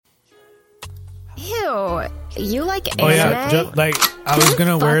Ew. You like Oh anime? yeah, like I was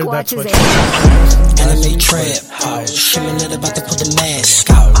gonna wear that watches sweatshirt. Anime trap house, Shimmin' about to put the mask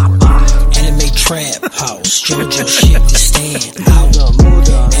out. Anime trap house, JoJo shit, we stand out.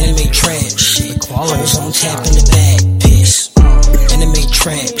 Anime trap shit, hoes on tap in the back, piss. Anime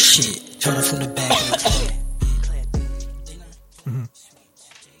trap shit, turn it from the back of the clap.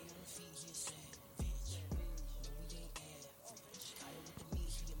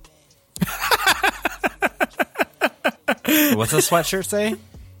 What's the sweatshirt say?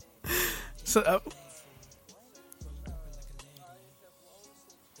 So,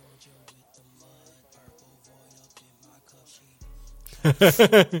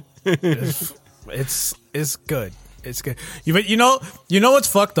 it's good. It's good. You know what's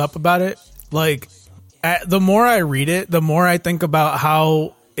fucked up about it? Like, the more I read it, the more I think about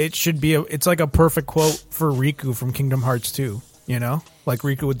how it should be. It's like a perfect quote for Riku from Kingdom Hearts 2. You know, like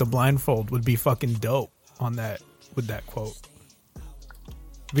Riku with the blindfold would be fucking dope on that with that quote.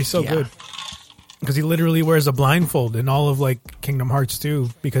 It'd be so good because he literally wears a blindfold in all of like Kingdom Hearts 2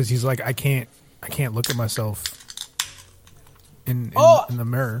 because he's like I can't look at myself in the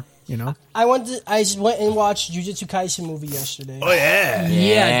mirror. You know, I just went and watched Jujutsu Kaisen movie yesterday. Oh yeah.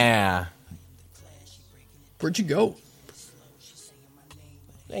 Yeah. Where'd you go?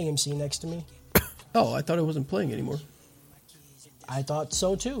 AMC next to me. Oh, I thought it wasn't playing anymore. I thought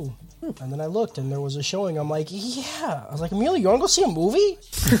so too. And then I looked and there was a showing. I'm like, yeah. I was like, Amelia, you want to go see a movie?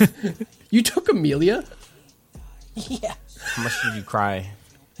 You took Amelia? Yeah. How much did you cry?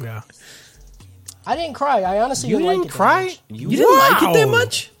 Yeah. I didn't cry. I honestly You didn't like didn't it. cry? That much. You didn't like it that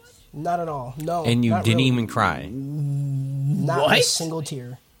much? Not at all. No. And you not didn't really. even cry. Not What? a single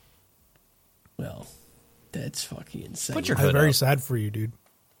tear. Well, that's fucking insane. Put your I'm hood very up. sad for you, dude.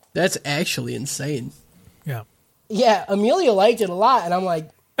 That's actually insane. Yeah. Yeah, Amelia liked it a lot, and I'm like,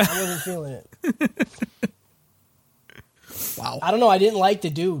 I wasn't feeling it. Wow. I don't know. I didn't like the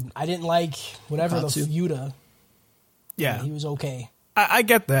dude. I didn't like whatever Katsu. the Yuta. Yeah. He was okay. I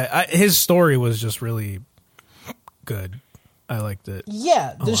get that. His story was just really good. I liked it.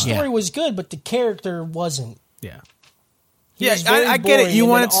 Yeah, the lot. story was good, but the character wasn't. Yeah. He Yeah, was very I get it. boring, You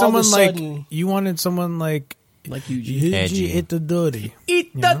and wanted then all of a someone sudden- you wanted someone like Like Yuji. Edgy. It the dirty.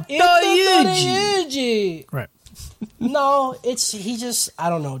 Eat You know? It's the Right. No, he just, I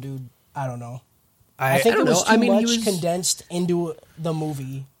don't know, dude. I don't know. I think don't it was know. I too mean, he much was- condensed into the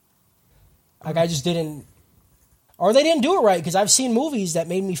movie. Like, I just didn't, or they didn't do it right, because I've seen movies that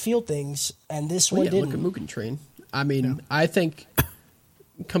made me feel things, and this Well, one yeah, didn't. look at Mugen Train. I mean, I think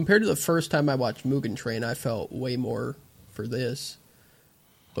compared to the first time I watched Mugen Train, I felt way more for this.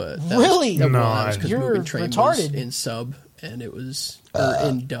 But that Really? Was, No, that was 'cause You're Mugen Train was retarded. in sub, and it was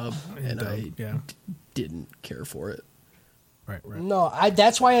in dub, and I didn't care for it. Right. No,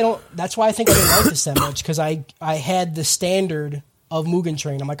 that's why I think I didn't like this that much, because I had the standard of Mugen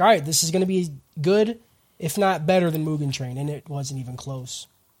Train. I'm like, all right, this is going to be good, if not better than Mugen Train, and it wasn't even close.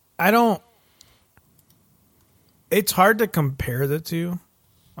 It's hard to compare the two,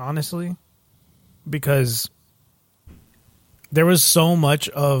 honestly, because there was so much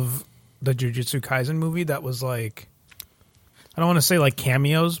of the Jujutsu Kaisen movie that was like, I don't want to say like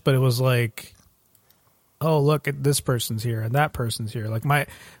cameos, but it was like, oh, look at this person's here and that person's here. Like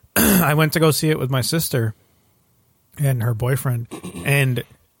I went to go see it with my sister and her boyfriend, and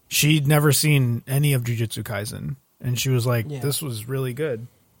she'd never seen any of Jujutsu Kaisen, and she was like, this was really good.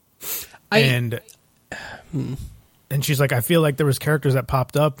 And she's like, I feel like there was characters that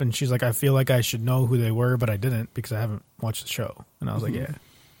popped up, and she's like, I feel like I should know who they were, but I didn't because I haven't watched the show. And I was like, yeah.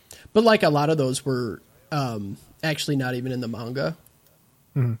 But like a lot of those were actually not even in the manga.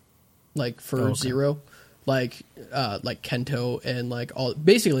 Like for Zero, like Kento and like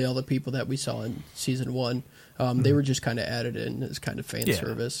basically all the people that we saw in season 1, they were just kind of added in as kind of fan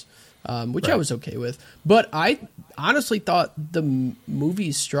service, which I was okay with. But I honestly thought the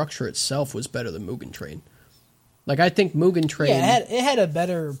movie's structure itself was better than Mugen Train. Like, I think Mugen Train... Yeah, it had a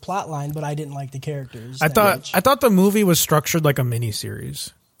better plot line, but I didn't like the characters. I thought the movie was structured like a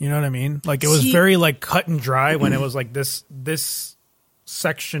miniseries. You know what I mean? Like, it was very like cut and dry when it was like this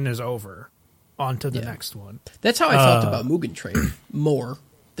section is over, on to the next one. That's how I felt about Mugen Train more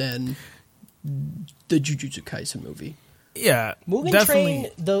than the Jujutsu Kaisen movie. Yeah, Mugen definitely.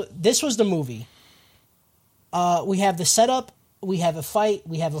 Train, this was the movie. We have the setup, we have a fight,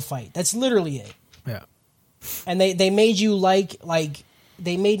 we have a fight. That's literally it. Yeah. And they made you like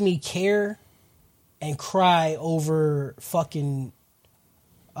they made me care and cry over fucking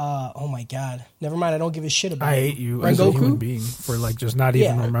Oh my god. Never mind. I don't give a shit about I him. hate you as a Rengoku? human being for like just not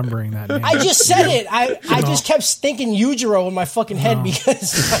even Yeah. remembering that name. I just said it. I just kept thinking Yujiro in my fucking head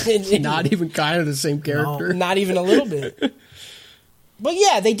because I'm an idiot. Not even kind of the same character. Not even a little bit. But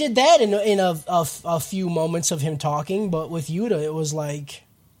yeah, they did that in a few moments of him talking. But with Yuta, it was like,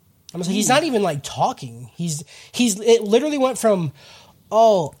 I was like, he's not even like talking. It literally went from,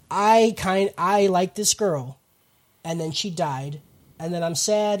 oh, I like this girl, and then she died, and then I'm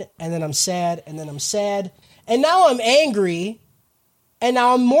sad, and then I'm sad, and then I'm sad, and now I'm angry, and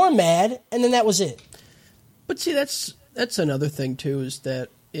now I'm more mad, and then that was it. But see, that's another thing too, is that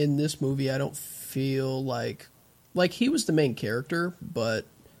in this movie, I don't feel like he was the main character, but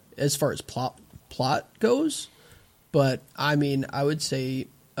as far as plot goes, but I mean, I would say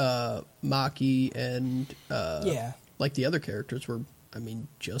Maki and Yeah. like the other characters were, I mean,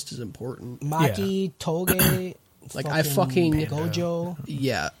 just as important. Maki, Toge, Like, I fucking- Gojo.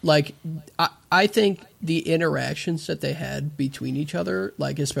 Yeah, like I think the interactions that they had between each other,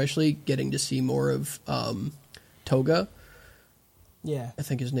 like especially getting to see more of Toga, Yeah, I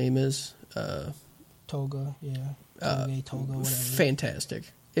think his name is, Toga. Yeah, Toga, whatever. fantastic.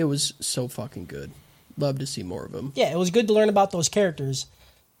 It was so fucking good. Love to see more of him. Yeah, it was good to learn about those characters.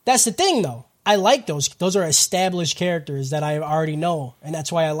 That's the thing, though. I like those. Those are established characters that I already know, and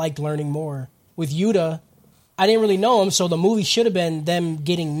that's why I liked learning more. With Yuta, I didn't really know him, so the movie should have been them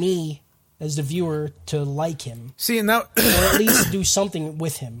getting me as the viewer to like him, See, and that or at least do something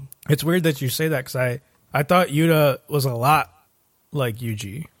with him. it's weird that you say that because I thought Yuta was a lot like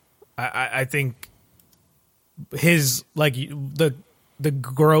Yuji. I think his like the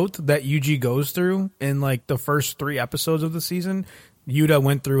growth that Yuji goes through in like the first 3 episodes of the season, Yuta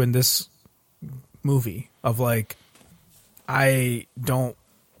went through in this movie of like I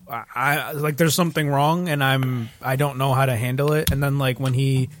like there's something wrong and I don't know how to handle it, and then like when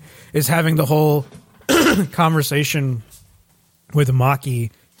he is having the whole conversation with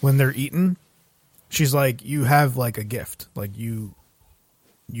Maki when they're eating, she's like, you have like a gift, like you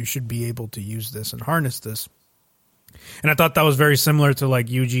should be able to use this and harness this. And I thought that was very similar to like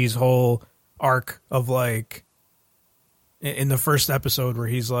Yuji's whole arc of like in the first episode where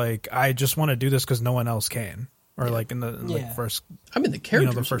he's like, I just want to do this because no one else can, or like in the like first, I mean, the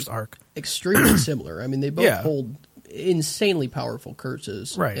characters the first are arc, extremely similar. I mean, they both Yeah. hold insanely powerful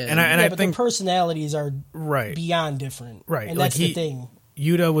curses. right? And Yeah, I but think their personalities are right, beyond different. right, And like that's the thing.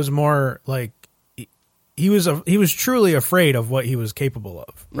 Yuta was more like he was truly afraid of what he was capable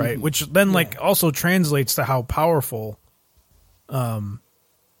of, right? Mm-hmm. Which then like also translates to how powerful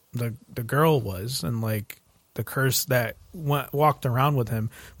the girl was, and like the curse that walked around with him.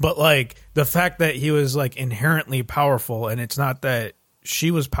 But like the fact that he was like inherently powerful, and it's not that she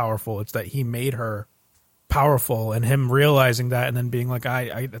was powerful, it's that he made her powerful, and him realizing that and then being like,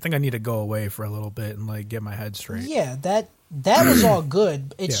 I think I need to go away for a little bit and like get my head straight. Yeah, that was all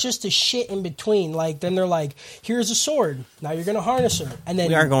good. It's Yeah. just the shit in between. Like then they're like, "Here's a sword. Now you're gonna harness her," and then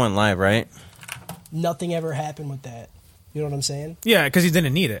We are going live, right? nothing ever happened with that. You know what I'm saying? Yeah, because he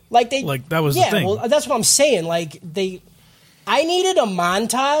didn't need it. Like that was yeah, the thing. well, that's what I'm saying. Like I needed a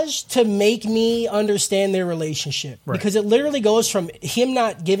montage to make me understand their relationship Right. because it literally goes from him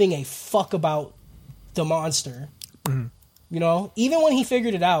not giving a fuck about the monster. Mm-hmm. You know, even when he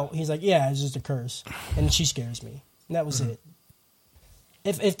figured it out, he's like, "Yeah, it's just a curse," and she scares me, and that was Mm-hmm.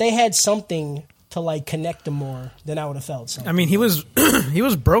 it. If they had something to like connect them more, then I would have felt something. I mean, he was he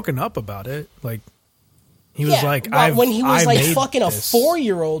was broken up about it. Like he was like, well, when he was I like made fucking this. a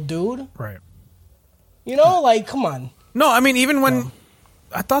 4-year-old dude, Right. you know, like come on. No, I mean, even when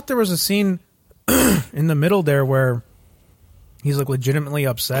I thought there was a scene in the middle there where he's like legitimately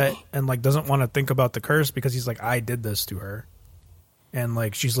upset and like doesn't want to think about the curse because he's like, I did this to her, and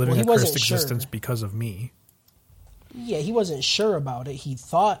like she's living Well, a he wasn't cursed sure. existence because of me. Yeah, he wasn't sure about it. He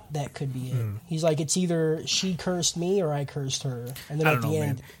thought that could be it. He's like, it's either she cursed me or I cursed her. And then I at don't the know,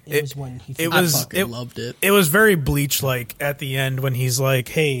 end, man. it was when he. It I was fucking loved it. It was very Bleach like at the end when he's like,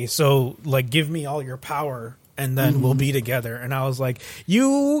 hey, so like give me all your power and then we'll be together. And I was like,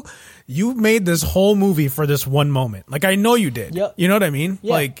 you made this whole movie for this one moment. Like I know you did. Yep. You know what I mean?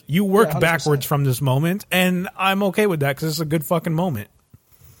 Yeah. Like you worked Yeah, 100%. backwards from this moment, and I'm okay with that because it's a good fucking moment.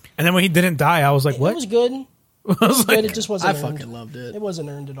 And then when he didn't die, I was like, what? It was good. I was Good. like, It just wasn't. I earned. fucking loved it. It wasn't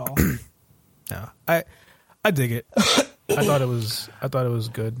earned at all. yeah, I dig it. I thought it was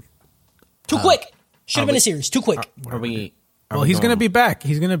good. Too quick. Should have been a series. Too quick. Are we? Are Well, we he's going, gonna be back.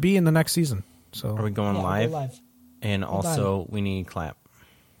 He's gonna be in the next season. So Are we going Yeah, live? we're live. And also, we need clap.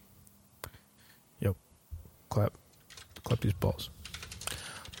 Yep. Clap these balls.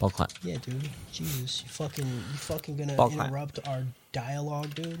 Ball clap. Yeah, dude. Jesus, you fucking gonna Ball clap. interrupt our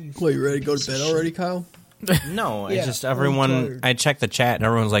dialogue, dude. What, you ready to go to bed already, Kyle? No, Yeah, it's just I'm everyone. tired. I checked the chat and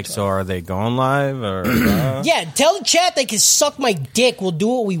everyone's like, "So are they going live or?" Yeah, tell the chat they can suck my dick. We'll do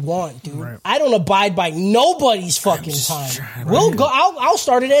what we want, dude. Right. I don't abide by nobody's fucking time. We'll go. I'll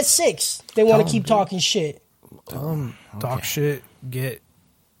start it at 6. They want to keep talking shit. Talk shit. Get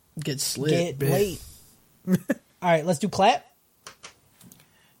Slit. Get late. All right, let's do clap.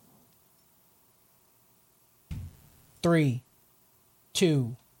 3,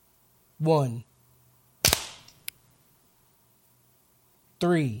 2, 1.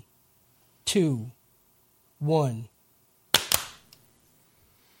 3, 2, 1.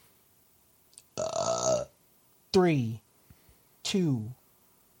 3, 2,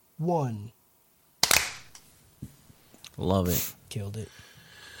 1. Love it. Killed it.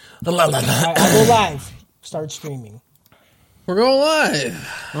 All right, I'll go live. Start streaming. We're going live.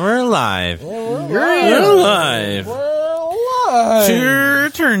 We're live. We're We're live. live. your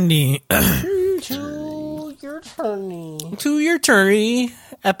turn, D. To your turn. To your turny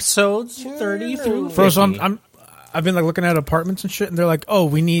episodes 30 through 50. Bro, so I've been like looking at apartments and shit, and they're like, "Oh,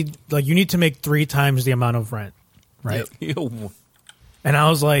 we need like you need to make 3 times the amount of rent, right?" Ew. And I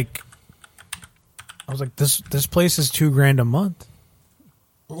was like, this place is $2,000 a month.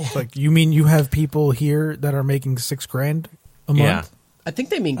 It's like, you mean you have people here that are making $6,000 a month? Yeah. I think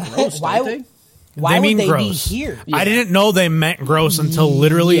they mean gross, Why don't they? Why They would mean they gross. be here? I didn't know they meant gross until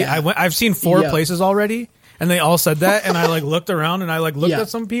literally Yeah. I've seen 4 Yeah. places already, and they all said that, and I like looked around and I like looked Yeah. at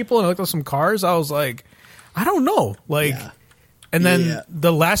some people and I looked at some cars. I was like, I don't know, like. Yeah. And then Yeah.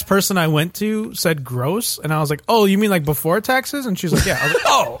 the last person I went to said gross, and I was like, "Oh, you mean like before taxes?" And she's like, "Yeah." I was like,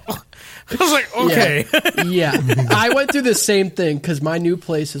 "Oh," I was like, "Okay." Yeah. I went through the same thing because my new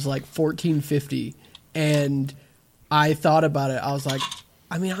place is like $1,450, and I thought about it. I was like,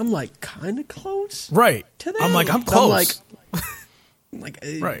 I mean, I'm like kind of close Right. to that. I'm like, I'm But I'm close. right.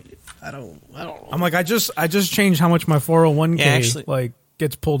 Right. I don't know. I'm like, I just changed how much my 401k Yeah, actually- like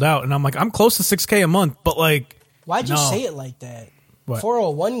gets pulled out, and I'm like, I'm close to $6,000 a month, but like, Why'd you no. say it like that? What?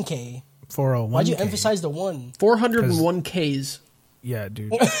 401k. 401k. Why'd you emphasize the 1? 401 Ks. Yeah,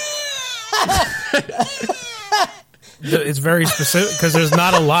 dude. It's very specific because there's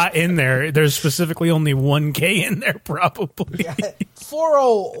not a lot in there. There's specifically only 1K in there, probably.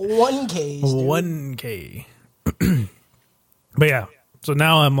 401ks. Dude. 1K. But yeah, so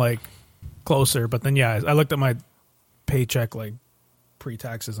now I'm like closer. But then yeah, I looked at my paycheck like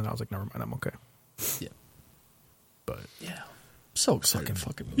pre-taxes, and I was like, never mind, I'm okay. Yeah. But Yeah. So excited.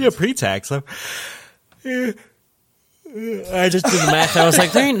 Fucking Yeah, pre-tax. I just did the math. I was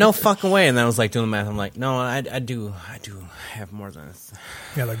like, there ain't no fucking way. And then I was like doing the math. I'm like, no, I do have more than this.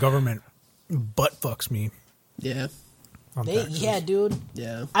 yeah, the government butt fucks me. Yeah. On taxes. Yeah, dude.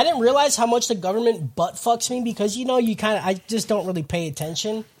 Yeah. I didn't realize how much the government butt fucks me because, you know, I just don't really pay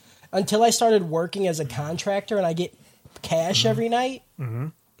attention until I started working as a contractor and I get cash every night. Yeah,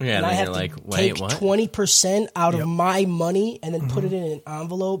 And I then have you're to like, take wait, what? 20% out Yep. of my money and then put it in an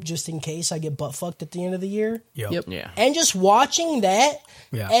envelope just in case I get butt fucked at the end of the year. Yep. Yeah. And just watching that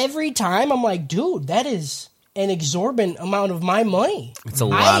Yeah. every time, I'm like, dude, that is an exorbitant amount of my money. It's a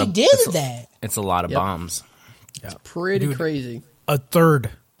lot I of did it's a- that. It's a lot of Yep. bombs. Pretty Dude. crazy. A third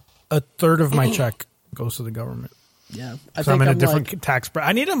of my check goes to the government. Yeah. I So I'm think in a different like, tax bracket.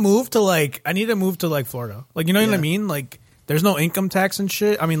 I need to move to like Florida. Like, you know what I mean? Like, there's no income tax and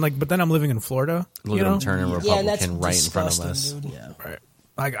shit. I mean, like, but then I'm living in Florida. Look you at know? them turning Yeah, and that's Republican right in front of disgusting, us. dude. yeah. Right.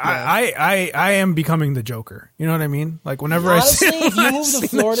 Like I am becoming the Joker. You know what I mean? Like whenever Honestly, I see if you move see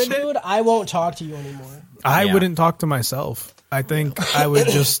to that Florida, shit, dude, I won't talk to you anymore. I Yeah. wouldn't talk to myself. I think I would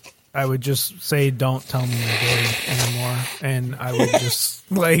just say don't tell me you're gay anymore, and I would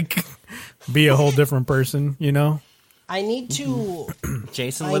just like be a whole different person. You know? I need to.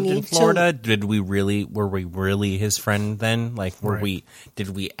 Jason I lived in need to- Florida. Were we really his friend then? Like, Right. did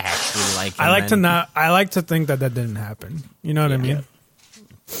we actually like him? I like to then? not. I like to think that didn't happen. You know what I mean?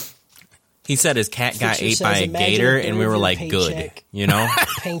 He said his cat got Fixer ate by says, a "Imagine gator, a and we were third of like, your good. paycheck." You know?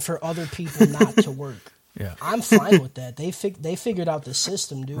 Paying for other people not to work. Yeah. I'm fine with that. They figured out the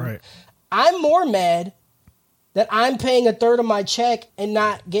system, dude. Right. I'm more mad that I'm paying a third of my check and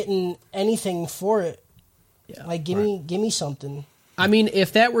not getting anything for it. Yeah. Like, give me something. I mean,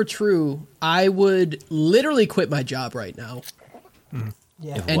 if that were true, I would literally quit my job right now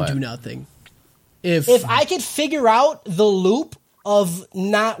Yeah. and What? do nothing. If If I could figure out the loop of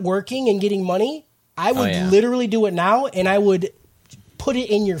not working and getting money, I would yeah. literally do it now, and I would put it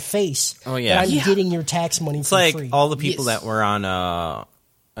in your face. Oh, yeah. that I'm Yeah. getting your tax money It's for like free. all the people Yes. that were on,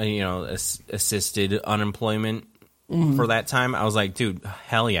 assisted unemployment for that time. I was like, dude,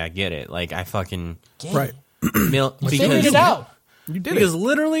 hell yeah, get it. Like, I fucking Get Right. it. because Figured it out. You did because it.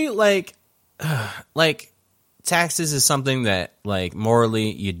 literally, like taxes is something that like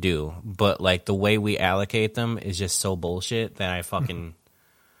morally you do, but like the way we allocate them is just so bullshit that I fucking.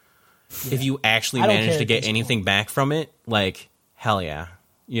 If you actually I don't manage care to at get this anything back from it, like hell yeah,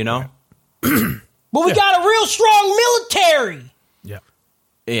 you know. But we got a real strong military. Yeah.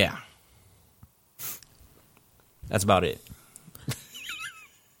 Yeah. That's about it.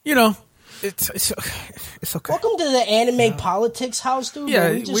 You know, it's okay. Welcome to the anime politics house, dude. Yeah,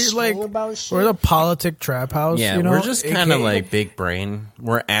 where we just we're like scream about shit. we're the politic trap house. Yeah, you know? we're just kind of AKA like big brain.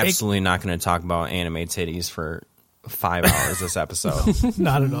 We're absolutely not going to talk about anime titties for 5 hours this episode.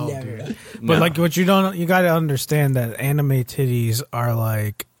 not at all, Never. dude. But No. like, what you got to understand that anime titties are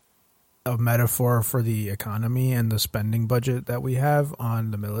like a metaphor for the economy and the spending budget that we have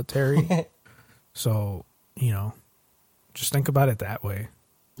on the military. So, you know, just think about it that way.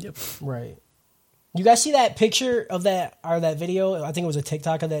 Yep. Right. You guys see that picture of that video? I think it was a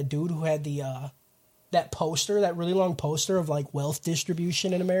TikTok of that dude who had the that poster, that really long poster of like wealth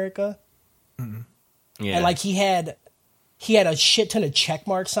distribution in America. Yeah, And like he had a shit ton of check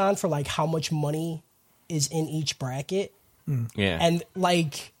marks on for like how much money is in each bracket. yeah, And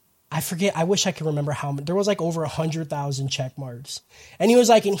like I forget, I wish I could remember how many. There was like over 100,000 check marks. And he was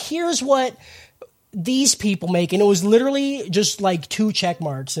like, and here's what these people make, and it was literally just like 2 check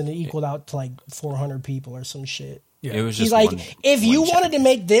marks, and it equaled out to like 400 people or some shit. Yeah. it was He's just like, one, if you one check. wanted to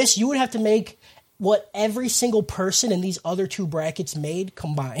make this, you would have to make what every single person in these other 2 brackets made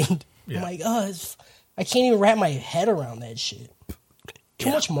combined. Yeah. I'm like, I can't even wrap my head around that shit.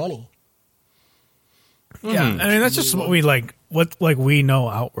 Too much money. Yeah, I mean that's just what we like. What like we know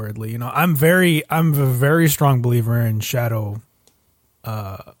outwardly, you know. I'm a very strong believer in shadow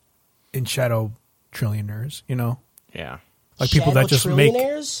trillionaires. You know, yeah, like people that just make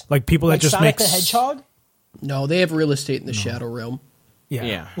trillionaires? like people that Like just Sonic make the Hedgehog. No, they have real estate in the shadow realm. Yeah.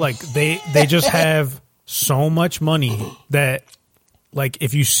 Yeah. Like they just have so much money that like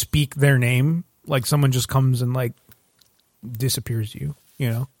if you speak their name, like someone just comes and like disappears you, you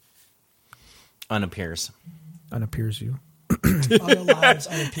know, unappears. unappears you. Other lives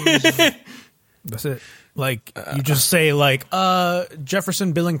unappeased. That's it. Like you just say like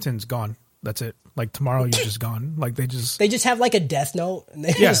Jefferson Billington's gone. That's it. Like tomorrow you're just gone. Like they just They just have like a death note, and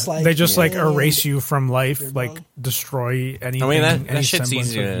they just like like erase you from life, You're like gone. destroy anything. I mean any that shit's semblance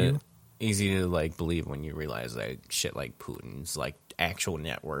of you. easy to like believe when you realize that shit like Putin's like actual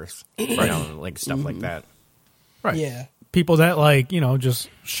net worth, you know, like stuff like that. Right. Yeah. People that like, you know, just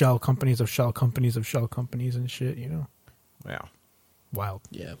shell companies of shell companies of shell companies and shit, you know. Yeah, Wild.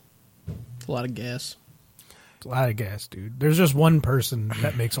 Yeah. A lot of gas. It's a lot of gas, dude. There's just one person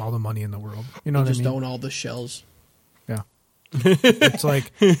that makes all the money in the world. You know They what I just mean? own all the shells. Yeah. it's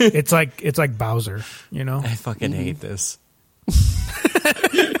like Bowser, you know? I fucking hate this.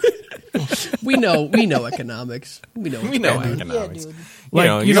 We know economics. We know We know economics. Yeah, economics. dude.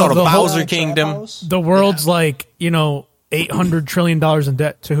 Like, you go to the whole- Bowser Kingdom. The world's like, you know, $800 trillion in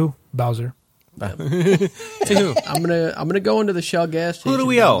debt to who? Bowser. To who? I'm gonna go into the Shell gas station. Who do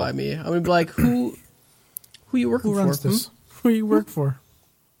we down owe? By me. I'm gonna be like, who you working Who for? runs this? Who you work for?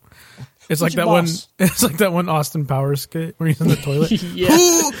 It's like your that one. boss? It's like that one Austin Powers skit where he's in the toilet. Yeah.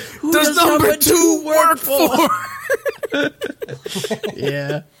 Who does number 2 work for?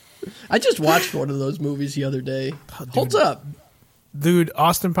 Yeah. I just watched one of those movies the other day. Holds up. Dude,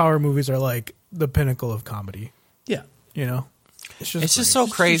 Austin Power movies are like the pinnacle of comedy. Yeah. You know, It's just great. so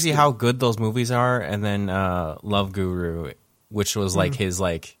crazy how good those movies are. And then Love Guru, which was like his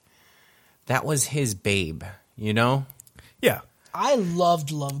like, that was his babe. You know? Yeah, I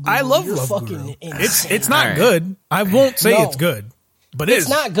loved Love Guru. I love You're Love fucking Guru. insane. It's not Alright. good. I won't say No. it's good, but it It's is.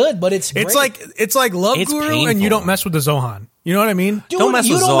 not good, but it's great. It's like Love It's Guru, and painful. you don't mess with the Zohan. You know what I mean? Dude, Don't mess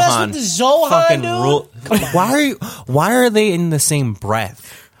you with don't Zohan. mess with the Zohan, Fucking dude. rule. Why are they in the same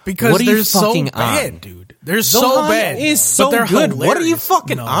breath? Because what are they're you so fucking bad, on? dude. They're Zohan so bad. is so but they're good. What are you hilarious.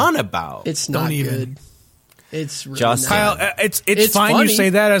 fucking No. on about? It's Don't not even. good. It's really Just not. Kyle, it's It's fine funny. you say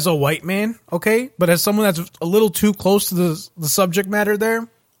that as a white man, okay? But as someone that's a little too close to the subject matter there, all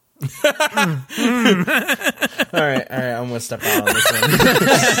right, I'm gonna step out on this one.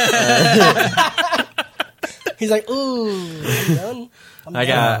 He's like, ooh, I'm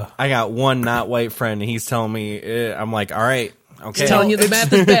done. I got one not white friend, and he's telling me, I'm like, all right, okay. He's telling you the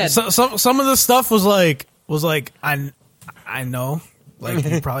math is bad. so, some of the stuff was like I know, like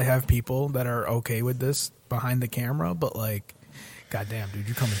you probably have people that are okay with this behind the camera, but like, goddamn, dude,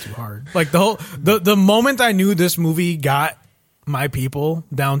 you're coming too hard. Like the moment I knew this movie got my people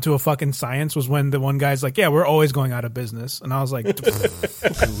down to a fucking science was when the one guy's like, yeah, we're always going out of business, and I was like, dude,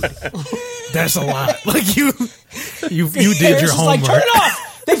 that's a lot. Like you You did Harris your is homework. like, turn it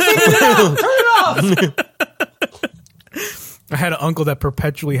off. They figured it out. Turn it off. I had an uncle that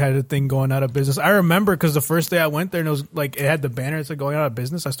perpetually had a thing going out of business. I remember because the first day I went there and it was like it had the banner that said going out of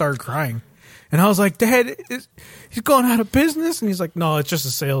business. I started crying, and I was like, "Dad, he's going out of business?" And he's like, "No, it's just a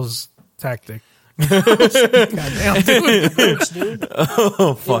sales tactic." Goddamn, dude. Works, dude.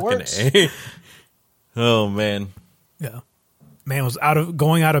 Oh, fucking works. A. Oh, man. Yeah, man was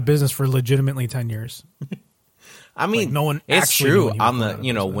going out of business for legitimately 10 years. I mean, Like, no one it's actually knew true when he was on going the, out of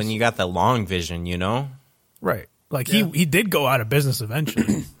you know, when business. you got the long vision, you know? Right. Like he did go out of business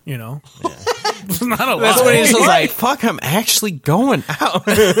eventually, you know. It's not a lot. That's when he's just like, fuck, I'm actually going out.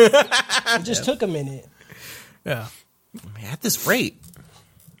 It just took a minute. Yeah. At this rate,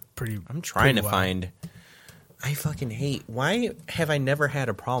 Pretty I'm trying to wild. find. I fucking hate. Why have I never had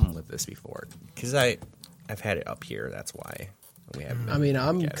a problem with this before? Because I've had it up here. That's why we have. I mean,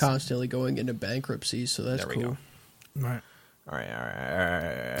 I'm Yes. constantly going into bankruptcy, so that's There we cool. go. Right. All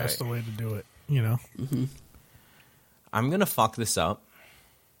right. That's the way to do it, you know. I'm gonna fuck this up.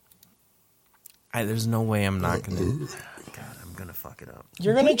 There's no way I'm not gonna. God, I'm gonna fuck it up.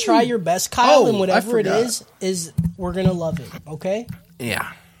 You're gonna try your best, Kyle, Oh, and I whatever it forgot. is we're gonna love it. Okay.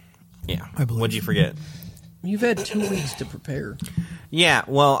 Yeah. I believe What'd you forget? You've had 2 weeks to prepare. Yeah,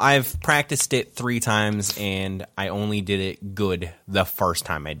 well, I've practiced it 3 times, and I only did it good the first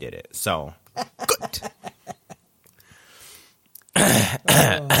time I did it. So, good.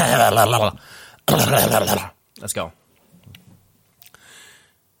 Let's go.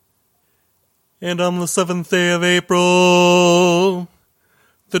 And on the 7th day of April,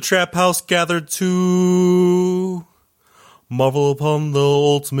 the trap house gathered to marvel upon the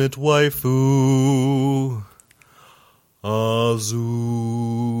ultimate waifu, Azusa.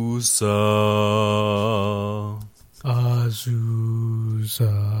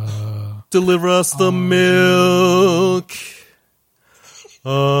 Azusa. Deliver us the milk,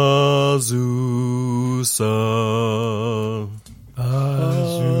 Azusa.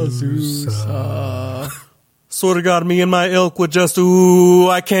 Azusa. Swear to God, me and my ilk would just, ooh,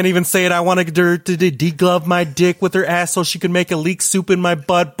 I can't even say it. I want her to deglove my dick with her ass so she could make a leek soup in my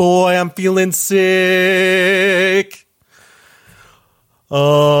butt. Boy, I'm feeling sick.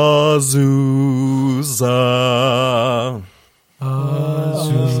 Azusa.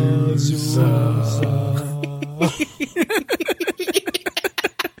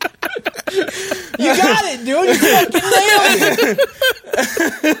 You got it, dude. You fucking nailed it.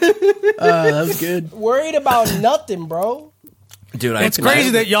 That was good. Worried about nothing, bro. Dude, It's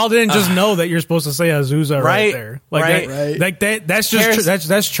crazy that y'all didn't just know that you're supposed to say Azusa right, Right, there. Like right. that, Right. like that's just Harris-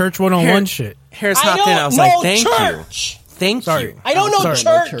 that's church 101 shit. Harris I hopped in. I don't was know like, thank you. church. Thank Sorry. you. I don't know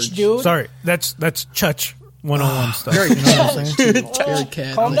Sorry, church, church. dude. Sorry, that's church 101 stuff. You know what I'm saying? Very Calm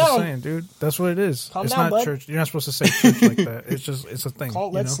cat. I'm just down. saying, dude. That's what it is. Calm it's down, not bud. church. You're not supposed to say church like that. It's just it's a thing. you know?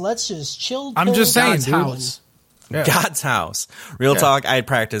 Let's just chill. I'm just saying, God's dude. house. Yeah. God's house. Real talk, I had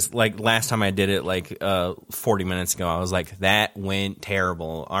practiced, like, last time I did it, like, 40 minutes ago, I was like, that went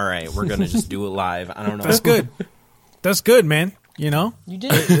terrible. All right, we're going to just do it live. I don't know. That's good. That's good, man. You know, You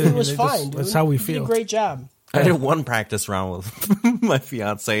did it. It was It fine, just- dude. that's how we You did feel. a great job. I did one practice round with my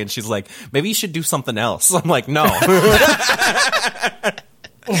fiance, and she's like, maybe you should do something else. I'm like, no.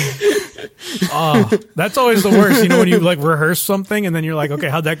 that's always the worst. You know, when you like rehearse something and then you're like, okay,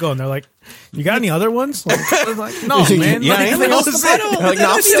 how'd that go? And they're like, you got any other ones? Like, I'm like, no, man. Yeah, Like, anything else to say? I'm like, no, I'm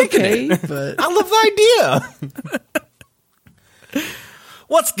That'd be sticking okay, it. but I love the idea.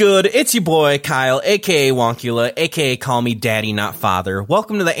 What's good? It's your boy, Kyle, a.k.a. Wonkula, a.k.a. Call Me Daddy, Not Father.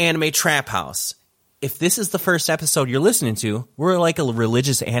 Welcome to the Anime Trap House. If this is the first episode you're listening to, we're like a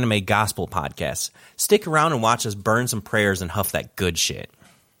religious anime gospel podcast. Stick around and watch us burn some prayers and huff that good shit.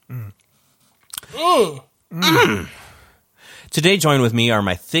 Today, joined with me are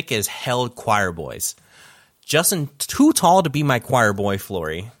my thick as hell choir boys. Justin, too tall to be my choir boy,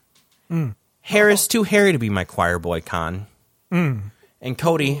 Flory. Harris, too hairy to be my choir boy, Con. And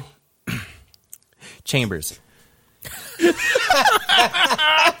Cody, Chambers.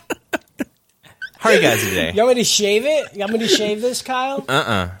 How are you guys today? You want me to shave it? You want me to shave this, Kyle?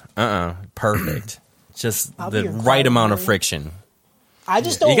 Perfect. Just I'll be the your right choir amount of boy. friction. I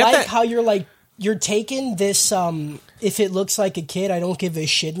just don't You got like that- how you're taking this if it looks like a kid, I don't give a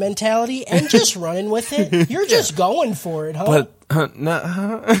shit mentality and just running with it. You're just going for it, huh? But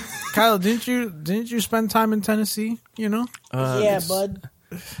Kyle, didn't you spend time in Tennessee? You know, yeah, bud.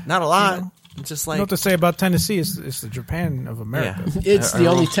 not a lot. Just you know like what to say about Tennessee? It's the Japan of America. yeah, it's the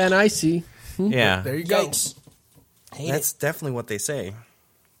only 10 I see. yeah. There you go. Yikes. Hate That's definitely what they say.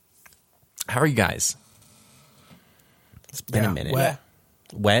 How are you guys? It's been a minute. Wet.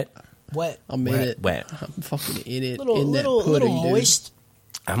 Wet? Wet. I'm in it. Wet. I'm fucking in it. Little in that little pudding, little dude. moist,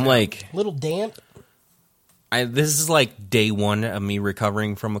 I'm like, little damp. this is like day one of me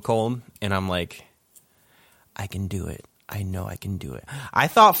recovering from a cold, and I'm like, I can do it. I know I can do it. I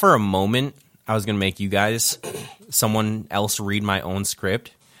thought for a moment I was going to make you guys, someone else read my own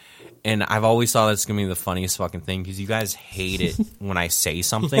script. And I've always thought that's going to be the funniest fucking thing because you guys hate it when I say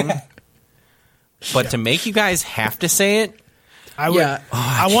something. But to make you guys have to say it, I would. Yeah.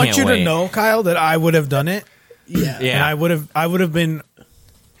 I want can't you wait. to know, Kyle, that I would have done it. Yeah. Yeah. And I would have been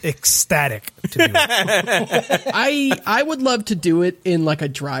ecstatic to do it. I would love to do it in like a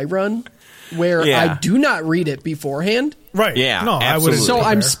dry run where Yeah. I do not read it beforehand. Right. Yeah, No, I absolutely. would. So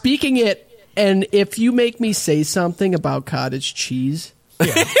I'm speaking it, and if you make me say something about cottage cheese,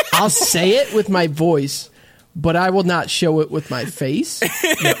 I'll say it with my voice, but I will not show it with my face.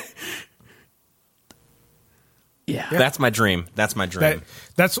 Yeah. that's my dream. That's my dream.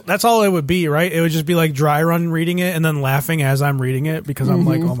 That's all it would be, right? It would just be like dry run reading it and then laughing as I'm reading it because I'm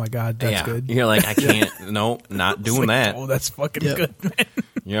like, oh my god, that's yeah. good. You're like, I can't. No, not doing that. Oh, that's fucking Yep. good, man.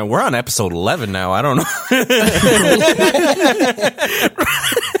 Yeah, we're on episode 11 now. I don't know.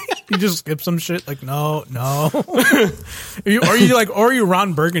 You just skip some shit like no. Or you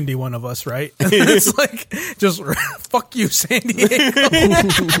Ron Burgundy one of us, right? And it's like just fuck you, San Diego.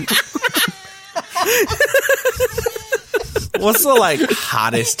 What's the like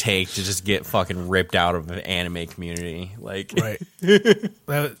hottest take to just get fucking ripped out of the anime community? Like, Right.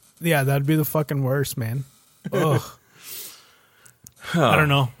 That'd be the fucking worst, man. Ugh. I don't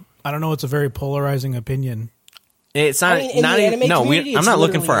know. It's a very polarizing opinion. it's not. I mean, in not the even. anime No, community, I'm it's not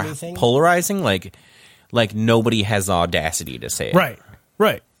looking for literally a anything. polarizing. Like nobody has the audacity to say it. Right.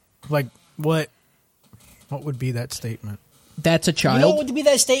 Like what would be that statement? That's a You know child. what would be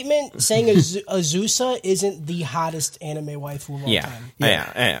that statement? Saying Azusa isn't the hottest anime waifu of all Yeah. time.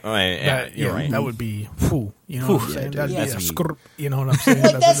 Yeah. You're right. That would be whew, you know what I'm saying? That'd Yeah. be a skrr, you know what I'm saying?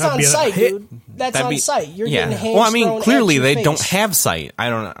 Like, that's That'd on be a site, hit. dude. That's That'd on be- site. You're yeah. getting hands Well, I mean, thrown clearly at your they don't face. have sight. I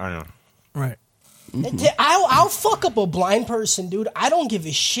don't know. Right. I'll fuck up a blind person, dude. I don't give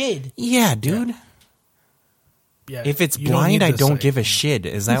a shit. Yeah, dude. Yeah. If it's You don't blind, need I to don't say. give a shit.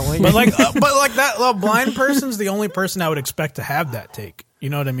 Is that what? But like that blind person's the only person I would expect to have that take. You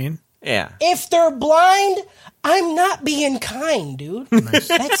know what I mean? yeah. If they're blind, I'm not being kind, dude. That's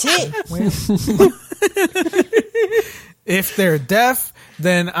it. If they're deaf,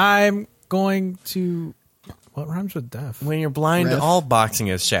 then I'm going to. What rhymes with deaf? When you're blind, Ref. all boxing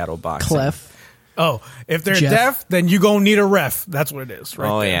is shadow boxing. Clef. Oh, if they're Jeff. deaf, then you gonna need a ref. That's what it is. Right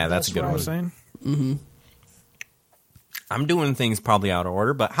Oh there. yeah, that's a good You know one. what I'm saying? I'm doing things probably out of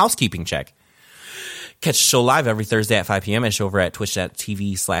order, but housekeeping check. Catch the show live every Thursday at 5 p.m. over at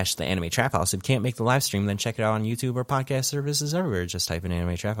twitch.tv/The Anime Trap House. If you can't make the live stream, then check it out on YouTube or podcast services everywhere. Just type in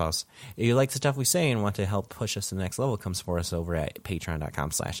Anime Trap House. If you like the stuff we say and want to help push us to the next level, come support us over at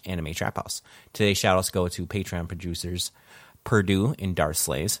patreon.com/Anime Trap House. Today's shout-outs go to Patreon producers Purdue and Darth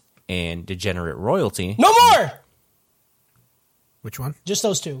Slays and Degenerate Royalty. No more. Which one? Just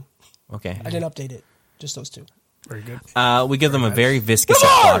those two. Okay. I didn't update it. Just those two. Very good. We give them a very viscous Come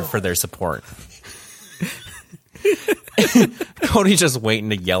on! applaud for their support. Cody's just waiting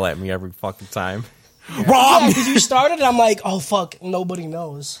to yell at me every fucking time. Yeah, because you started, and I'm like, oh fuck, nobody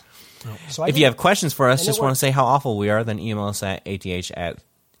knows. So I If you have questions for us, And just it want to worked. say how awful we are, then email us at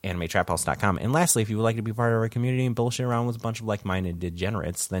ath@animetraphouse.com. And lastly, if you would like to be part of our community and bullshit around with a bunch of like-minded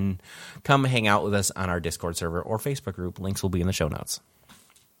degenerates, then come hang out with us on our Discord server or Facebook group. Links will be in the show notes.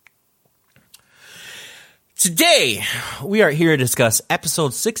 Today, we are here to discuss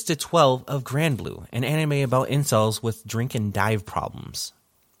episodes 6 to 12 of Grand Blue, an anime about incels with drink and dive problems.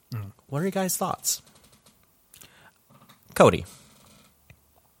 What are your guys' thoughts? Cody.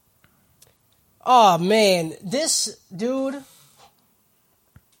 Oh man, this dude.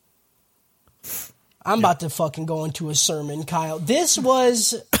 I'm about to fucking go into a sermon, Kyle. This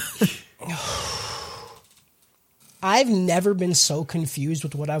was. I've never been so confused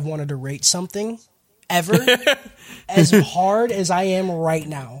with what I've wanted to rate something ever as hard as I am right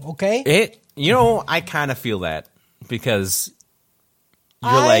now, okay? I kind of feel that because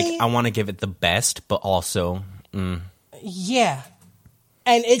you're I want to give it the best, but also, Yeah.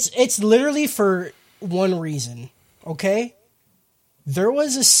 And it's literally for one reason, okay? There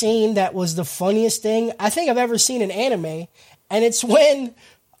was a scene that was the funniest thing I think I've ever seen in anime, and it's when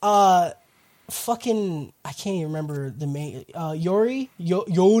fucking I can't even remember the main Yori.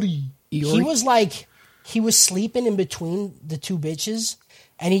 He was sleeping in between the two bitches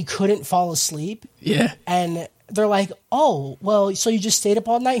and he couldn't fall asleep. Yeah. And they're like, "Oh, well, so you just stayed up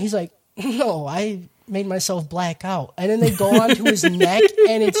all night?" He's like, "No, I made myself black out. And then they go onto his neck,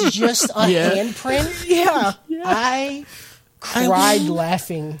 and it's just a handprint. Yeah. I cried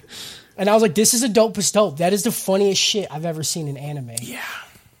laughing. And I was like, this is a dopest dope. That is the funniest shit I've ever seen in anime. Yeah.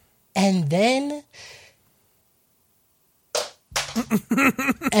 And then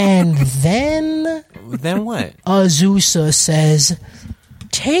Then what? Azusa says,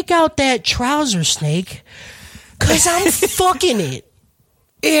 take out that trouser snake, because I'm fucking it.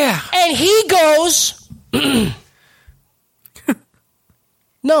 Yeah. And he goes,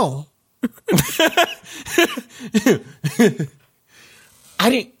 no. I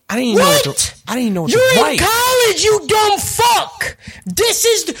didn't even know What? I didn't even know what You're to in write. college, you dumb fuck. This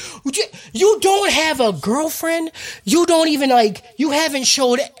is you don't have a girlfriend. You don't even you haven't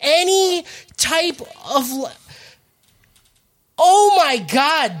showed any type of. Oh my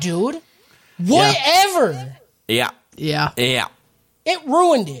god, dude! Whatever. Yeah. Yeah. Yeah. It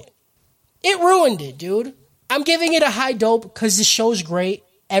ruined it. It ruined it, dude. I'm giving it a high dope because the show's great.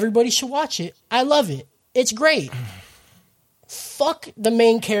 Everybody should watch it. I love it. It's great. Fuck the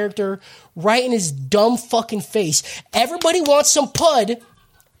main character right in his dumb fucking face. Everybody wants some Pud.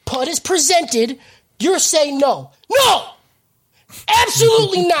 Pud is presented. You're saying no. No!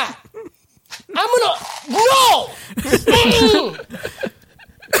 Absolutely not. I'm gonna... No!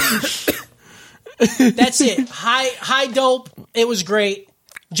 That's it. High dope. It was great.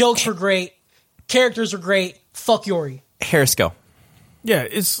 Jokes were great. Characters were great. Fuck Yori. Harris, go. Yeah,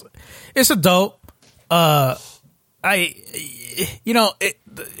 it's a dope. There's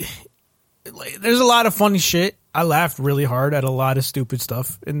a lot of funny shit. I laughed really hard at a lot of stupid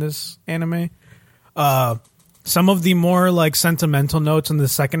stuff in this anime. Some of the more sentimental notes in the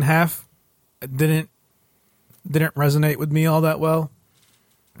second half didn't resonate with me all that well.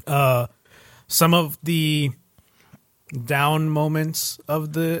 Some of the down moments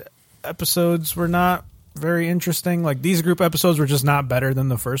of the episodes were not very interesting. These group episodes were just not better than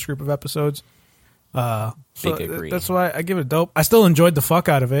the first group of episodes. So agree. That's why I give it a dope. I still enjoyed the fuck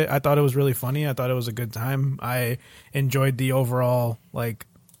out of it. I thought it was really funny. I thought it was a good time. I enjoyed the overall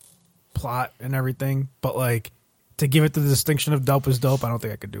plot and everything. But to give it the distinction of dope is dope, I don't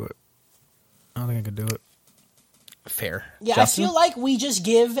think I could do it. Fair. Yeah, Justin? I feel like we just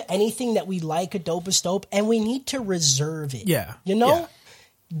give anything that we like a dopest dope, and we need to reserve it. Yeah. You know? Yeah.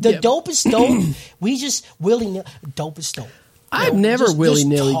 The dopest dope, we just willy-nilly... Dopest dope. I've No, never just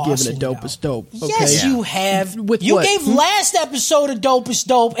willy-nilly tossing given a it dopest out. dope. Okay? Yes, you have. With you what? gave last episode a dopest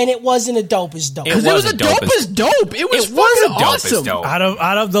dope, and it wasn't a dopest dope. Because it was a dopest dope. It was fucking awesome. dope. Out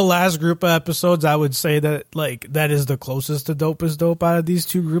of the last group of episodes, I would say that that is the closest to dope is dope out of these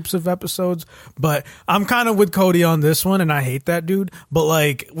two groups of episodes. But I'm kind of with Cody on this one, and I hate that dude. But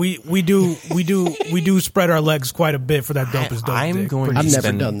we do spread our legs quite a bit for that dope is dope. I'm dick. going to I've never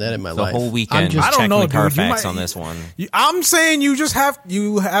spend done that in my the life. whole weekend I'm just- I don't know, checking the dude. You Carfax might- on this one. I'm saying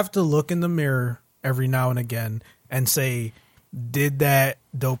you have to look in the mirror every now and again and say, did that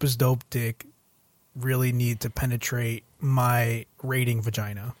dope is dope dick really need to penetrate my rating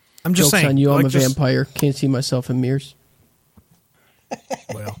vagina? I'm just Joke's saying. on you, I'm a vampire. Can't see myself in mirrors.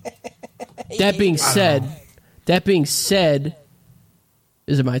 Well, That being said,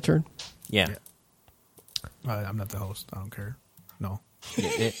 is it my turn? Yeah. I'm not the host. I don't care. No.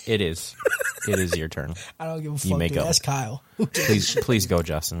 It is. It is your turn. I don't give a You fuck, may dude. go. Ask Kyle. Please go,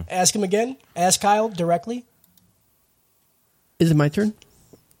 Justin. Ask him again. Ask Kyle directly. Is it my turn?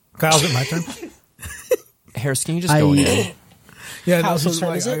 Kyle's it my turn? Harris, can you just go again? Yeah, Kyle's no, so,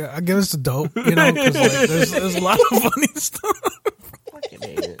 turn, is it? I give us the dope, because there's a lot of funny stuff.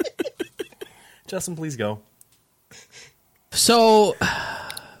 Justin, please go. So,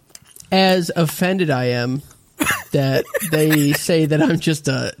 as offended I am that they say that I'm just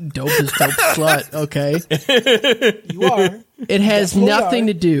a dopest dope slut, okay? You are. It has Definitely nothing are.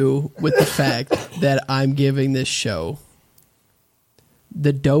 to do with the fact that I'm giving this show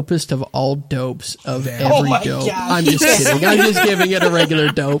the dopest of all dopes of Damn. Oh every my dope. God. I'm just kidding. I'm just giving it a regular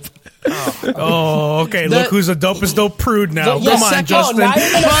dope. Oh, okay. Look who's the dopest dope prude now. Yes, Come on, second- Justin. now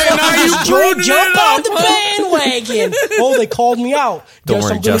you're gonna Now you pruding jump it on up. the bandwagon. Oh, they called me out. Don't Guess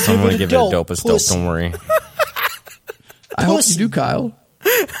worry, I'm gonna Justin. I'm going to give it a dope. dopest dope. Pussy. Don't worry. I hope you Pussy. do, Kyle.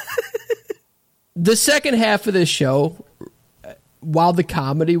 The second half of this show, while the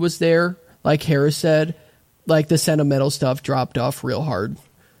comedy was there, like Harris said, the sentimental stuff dropped off real hard.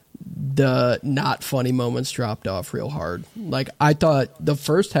 The not funny moments dropped off real hard. I thought the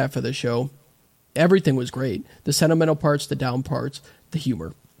first half of the show, everything was great. The sentimental parts, the down parts, the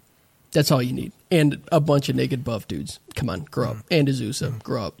humor. That's all you need. And a bunch of naked buff dudes. Come on, grow up. And Azusa,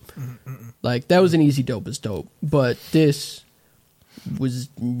 grow up. That was an easy dope as dope. But this was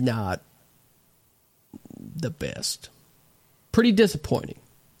not the best. Pretty disappointing.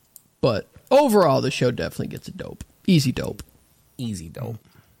 But overall, the show definitely gets a dope. Easy dope. Easy dope.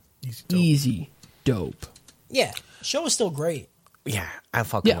 Easy dope. Yeah, the show is still great. Yeah, I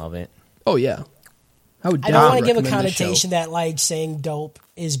fucking Yeah. love it. Oh, yeah. I would I don't want to definitely give a recommend this show. connotation that like saying dope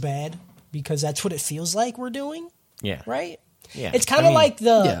is bad because that's what it feels like we're doing, Yeah. right? Yeah. It's kind I of mean, like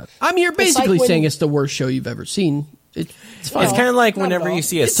the Yeah. I mean, you're It's like basically when- saying it's the worst show you've ever seen. It's fine. It's kind of like not whenever at all. you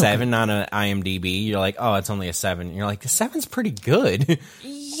see a It's okay. 7 on a IMDb, you're like, oh, it's only a 7. You're like, the 7's pretty good.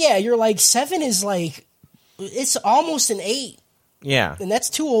 yeah, you're like 7 is like it's almost an 8, yeah. and that's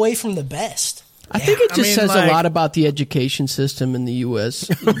 2 away from the best. I think it I just mean, says like- a lot about the education system in the U.S.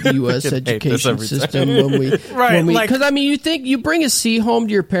 The U.S. Get hate this education every system when we, Right, like- because I mean, you think you bring a C home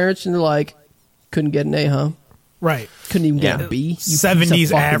to your parents and they're like, couldn't get an A, huh? Right. Couldn't even get Yeah. a B. You 70s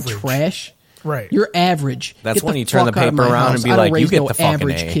piece of fucking average. trash. Right. You're average. That's Get when you turn the fuck out of paper my around and house. be I don't like, you raise get no the fucking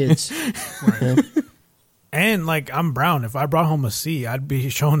average A. kids. And like I'm brown. If I brought home a C, I'd be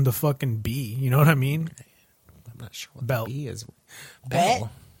showing the fucking B. You know what I mean? I'm not sure what Belt. the B is. Bet.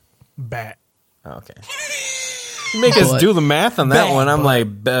 Bell. Bat. Oh, okay. You make us But- do the math on that Bell. one. I'm like,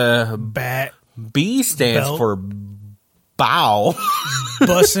 Bat. B stands Belt. for bow.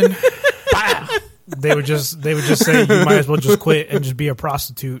 Bussin'. They would just say you might as well just quit and just be a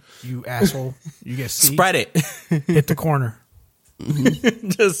prostitute, you asshole. You get C. Spread it. Hit the corner.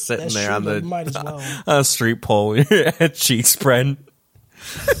 Just sitting That's there true, on but the you might as well. street pole with your cheek spread.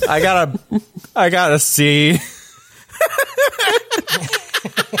 I got a C.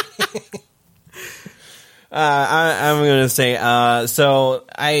 I'm gonna say so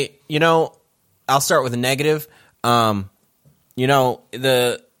I'll start with a negative. A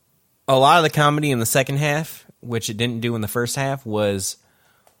lot of the comedy in the second half, which it didn't do in the first half, was,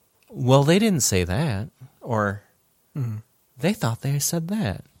 well, they didn't say that, or they thought they said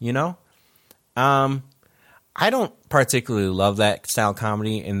that, I don't particularly love that style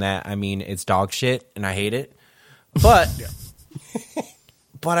comedy in that, I mean, it's dog shit and I hate it. But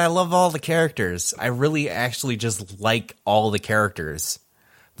but I love all the characters. I really actually just like all the characters.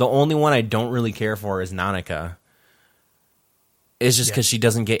 The only one I don't really care for is Nanika. It's just because she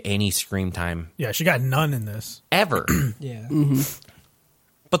doesn't get any screen time Yeah, she got none in this. ever. Yeah.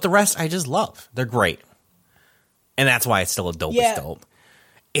 But the rest I just love. They're great. And that's why it's still a dope Yeah. as dope.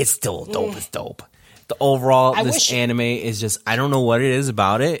 It's still a dope as dope. The overall, I this wish- anime is just, I don't know what it is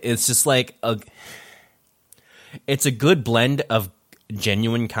about it. It's just like it's a good blend of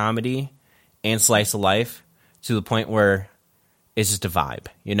genuine comedy and slice of life to the point where it's just a vibe,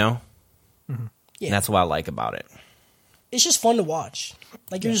 Yeah. And that's what I like about it. It's just fun to watch.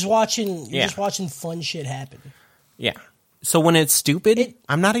 Like you're just watching Yeah. fun shit happen. Yeah. So when it's stupid, It-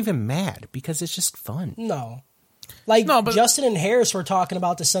 I'm not even mad because it's just fun. No. Like No, but- Justin and Harris were talking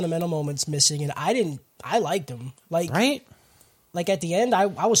about the sentimental moments missing and I liked them. Like Right? like at the end I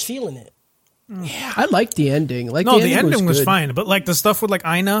was feeling it. I liked the ending. Like No, the ending was good. fine, but like the stuff with like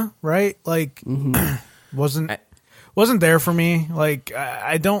Aina, right? Like wasn't there for me. Like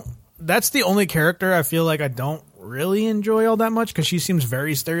I don't. That's the only character I feel like I don't really enjoy all that much because she seems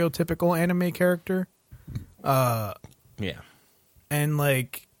very stereotypical anime character, Yeah. and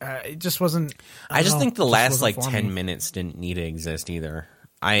like it just wasn't. I just don't think the know, it last wasn't like for 10 me. minutes didn't need to exist either.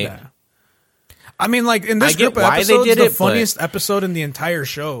 I mean, like in this I get group of why they episodes, did the it, but- funniest episode in the entire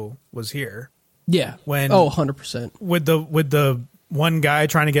show was here Yeah. When- 100%. with the one guy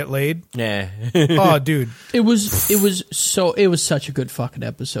trying to get laid. Yeah. Oh, dude. It was such a good fucking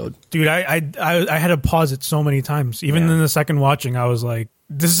episode. Dude, I had to pause it so many times. Even Yeah. in the second watching, I was like,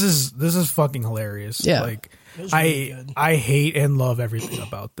 "This is fucking hilarious." Yeah. Like, It was really good. I hate and love everything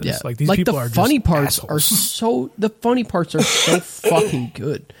about this. Yeah. Like these people the are funny just parts assholes. the funny parts are so fucking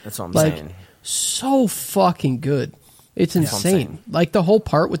good. That's what I'm like, saying. So fucking good. It's what I'm saying. insane. Like the whole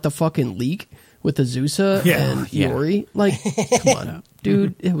part with the fucking leak with Azusa Yeah. and Yeah. Iori. Like, come on,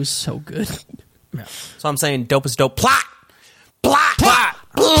 dude, it was so good. So I'm saying dope is dope. Plot! Plot!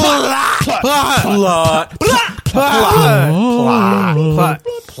 Plot! Plot! Plot! Plot!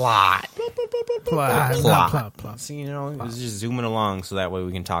 plot, Plot! plot. See, it's just zooming along so that way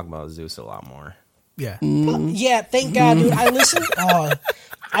we can talk about Zeus a lot more. Yeah, Yeah, thank God, dude. I listened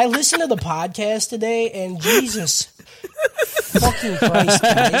to the podcast today and Jesus fucking Christ,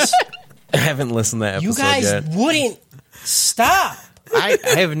 guys. I haven't listened to that episode You guys yet. wouldn't stop. I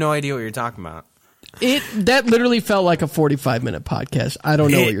have no idea what you're talking about. That literally felt like a 45-minute podcast. I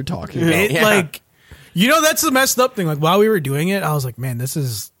don't know what you're talking about. it Yeah. like that's the messed up thing. Like while we were doing it, I was like, "Man,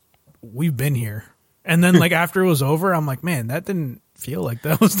 we've been here." And then like after it was over, I'm like, "Man, that didn't feel like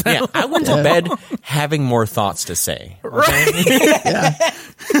that was that." Yeah, I went to bed having more thoughts to say. Right.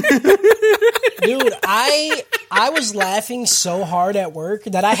 Dude, I was laughing so hard at work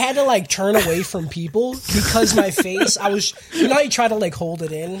that I had to like turn away from people because my face, I was, you know how you try to like hold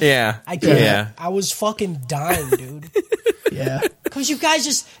it in? Yeah. I couldn't. Yeah. I was fucking dying, dude. Yeah. Because you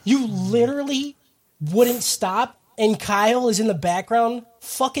guys you literally wouldn't stop, and Kyle is in the background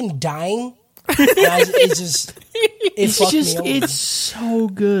fucking dying. It fucked me over. It's so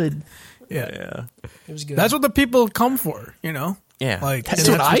good. Yeah. It was good. That's what the people come for, you know? Yeah. Like, That's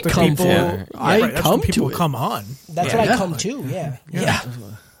and what I the come people, for. Yeah, I right, that's come what people to it. come on. That's Yeah. what I come to, yeah.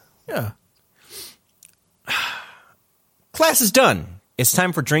 Yeah. Class is done. It's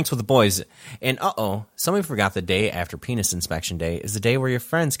time for drinks with the boys. And somebody forgot the day after penis inspection day is the day where your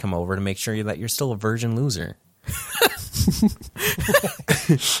friends come over to make sure that you're still a virgin loser.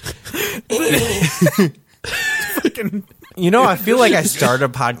 You know, I feel like I started a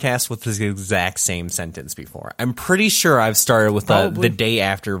podcast with this exact same sentence before. I'm pretty sure I've started with the day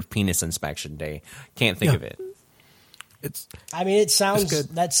after penis inspection day. Can't think of it. I mean,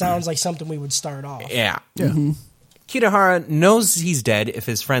 that sounds like something we would start off. Yeah. Yeah. Kitahara knows he's dead if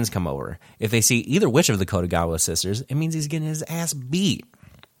his friends come over. If they see either which of the Kodagawa sisters, it means he's getting his ass beat.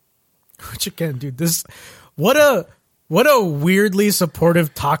 Which again, dude, what a weirdly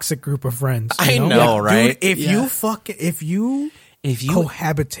supportive, toxic group of friends. I know, Like, right? Dude, if you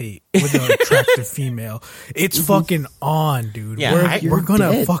cohabitate with an attractive female, it's fucking on, dude. Yeah, we're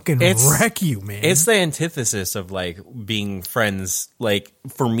gonna dead. fucking wreck you, man. It's the antithesis of like being friends. Like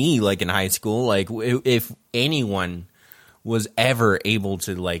for me, like in high school, like if anyone was ever able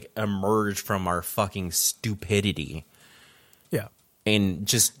to like emerge from our fucking stupidity yeah. and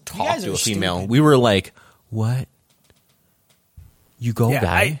just talk guys to are a female, stupid. we were like, "What? You go, Yeah,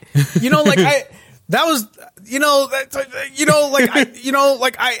 guy."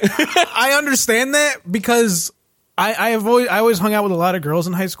 I understand that because I always hung out with a lot of girls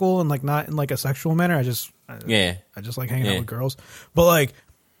in high school and like not in like a sexual manner. I just like hanging out with girls. But like,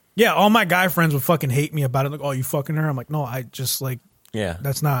 yeah, all my guy friends would fucking hate me about it. Like, oh, you fucking her? I'm like, no, I just like, Yeah.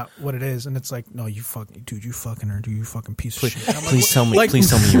 that's not what it is. And it's like, no, you fucking her, dude, you fucking piece of shit. I'm like, Please tell me. like- Please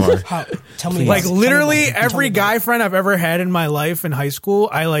tell me you are. Tell me like about it. literally Tell me about it. every guy friend I've ever had in my life in high school,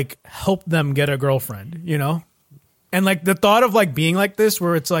 I like helped them get a girlfriend, you know? And like the thought of like being like this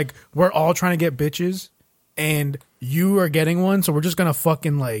where it's like we're all trying to get bitches and you are getting one, so we're just gonna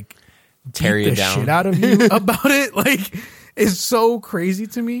fucking like Tear beat you the down. shit out of you about it, like is so crazy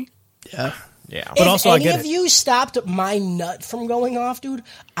to me. Yeah. Yeah. But If also I any get of it. you stopped my nut from going off, dude,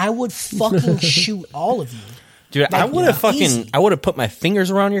 I would fucking shoot all of you. Dude, I Like, would have easy. I would have put my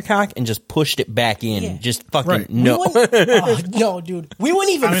fingers around your cock and just pushed it back in. Yeah. Just fucking Right. no. No, dude. We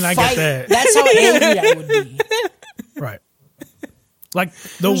wouldn't even I mean, I get fight. that. That's how angry I would be. Right. Like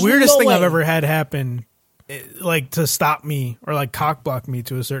the There's weirdest no thing I've way. ever had happen, like to stop me or like cock block me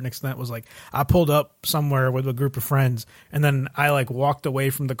to a certain extent, was like I pulled up somewhere with a group of friends and then I like walked away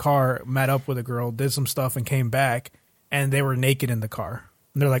from the car, met up with a girl, did some stuff and came back and they were naked in the car.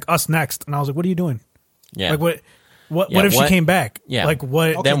 And they're like, us next. And I was like, what are you doing? Yeah. Like what Yeah, if she what- came back? Yeah. Like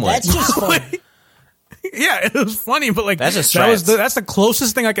what? Okay, Then what? that's just funny. Yeah, it was funny, but like That's just that's strats. the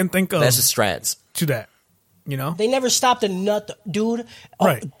closest thing I can think of That's the strats. to that. You know? They never stopped a nut, dude. Oh,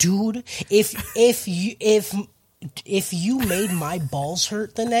 Right. dude. If you made my balls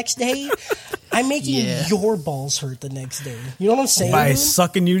hurt the next day, I'm making Yeah. your balls hurt the next day. You know what I'm saying? By dude?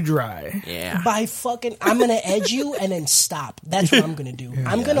 sucking you dry. Yeah. By fucking, I'm gonna edge you and then stop. That's what I'm gonna do.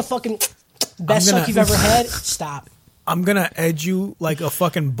 I'm gonna fucking best I'm gonna- suck you've ever had. Stop. I'm gonna edge you like a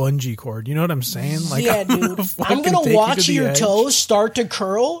fucking bungee cord. You know what I'm saying? Like, Yeah, dude. I'm fucking gonna take you watch to the your edge. toes start to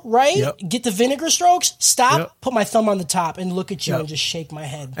curl, right? Yep. Get the vinegar strokes. Stop. Yep. Put my thumb on the top and look at you Yep. and just shake my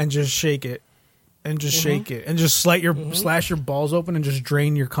head. and just shake it, and just Mm-hmm. shake it, and just slash your balls open, and just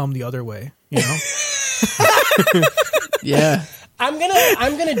drain your cum the other way. You know? Yeah. I'm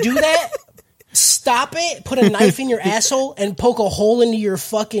gonna do that. Stop it. Put a knife in your asshole and poke a hole into your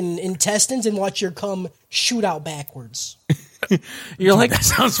fucking intestines and watch your cum shoot out backwards. You're like, That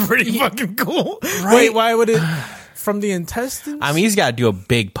sounds pretty fucking cool. Wait, why would it from the intestines? I mean, he's got to do a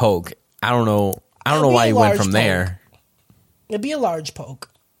big poke. I don't know It'll be why a he went large from poke. there. It'd be a large poke.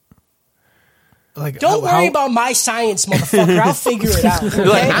 like, Don't worry about my science, motherfucker. I'll figure it out. You're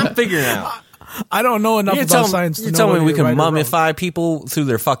like, Okay? I'm figuring it out. I don't know enough You're about telling, science. you're to know telling me whether we you're can right or wrong. mummify people through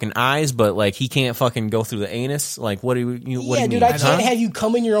their fucking eyes, but like he can't fucking go through the anus? Like, what do you? What Yeah, do you dude, mean? I can't have you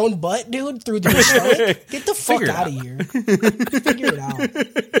come in your own butt, dude, through your stomach. Get the fuck Figure it out of here. Figure it out.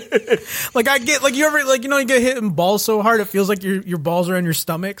 Like I get like you ever like you get hit in balls so hard it feels like your balls are in your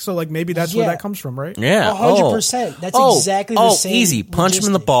stomach. So like maybe that's where Yeah. that comes from, right? Yeah, 100%. That's exactly the same Easy. Punch him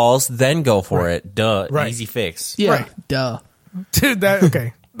in the logistic. balls, then go for it. Duh. Right. Easy fix. Yeah. Right. Duh. Dude, that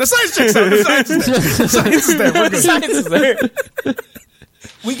okay. The science checks out. The science is there. The science is there. We're good. Science is there.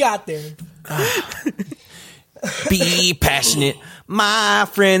 We got there. Be passionate. My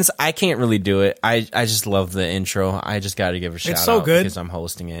friends, I can't really do it. I just love the intro. I just got to give a shout so out good. because I'm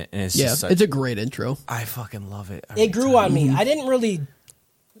hosting it. And it's Yeah, just such, it's a great intro. I fucking love it. It grew on me. I didn't really.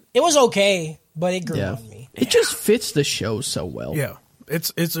 It was okay, but it grew Yeah, on me. it just fits the show so well. Yeah,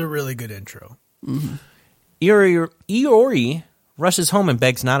 it's a really good intro. Iori rushes home and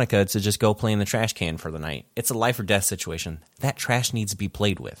begs Nanaka to just go play in the trash can for the night. It's a life or death situation. That trash needs to be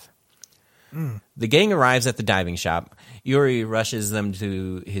played with. The gang arrives at the diving shop. Iori rushes them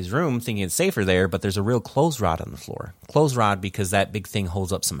to his room thinking it's safer there, but there's a real clothes rod on the floor. Clothes rod because that big thing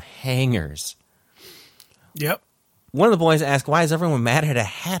holds up some hangers. Yep. One of the boys asks, why is everyone mad at a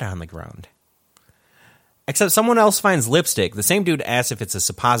hat on the ground? Except someone else finds lipstick. The same dude asks if it's a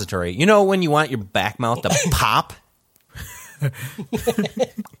suppository. You know when you want your back mouth to pop?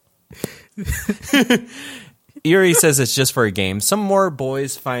 Iori says it's just for a game. Some more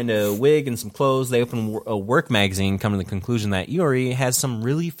boys find a wig and some clothes. They open a work magazine, come to the conclusion that Iori has some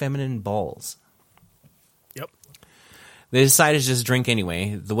really feminine balls. Yep. They decide to just drink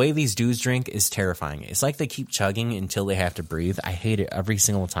anyway. The way these dudes drink is terrifying. It's like they keep chugging until they have to breathe. I hate it every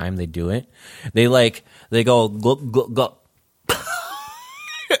single time they do it. They go glug, glug, glug.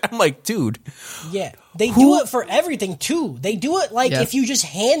 I'm like, dude. Yeah, they do it for everything too. They do it like Yeah. if you just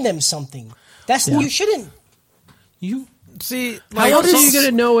hand them something. That's you shouldn't. You See, How like, else are you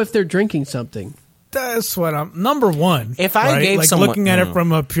gonna know if they're drinking something? that's what I'm. Number one, If I right? gave like someone- looking at it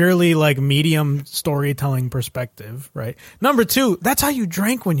from a purely like medium storytelling perspective, right? Number two, that's how you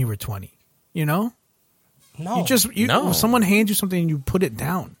drank when you were 20. You know, No, No. someone hands you something and you put it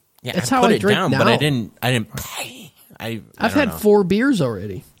down. Yeah, That's I how put I it drink down, but now. I didn't pay. I I've don't had know. 4 beers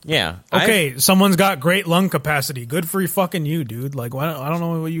already. Yeah. Okay, someone's got great lung capacity. Good for you, fucking you, dude. Like, I don't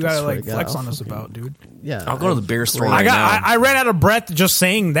know what you gotta swear like to God, flex I'll on us fucking- about, dude. Yeah, I'll go to the beer store I right now. I ran out of breath just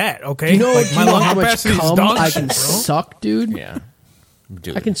saying that. Okay, You know, like, you know how much capacity is cum dog I shit, can bro. suck, dude. Yeah.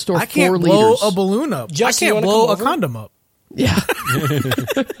 Dude. I can store I can't 4 blow liters. a balloon up. Justin, I you can't wanna blow come a over? condom up. Yeah,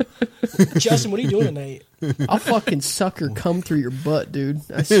 Justin, what are you doing tonight? I'll fucking suck or cum through your butt, dude.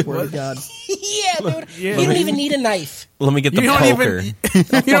 I swear to God. Yeah, dude. Yeah, you don't dude. even need a knife. Let me get the You don't poker. even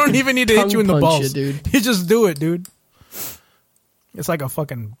you don't even need to hit you in the tongue punch balls, you, dude. You just do it, dude. It's like a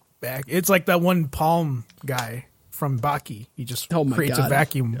fucking back. It's like that one palm guy from Baki. He just Oh my creates God. a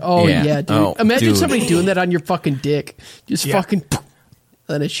vacuum. Oh Yeah. yeah, dude. Oh, Imagine dude. somebody doing that on your fucking dick. Just Yeah. fucking,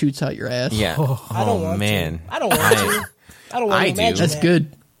 then it shoots out your ass. Yeah. I don't want man. to. I don't want to. I don't want I to do. imagine That's that.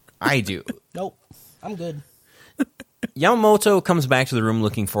 good. I do. Nope. I'm good. Yamamoto comes back to the room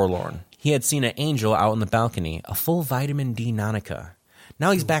looking forlorn. He had seen an angel out on the balcony, a full vitamin D Nanaka.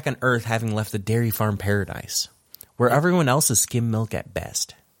 Now he's back on Earth having left the dairy farm paradise, where everyone else is skim milk at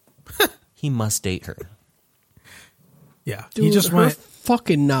best. He must date her. Yeah, Dude, he just her went.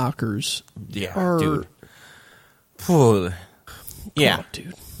 fucking knockers. Yeah, are, dude. Phew. Yeah, God,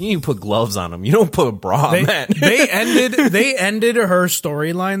 dude. you need to put gloves on them. You don't put a bra on They, that. they ended her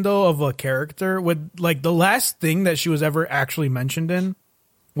storyline though of a character with like the last thing that she was ever actually mentioned in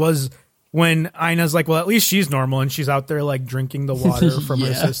was when Ina's like, well, at least she's normal and she's out there like drinking the water from her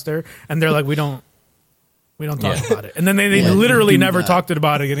Yeah. sister, and they're like, we don't talk Yeah. about it, and then they Yeah, literally do never that. talked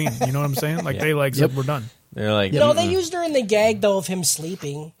about it again. You know what I'm saying? Like Yeah. they like said, we're done. They're like, No, they used her in the gag though of him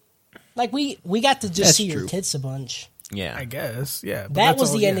sleeping. Like we got to just That's see her true. tits a bunch. yeah. I guess, yeah. but That that's was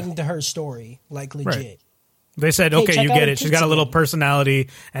all- the yeah. ending to her story. Like legit. Right. They said, Hey, okay, check you out get her it. She's got a tits little again. personality,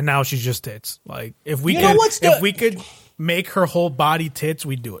 and now she's just tits. Like if we You know could, what's if the- we could make her whole body tits,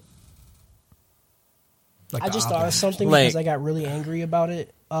 we'd do it. Like I the just thought of opposite. something Like- because I got really angry about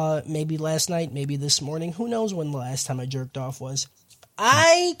it. Maybe last night, maybe this morning. Who knows when the last time I jerked off was?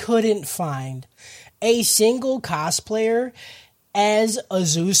 I couldn't find a single cosplayer as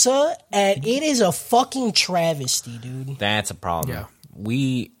Azusa, and it is a fucking travesty, dude. That's a problem.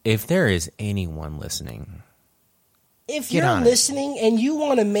 Yeah. If there is anyone listening, If Get you're on it. listening and you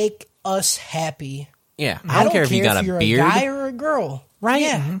want to make us happy, yeah, I don't care if you got you're a beard. a guy or a girl, Right.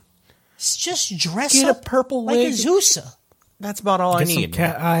 Yeah, it's just dress Get a up purple like wig. Azusa. That's about all I Get some need.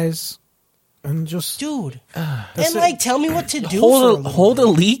 cat eyes, and just Dude, That's and like tell me what to do. for a Hold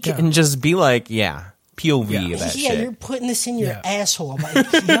little a bit. leak Yeah. and just be like, yeah, POV Yeah. of that Yeah, shit. you're putting this in your Yeah. asshole. I'm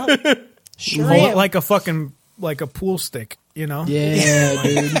like, yup, sure hold am. it like a fucking like a pool stick. You know, Yeah,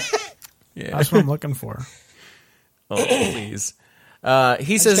 dude. Yeah. that's what I'm looking for. Oh, please.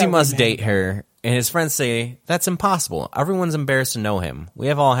 He says he got must remanded. date her, and his friends say that's impossible. Everyone's embarrassed to know him. We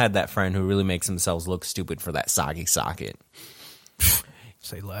have all had that friend who really makes themselves look stupid for that soggy socket.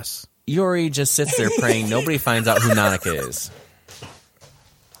 Say less. Yuri just sits there praying nobody finds out who Nanaka is.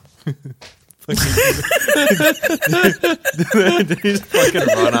 Did he just fucking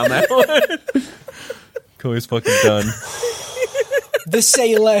run on that one? Cody's fucking done. The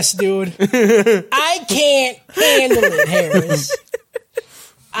say less, dude. I can't handle it, Harris.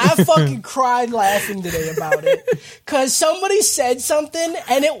 I fucking cried laughing today about it because somebody said something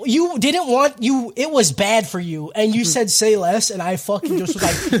and you didn't want you. It was bad for you, and you said say less, and I fucking just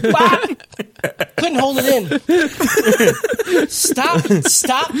was like, bah! Couldn't hold it in. Stop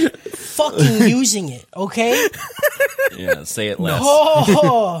fucking using it, okay? Yeah, say it less.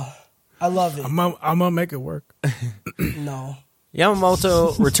 Oh, I love it. I'm gonna make it work. No.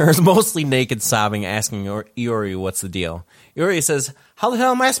 Yamamoto returns mostly naked, sobbing, asking Iori what's the deal. Iori says, how the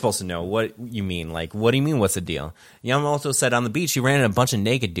hell am I supposed to know what you mean? Like, what do you mean, what's the deal? Yamamoto said on the beach he ran into a bunch of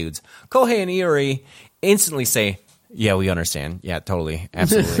naked dudes. Kohei and Iori instantly say, yeah, we understand. Yeah, totally.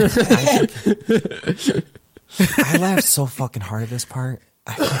 Absolutely. I laughed so fucking hard at this part.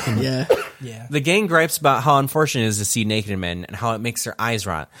 Yeah. Yeah. The gang gripes about how unfortunate it is to see naked men and how it makes their eyes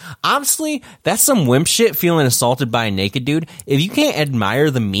rot. Honestly, that's some wimp shit feeling assaulted by a naked dude. If you can't admire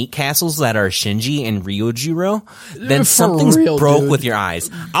the meat castles that are Shinji and Ryojuro, then For something's real, broke dude. with your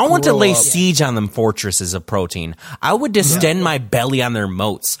eyes. I want to Grow lay up. siege on them fortresses of protein. I would distend my belly on their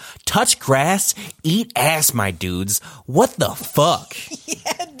moats. Touch grass, eat ass, my dudes. What the fuck?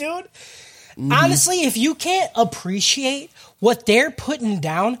 Yeah, dude. Honestly, if you can't appreciate what they're putting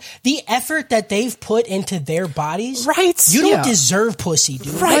down, the effort that they've put into their bodies, Right. you don't Yeah. deserve pussy,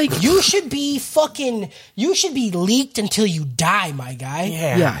 dude. Right. Like, you should be leaked until you die, my guy.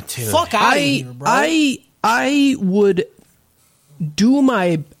 Yeah. dude. Fuck out of here, bro. I would do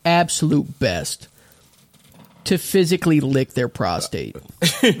my absolute best to physically lick their prostate.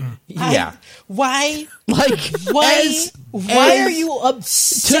 Yeah. Why? Like, Why? Why are you to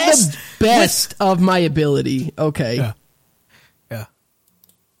obsessed? the best of my ability? Okay. Yeah.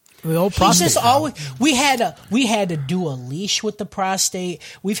 The old He's prostate. just always. We had to do a leash with the prostate.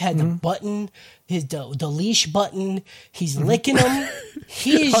 We've had the button, the leash button. He's licking them.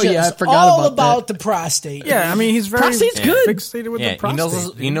 He's Oh, yeah, I just forgot all about about that. the prostate. Yeah, I mean he's very Prostate's good. fixated with Yeah, the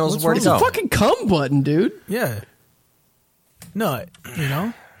prostate. he knows What's where to wrong go. with Fucking cum button, dude. Yeah. Nut, you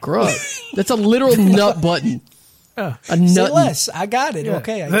know? Grow up. That's a literal nut button. Yeah. A Say nut. less. I got it. Yeah.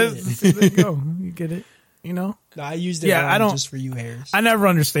 Okay, I get it. There you go. You get it. You know? No, I used it. Yeah, wrong I don't- just for you, Harris. I never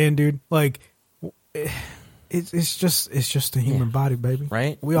understand, dude. Like it's just a human body, baby.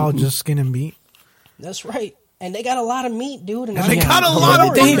 Right? We all just skin and meat. That's right. And they got a lot of meat, dude. And They I'm got a like, lot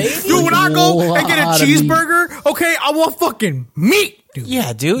of baby. meat. Dude, when I go and get a Lot of meat. cheeseburger, okay, I want fucking meat, dude.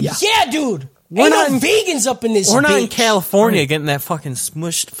 Yeah, dude. Yeah. Yeah, dude. We're Ain't not no in- vegans up in this. We're not in bitch. California getting that fucking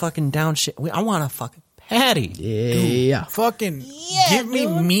smushed fucking down shit. I want a fucking patty. Yeah. Fucking Yeah, give me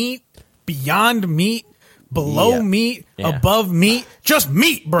dude. meat, beyond meat, below Yeah. meat, Yeah. above meat, just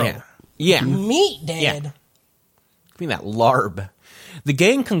meat, bro. Yeah. Yeah. Meat, Dad. Yeah. Give me that larb. The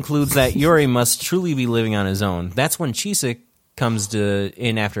gang concludes that Yuri must truly be living on his own. That's when Chisa comes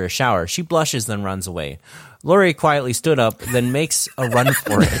in after a shower. She blushes, then runs away. Lori quietly stood up, then makes a run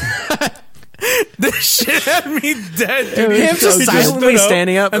for it. This shit had me dead, dude. Him He just silently stood up,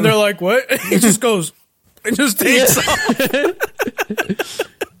 standing up and they're like, "What?" He just goes, it just takes off.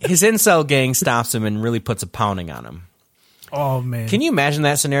 His incel gang stops him and really puts a pounding on him. Oh man, Can you imagine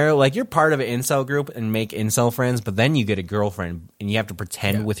that scenario? Like, you're part of an incel group and make incel friends, but then you get a girlfriend and you have to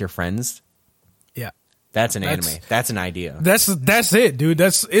pretend with your friends? Yeah, That's an That's- anime. That's an idea. that's it, dude.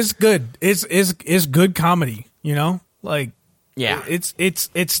 It's good. It's good comedy. You know, like Yeah.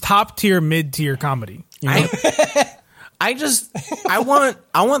 it's top tier, mid tier comedy. You know? I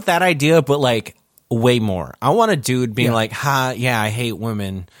want that idea, but like way more. I want a dude being like, yeah, I hate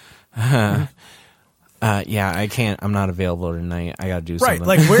women. Yeah, I can't. I'm not available tonight. I gotta do Right, something.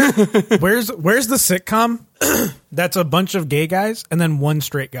 like where's the sitcom that's a bunch of gay guys and then one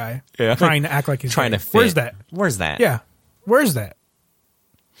straight guy Yeah. trying to act like he's trying gay. to fit. Where's that? Where's that? Yeah, where's that?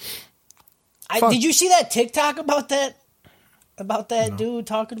 Did you see that TikTok about that? About that dude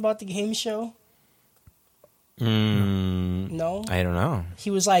talking about the game show? No, I don't know.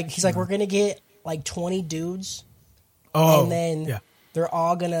 he's like, we're gonna get like 20 dudes, Oh, and then yeah, they're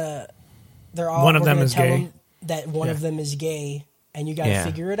all one of we're them gonna is tell gay. them that one of them is gay, and you got to Yeah.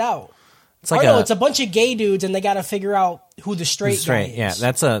 figure it out. It's like no, it's a bunch of gay dudes, and they got to figure out who the straight guy is. Yeah,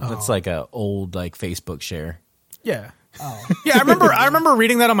 that's like a old like Facebook share. yeah. Yeah, I remember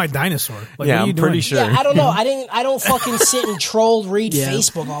reading that on my dinosaur. Like, Yeah, what are you I'm pretty doing? sure. Yeah, I don't know. I don't fucking sit and troll read Yeah.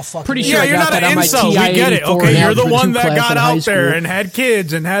 Facebook all fucking Pretty day. sure Yeah, I you're got not that an on my incel. We get it. TI-84 Okay, in you're the algebra one 2 that class got in high out there school. and had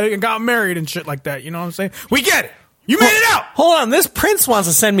kids and got married and shit like that. You know what I'm saying? We get it. You made it out. Hold on, this prince wants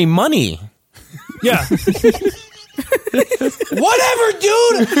to send me money. Yeah. Whatever,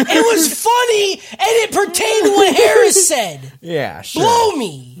 dude. It was funny, and it pertained to what Harris said. Yeah, sure. Blow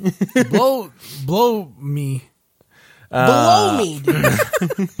me. blow me. Blow me,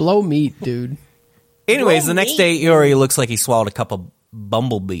 dude. Blow meat, dude. Anyways, Blow the next me. day, Iori looks like he swallowed a couple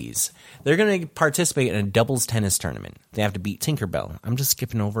bumblebees. They're going to participate in a doubles tennis tournament. They have to beat Tinkerbell. I'm just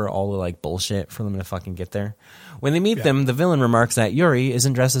skipping over all the like bullshit for them to fucking get there. When they meet them, the villain remarks that Yuri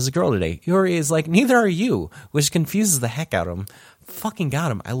isn't dressed as a girl today. Yuri is like, neither are you, which confuses the heck out of him. Fucking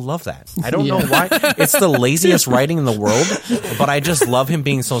got him. I love that. I don't know why. It's the laziest writing in the world, but I just love him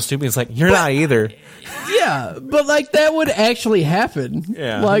being so stupid. It's like, you're not either. Yeah, but like that would actually happen.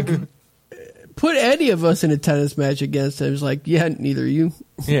 Yeah. Like, put any of us in a tennis match against him. It's like, yeah, neither you,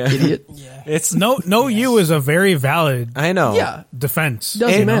 Yeah. idiot. Yeah. It's No, you is a very valid I know. Yeah, defense.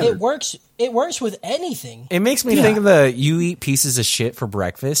 doesn't matter. It works. It works with anything. It makes me think of the you eat pieces of shit for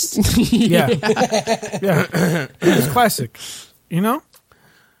breakfast. Yeah, yeah, it's classic. You know,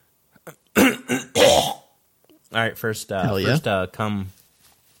 All right, first yeah. come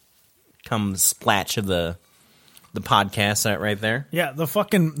splatch of the podcast right there. yeah.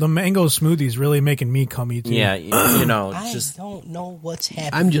 The mango smoothie's really making me cummy too. Yeah, you know, I just don't know what's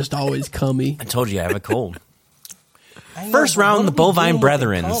happening. I'm just always cummy. I told you I have a cold. I know, First but round, what the are we bovine doing with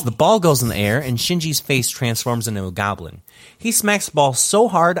brethren. cum? The ball goes in the air, and Shinji's face transforms into a goblin. He smacks the ball so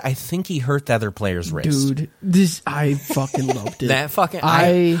hard, I think he hurt the other player's wrist. Dude, I fucking loved it. That fucking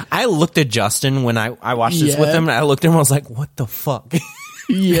I looked at Justin when I watched this with Yeah. him, and I looked at him and I was like, what the fuck?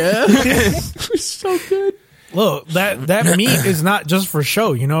 Yeah. It was so good. Look, that meat is not just for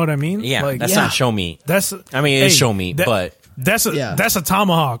show. You know what I mean? Yeah, Like, that's not show meat. That's. I mean, it is show meat, but that's a Yeah. that's a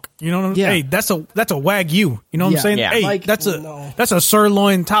tomahawk. You know what I'm saying? Yeah. Hey, that's a wagyu. You know what Yeah. I'm saying? Yeah. Hey, Like- that's No. a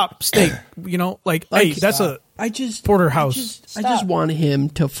sirloin top steak. You know, like hey, that's stop. a I just porterhouse. I just want him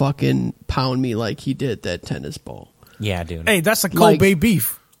to fucking pound me like he did that tennis ball. yeah, dude. hey, that's a Kobe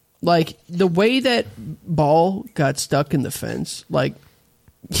beef. Like the way that ball got stuck in the fence. Like,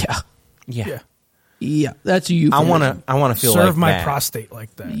 yeah. yeah, that's a euphemism. I wanna feel Serve like my that. prostate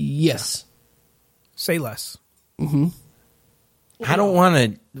like that. Yes. Say less. I don't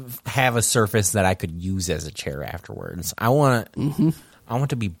want to have a surface that I could use as a chair afterwards. I want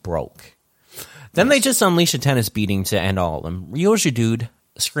to be broke. Then they just unleash a tennis beating to end all of them. Ryoja Dude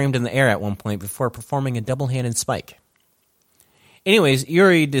screamed in the air at one point before performing a double-handed spike. Anyways,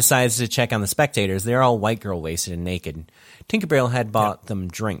 Yuri decides to check on the spectators. They're all white girl wasted and naked. Tinkerbell had bought them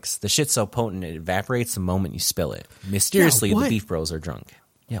drinks. The shit's so potent it evaporates the moment you spill it. Mysteriously, Yeah, the what? Beef Bros are drunk.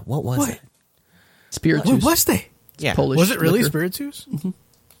 Yeah, what was What? it? Spiritus. What was they? Yeah. Polish Was it really liquor. Spiritus?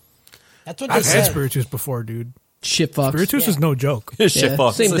 That's what they I've had said. Spiritus before, dude. Shit fucks. Spiritus is no joke. Shit Yeah,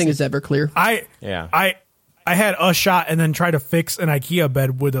 fucks. same thing as Everclear. I had a shot and then tried to fix an IKEA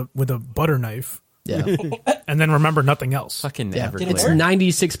bed with a butter knife, Yeah, and then remember nothing else. Fucking yeah. Everclear. It's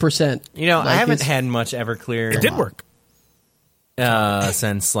 96%. You know, I Like, haven't it's- had much Everclear. It did work.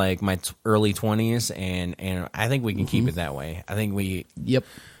 Since like my early 20s, and I think we can keep it that way. I think Yep.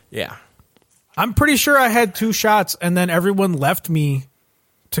 yeah. I'm pretty sure I had 2 shots, and then everyone left me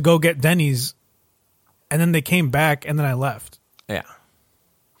to go get Denny's, and then they came back, and then I left. Yeah.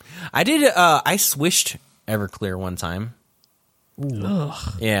 I did, I swished Everclear one time. Yeah.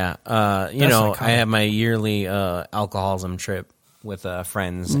 You That's know, iconic. I had my yearly alcoholism trip with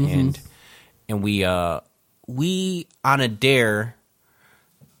friends, and we on a dare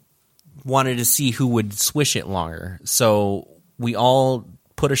wanted to see who would swish it longer. So we all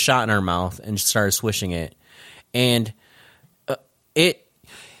put a shot in our mouth and started swishing it. And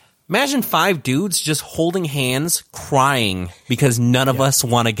imagine 5 dudes just holding hands, crying because none of us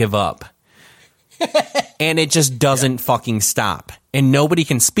want to give up. And it just doesn't fucking stop. And nobody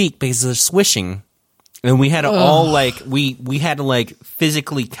can speak because they're swishing. And we had to all like we had to like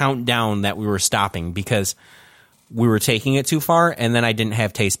physically count down that we were stopping because we were taking it too far, and then I didn't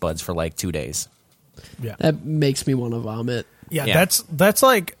have taste buds for like 2 days. Yeah, That makes me want to vomit. yeah. Yeah.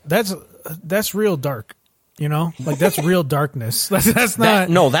 That's real dark. You know, like that's real darkness. That's not.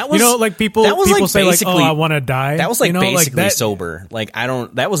 That was you know, like people. that was people like say like, basically- "Oh, I want to die." That was like you know, basically that, sober. Like I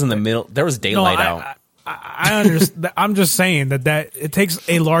don't. That was in the middle. There was No, daylight out. I understand. I'm just saying that it takes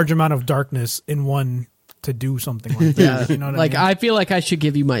a large amount of darkness in one to do something like that. Yeah, You know what like I mean? I feel like I should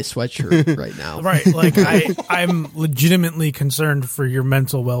give you my sweatshirt right now. Right. Like I'm legitimately concerned for your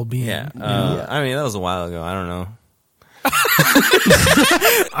mental well-being. Yeah. I mean, that was a while ago. I don't know.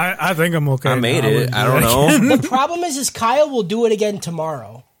 I think I'm okay. I made now. it. would I do don't that. know. The problem is Kyle will do it again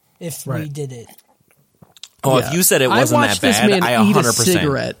tomorrow if we Right. did it. Oh, Yeah. if you said it I wasn't that watched this bad, man I eat a 100%.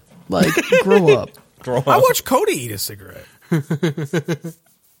 cigarette. Like, grow up. I watched Cody eat a cigarette.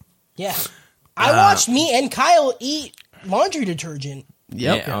 Yeah. I watched me and Kyle eat laundry detergent.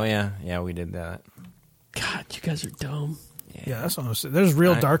 Yep. Yeah, oh yeah, we did that. God, you guys are dumb. Yeah, that's what I'm saying. There's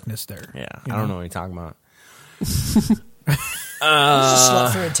real darkness there. Yeah, I don't know what you're talking about. Just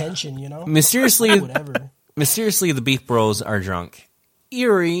slut for attention, you know. Mysteriously, Whatever. mysteriously, the Beef Bros are drunk.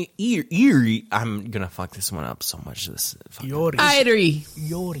 Eerie. I'm gonna fuck this one up so much. This Yori. Irie.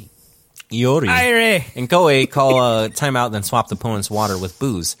 Yori. Iori Irie. and Koei call a timeout, then swap the opponent's water with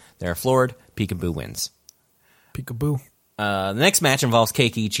booze. They're floored. Peekaboo wins. Peekaboo. The next match involves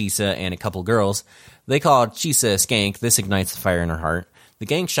Keiki, Chisa, and a couple girls. They call Chisa a skank. This ignites the fire in her heart. The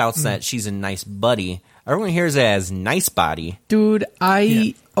gang shouts that she's a nice buddy. Everyone hears it as nice body. Dude,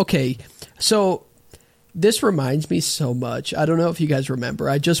 okay. So this reminds me so much. I don't know if you guys remember.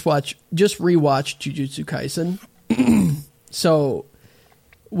 I just rewatched Jujutsu Kaisen. So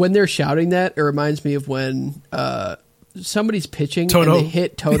when they're shouting that, it reminds me of when somebody's pitching Toto. and they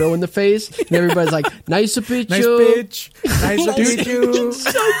hit Toto in the face, and everybody's like, "Nice to pitch Nice you." bitch. Nice to meet you.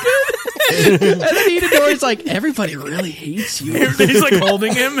 So good. And then Itadori's like, "Everybody really hates you." He's like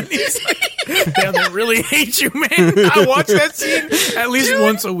holding him, and he's like, "Damn, they really hate you, man." I watch that scene at least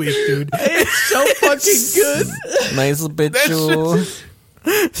once a week, dude. It's so fucking good. Nice bitch.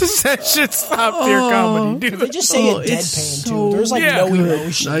 That shit's top tier comedy, dude. They just say it it's deadpan so too. There's like Yeah. no good.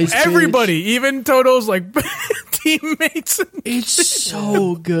 emotion. Nice Everybody, even Toto's like teammates. It's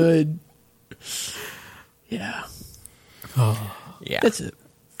so good. Yeah. Yeah. That's it.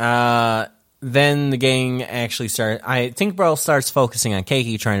 Then the gang actually I think Bro starts focusing on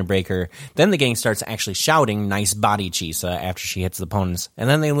Keiki, trying to break her. Then the gang starts actually shouting nice body Chisa after she hits the opponents. And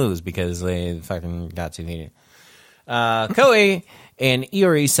then they lose because they fucking got too heated. Koei and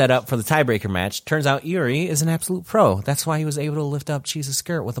Iori set up for the tiebreaker match. Turns out Iori is an absolute pro. That's why he was able to lift up Chisa's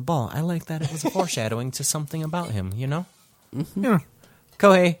skirt with a ball. I like that it was a foreshadowing to something about him, you know? Mm-hmm. Yeah.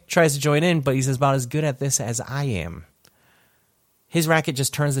 Koei tries to join in, but he's about as good at this as I am. His racket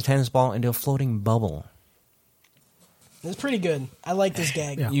just turns the tennis ball into a floating bubble. It's pretty good. I like this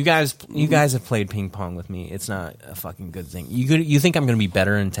gag. Yeah. You guys have played ping pong with me. It's not a fucking good thing. You think I'm going to be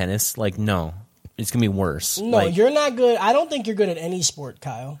better in tennis? Like, no. It's going to be worse. No, like, you're not good. I don't think you're good at any sport,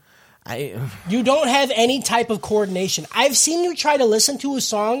 Kyle. You don't have any type of coordination. I've seen you try to listen to a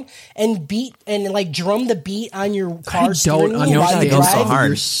song and beat and like drum the beat on your car steering wheel while you go drive. so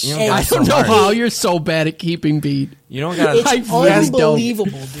hard. I don't know how you're so bad at keeping beat. You don't got to. It's I guys don't.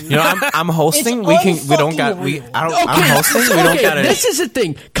 unbelievable, dude. You know, I'm hosting. It's We don't got. unfucking I'm hosting. We don't got to. This is the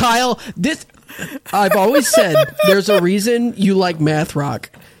thing, Kyle. I've always said there's a reason you like math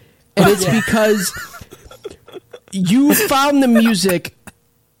rock, and it's because you found the music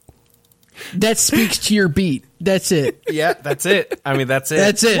that speaks to your beat. That's it. Yeah, that's it. I mean, that's it.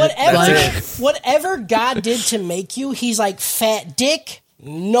 That's it. Whatever God did to make you, he's like fat dick,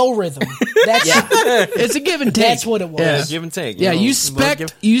 no rhythm. That's It's a give and take. That's what it was. Yeah. Give and take. Yeah, know,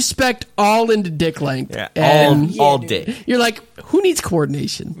 you spec all into dick length. Yeah, and all dude. dick. you're like, who needs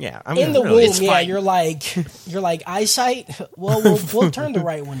coordination? Yeah, I In the really, womb, it's yeah, fine. you're like eyesight. Well, we'll turn the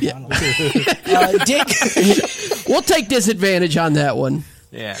right one down. Dick, We'll take disadvantage on that one.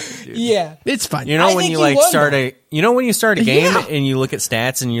 Yeah, dude. yeah. It's fine. You know I when think you you like won, start a when you start a game Yeah. and you look at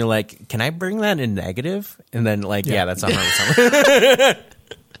stats and you're like, can I bring that in negative? And then like, yeah that's 100%.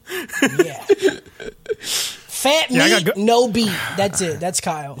 Yeah. Fat meat, Yeah, I got go- no beat. That's it. That's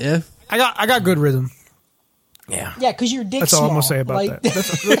Kyle. Yeah. I got good rhythm. Yeah. Yeah, because your dick's That's all I'm gonna small. say about Like,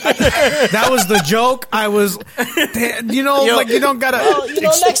 that. That was the joke. I was, you don't gotta. Well,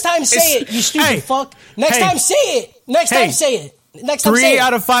 next time say it, you stupid Hey. fuck. Next Hey. time say it. Next Hey. time say it. Next time say 3 it.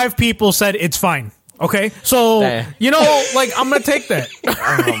 out of 5 people said it's fine. Okay, so Hey. I'm gonna take that.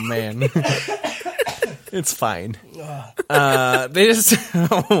 Oh man. It's fine. They just.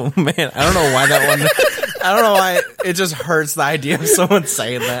 Oh man, I don't know why that one. I don't know why it just hurts the idea of someone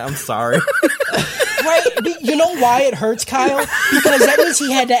saying that. I'm sorry. Right? You know why it hurts, Kyle? Because that means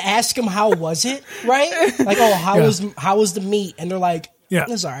he had to ask him how was it, right? Like, oh, how was the meat? And they're like, Yeah.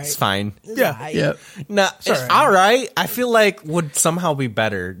 it's all right. It's fine. Yeah. Alright. Yeah. No, it's all right. I feel like would somehow be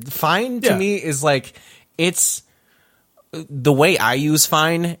better. Fine to Yeah. me is like it's the way I use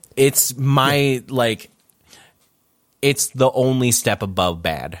fine. It's my like. It's the only step above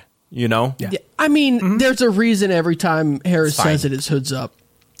bad. You know. Yeah. Yeah, I mean, there's a reason every time Harris It's fine. says it, his hood's up.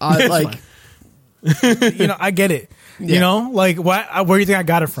 Like, I get it. Yeah. Like where do you think I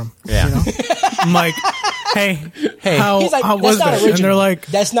got it from? Yeah. I'm like, hey, how He's like, how "That's was not that? And original. they're like,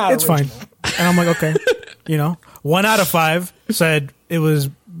 That's not it's original." fine. And I'm like, okay, 1 out of 5 said it was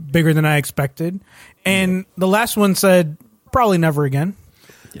bigger than I expected, and the last one said probably never again.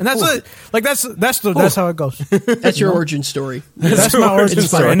 And that's it. Like that's how it goes. that's your origin story. That's my origin It's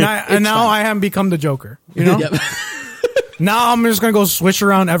story. fine. And now I haven't become the Joker. You know? Yep. Now I'm just gonna go swish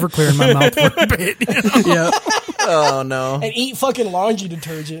around Everclear in my mouth for a bit. You know? Yeah. Oh no. And eat fucking laundry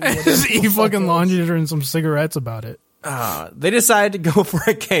detergent. Just eat fucking laundry detergent and some cigarettes about it. They decide to go for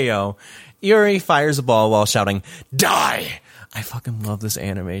a KO. Yuri fires a ball while shouting, "Die!" I fucking love this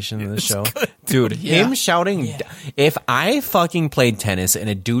animation in the show. Dude, him shouting, Yeah. if I fucking played tennis and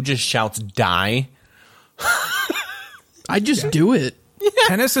a dude just shouts, "Die," I just do it.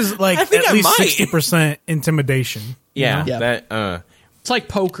 Tennis is like I think at I least might. 60% intimidation. yeah, Yeah. that, It's like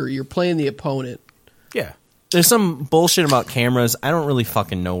poker. You're playing the opponent. Yeah. there's some bullshit about cameras. I don't really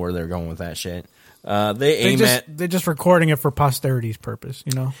fucking know where they're going with that shit. They're just recording it for posterity's purpose,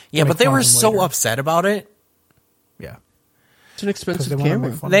 you know? Yeah, To but make they fun were of them so later. upset about it. Yeah. It's an Because expensive they want to camera.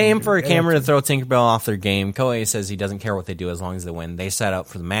 make fun of They them, aim for a dude. camera to throw Tinkerbell off their game. Koei says he doesn't care what they do as long as they win. They set up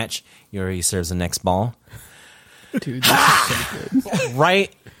for the match. Yuri serves the next ball Dude, this is so good.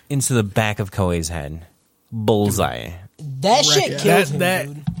 right into the back of Koei's head. Bullseye. That shit kills him, That,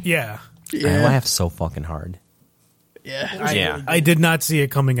 dude. yeah. I Yeah. laughed so fucking hard. Yeah. Yeah. I did not see it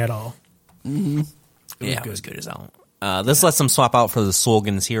coming at all. It was good as hell. This lets them swap out for the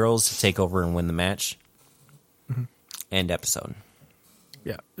Slogan's Heroes to take over and win the match. End episode.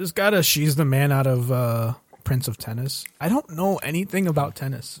 Yeah. This got a She's the Man out of Prince of Tennis. I don't know anything about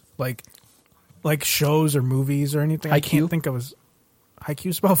tennis. Like shows or movies or anything. I IQ? can't think of as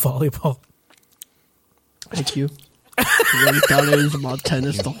IQ's about volleyball. Thank you. You really thought it was about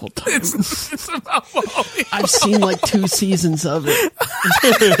tennis the whole time. It's about volleyball. I've seen like 2 seasons of it.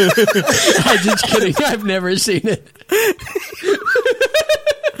 I'm just kidding. I've never seen it.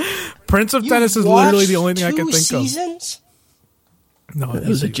 Prince of Tennis is Watched literally the only thing I can 2 think seasons? of. No, That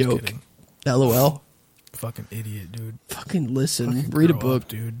was a he joke. kidding. LOL. Fucking idiot, dude. Fucking listen. Read a Grow book. up,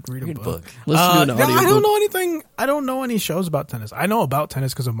 dude. Read a book. Listen to an No, audio I don't book. know anything. I don't know any shows about tennis. I know about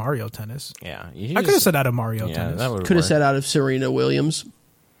tennis because of Mario Tennis. Yeah. I could have said out of Mario Tennis. that would Could have work. said out of Serena Williams,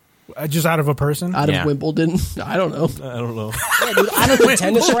 Just out of a person. out Yeah. of Wimbledon. I don't know. I don't know. Yeah, dude, out of a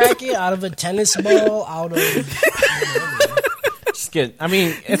tennis racket, out of a tennis ball, out of... Just get, I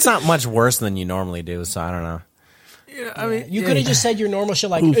mean, it's not much worse than you normally do, so I don't know. Yeah, I mean, You could have just said your normal shit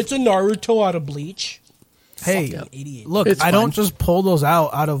like, it's a Naruto out of Bleach. Hey, Fucking idiot. look, It's I fine. don't just pull those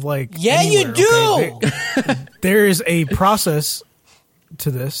out of like. Yeah, you anywhere, do! okay? There is a process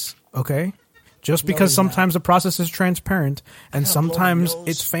to this, okay? Just because sometimes the process is transparent and sometimes nose.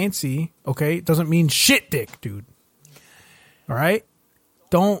 it's fancy, okay, doesn't mean shit dick, dude. All right?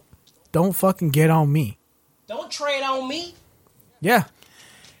 Don't fucking get on me. Don't trade on me. Yeah.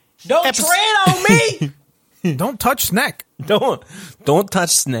 Don't trade on me. Don't touch snack. Don't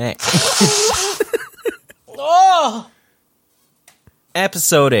touch snack. Oh,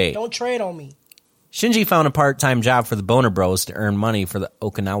 Episode 8. don't trade on me. Shinji found a part-time job for the Boner Bros to earn money for the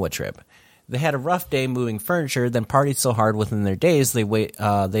Okinawa trip. They had a rough day moving furniture, then partied so hard within their days they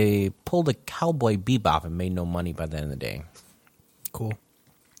pulled a Cowboy Bebop and made no money by the end of the day. Cool.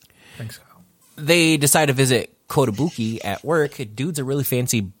 Thanks, Kyle. They decide to visit Kotobuki at work. Dude's a really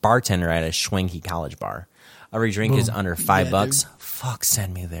fancy bartender at a schwanky college bar. Every drink is under $5. Fuck,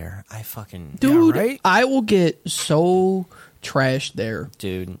 send me there. I fucking... Dude, right? I will get so trashed there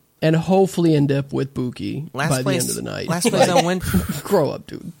Dude. and hopefully end up with Buki Last by place, the end of the night. Last place I went... Grow up,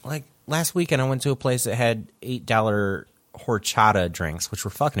 dude. Like, last weekend I went to a place that had $8 horchata drinks, which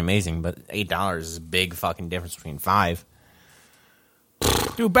were fucking amazing, but $8 is a big fucking difference between 5.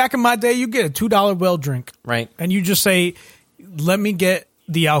 Dude, back in my day, you get a $2 well drink. Right. And you just say, let me get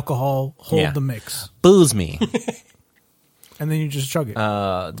the alcohol, hold Yeah. the mix. Booze me. And then you just chug it.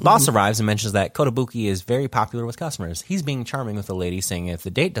 The boss arrives and mentions that Kotobuki is very popular with customers. He's being charming with the lady, saying if the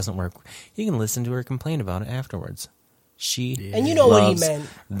date doesn't work, he can listen to her complain about it afterwards. She And you know what he loves meant.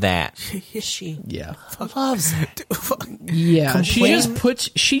 that. She Yeah. loves it. Yeah. Complain.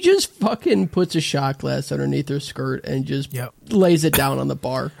 She just fucking puts a shot glass underneath her skirt and just Yep. lays it down on the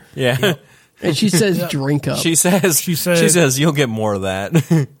bar. Yeah. And she says, drink up. She says you'll get more of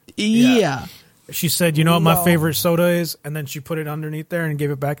that. yeah. She said, you know what my No. favorite soda is? And then she put it underneath there and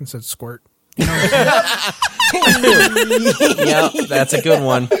gave it back and said, squirt. Yep, that's a good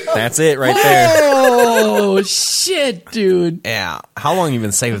one. That's it right there. Oh, shit, dude. Yeah. How long you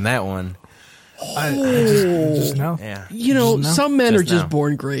been saving that one? Just now. Yeah. You know, Just now. some men Just are just now.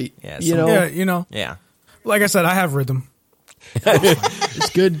 born great. Yeah, you some- know, Yeah, you know, Yeah. like I said, I have rhythm. it's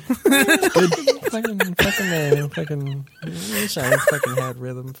good. fucking wish I fucking had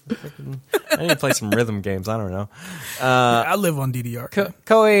rhythm. I need to play some rhythm games. I don't know. I live on DDR.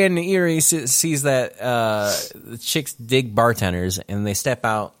 Koei and Eri sees that the chicks dig bartenders, and they step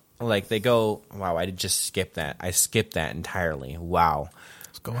out. Like they go, wow! I did just skip that. I skipped that entirely. Wow,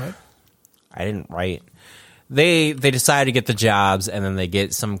 Let's go ahead. I didn't write. They decide to get the jobs, and then they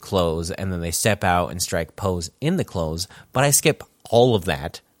get some clothes, and then they step out and strike pose in the clothes. But I skip all of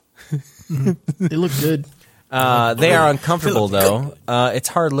that. They look good. They are uncomfortable, though. It's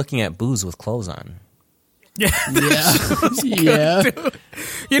hard looking at booze with clothes on. Yeah. Yeah.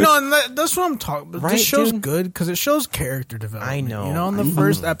 You know, and that's what I'm talking about. Right, This show's dude? good because it shows character development. I know. You know, in the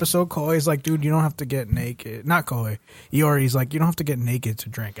first episode, Kohei's like, dude, you don't have to get naked. Not Kohei. Iori's like, you don't have to get naked to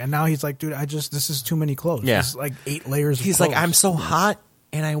drink. And now he's like, dude, this is too many clothes. Yeah. This is like 8 layers of He's clothes. like, I'm so hot,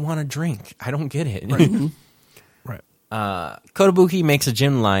 and I want to drink. I don't get it. Right. Kotobuki makes a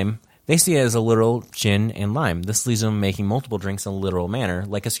gin lime. They see it as a literal gin and lime. This leaves them making multiple drinks in a literal manner,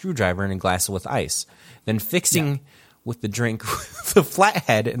 like a screwdriver in a glass with ice. Then fixing with the drink with a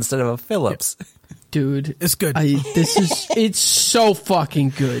flathead instead of a Phillips. Dude, It's good. It's so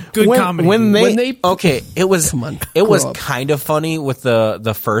fucking good. Good comedy. When When they they- okay, it was Come on, it was grow up. kind of funny with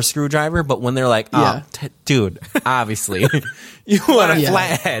the first screwdriver, but when they're like, Yeah. dude, obviously you want a Yeah.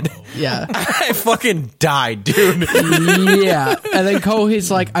 flathead. Yeah. I fucking died, dude. Yeah. And then Kohei's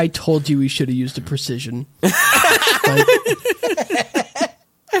like, I told you we should have used a precision. Like,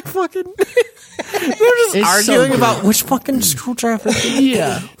 Fucking they're just It's so arguing good. about which fucking screwdriver.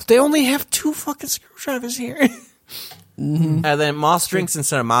 yeah. They only have 2 fucking screwdrivers here. And then Moss drinks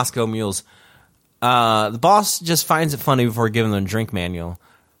instead of Moscow mules. The boss just finds it funny before giving them a drink manual.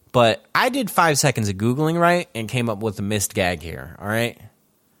 But I did 5 seconds of Googling, right, and came up with a missed gag here, all right?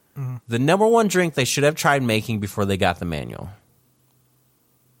 The number one drink they should have tried making before they got the manual.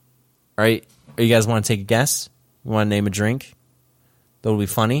 All right? You guys want to take a guess? You want to name a drink that will be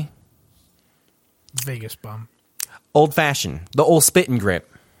funny? Vegas bum. Old fashioned. The old spit and grip.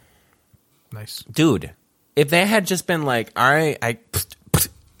 Nice. Dude, if they had just been like, all right,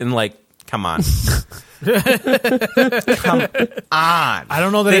 and like, come on. Come on. I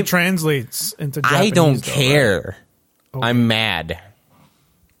don't know that it translates into Japanese. I don't though, care. Okay. I'm mad.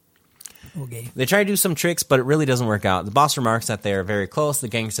 Okay. They try to do some tricks, but it really doesn't work out. The boss remarks that they are very close. The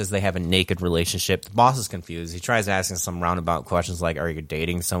gang says they have a naked relationship. The boss is confused. He tries asking some roundabout questions like, are you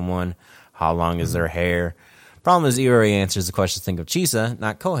dating someone? How long is their hair? Problem is, Iori answers the questions think of Chisa,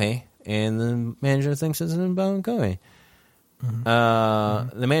 not Kohei, and the manager thinks it's about Kohei.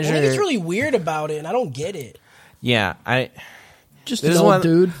 The manager... I think it's really weird about it, and I don't get it. Yeah, Just This an is old one-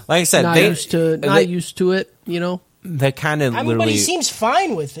 dude. like I said, not they- used to they- used to it, you know? they kind of I mean, literally... but he seems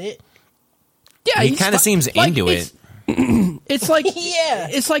fine with it. Yeah, he he's kind of fi- seems like, into it. It's like Yeah.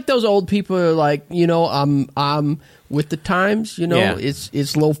 it's like those old people are like, you know, I'm with the times, you know. Yeah. It's a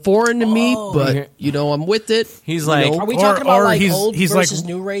little foreign to me, but you know, I'm with it. He's you like- know? Are we Or- talking about or like he's- old he's like- versus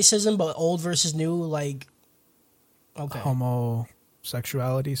new racism, but old versus new, like... Okay.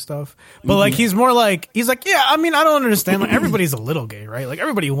 Homosexuality stuff. But like he's like, yeah, I mean, I don't understand. Like everybody's a little gay, right? Like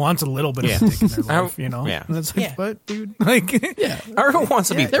everybody wants a little bit of dick in their life, you know? Yeah. And it's like, Yeah. but dude, like Yeah. Everyone wants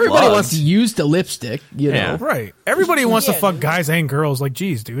to be Everybody plugged. wants to use the lipstick, you Yeah. know. right. Everybody wants to Yeah, fuck dude. guys and girls. Like,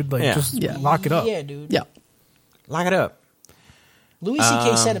 geez, dude, like Yeah. just Yeah. lock it up. Yeah, dude. Yeah. Lock it up. Louis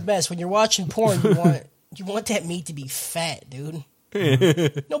C.K. said it best. When you're watching porn, you want that meat to be fat, dude.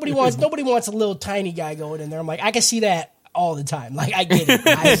 Nobody wants a little tiny guy going in there. I'm like, I can see that all the time. Like, I get it.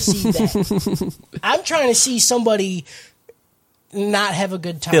 I see that. I'm trying to see somebody not have a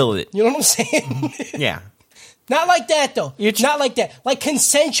good time. Feel it. You know what I'm saying? Yeah. Not like that though. You're tr- Not like that. Like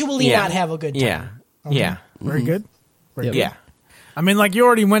consensually Yeah. not have a good time. Yeah. Yeah. Very good. Very Yep. good. Yeah. I mean, like you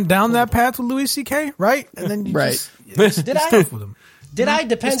already went down that path with Louis C.K., right? And then you Right. just Did I? stuff with him. Did I?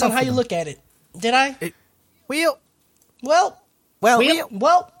 Depends It's on tough how for you them. look at it. Did I? Well, Well,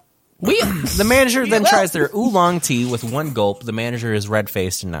 The manager then Well- tries their oolong tea with one gulp. The manager is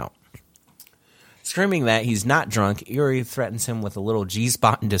red-faced and out. Screaming that he's not drunk, Iori threatens him with a little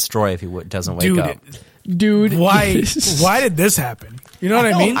G-spot and destroy if he doesn't wake dude, up. Dude, why did this happen? You know what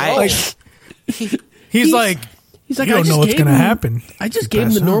I mean? know. Like he's like, he's like, you I don't just know what's gave gonna him- happen. I just gave him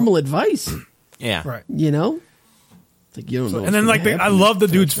the Pass out. normal advice, Yeah. Right. you know? It's like, you don't know. And then like I love the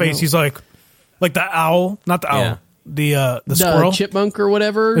dude's face. He's like the owl, not the owl, Yeah. the squirrel, chipmunk or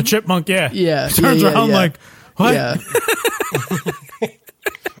whatever. the chipmunk. Yeah, Yeah, He turns yeah, yeah, around yeah. like what? Yeah.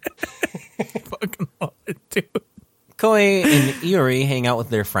 Fucking love it, dude. Koei and Iori hang out with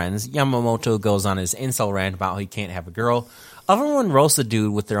their friends. Yamamoto goes on his incel rant about how he can't have a girl. Everyone roasts the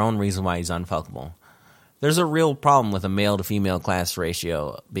dude with their own reason why he's unfuckable. There's a real problem with a male to female class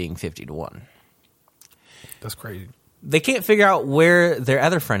ratio being 50-1. That's crazy. They can't figure out where their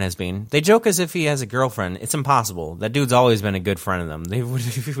other friend has been. They joke as if he has a girlfriend. It's impossible. That dude's always been a good friend of them. They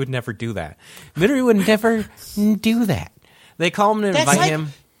would never do that. Literally would never do that. They call him to that's invite like him.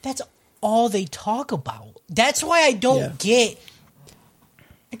 that's all they talk about. That's why I don't get.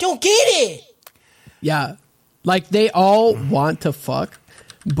 I don't get it. Yeah. Like, they all want to fuck,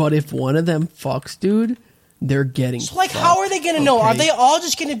 but if one of them fucks, dude, they're getting So, like, fucked, how are they going to know? Are okay? they all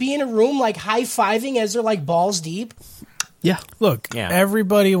just going to be in a room, like, high-fiving as they're, like, balls deep? Yeah. Look, Yeah.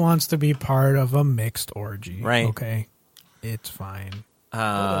 everybody wants to be part of a mixed orgy. Right. Okay. It's fine.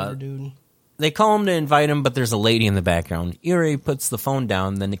 Whatever, dude. They call him to invite him, but there's a lady in the background. Yuri puts the phone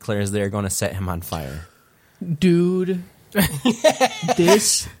down, then declares they're going to set him on fire. Dude,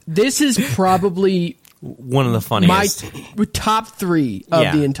 this is probably One of the my funniest. top 3 of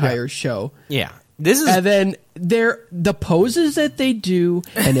Yeah. the entire show. Yeah. This is And then the poses that they do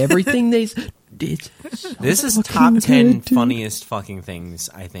and everything it's this is fucking top 10 good, dude. funniest fucking things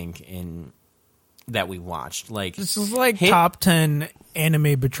I think in that we watched. Like This is like Hit- top 10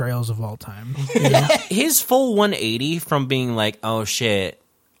 anime betrayals of all time. his full 180 from being like, "Oh shit,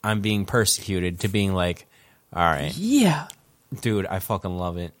 I'm being persecuted," to being like, "All right, Yeah, dude, I fucking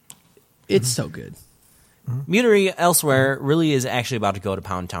love it." it's so good. Midori elsewhere really is actually about to go to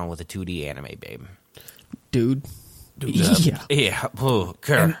Pound Town with a 2D anime babe. Dude. Yeah. Yeah, oh,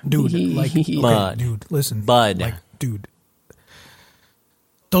 girl. Dude, like, okay, Bud. dude, listen. Bud. Like, dude.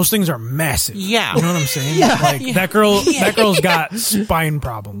 Those things are massive. Yeah. You know what I'm saying? Yeah. Like, that girl's got spine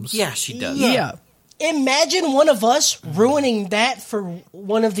problems. Yeah, she does. Yeah. Imagine one of us ruining that for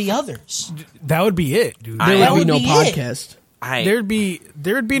one of the others. That would be it, dude. There That would be would no be it. podcast. There'd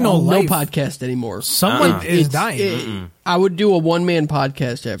be no No life. podcast anymore. Someone is It's- dying. I would do a one-man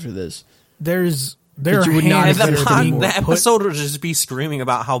podcast after this. There But are you would not hands have that been are able to being do The more. put- episode would just be screaming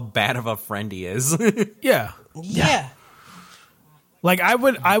about how bad of a friend he is. Yeah. Yeah. Like I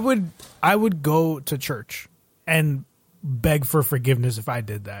would go to church and beg for forgiveness if I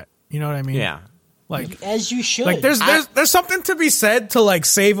did that. You know what I mean? Yeah. Like As you should. there's something to be said to like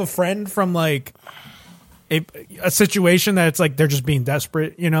save a friend from like a situation that's like they're just being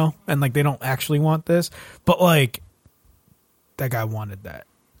desperate, you know, and like they don't actually want this, but like that guy wanted that,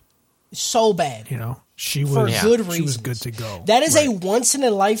 so bad. you know. She For was good she was reasons. good to go. That is a once in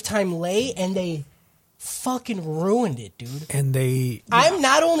a lifetime lay, and they fucking ruined it, dude. And they I'm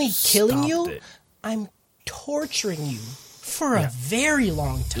not only killing stopped you, it. I'm torturing you for a very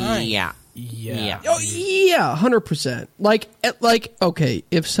long time. Yeah. Yeah. Oh yeah, 100%. Like okay,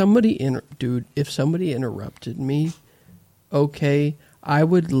 if somebody interrupted me, okay, I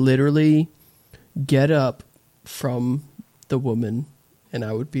would literally get up from the woman and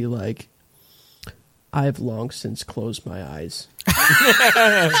I would be like, I've long since closed my eyes.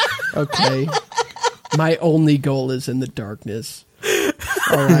 Okay. My only goal is in the darkness.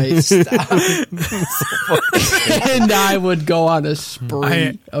 All right. And I would go on a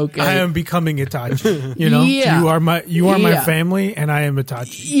spree. Okay. I am becoming Itachi. You know, Yeah. you are my Yeah. family, and I am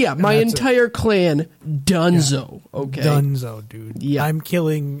Itachi. Yeah, And my that's it. entire clan, Dunzo. Okay. Dunzo, dude. Yeah. I'm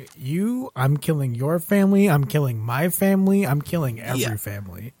killing you. I'm killing your family. I'm killing my family. I'm killing every Yeah.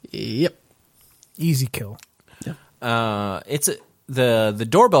 family. Yep. Easy kill. The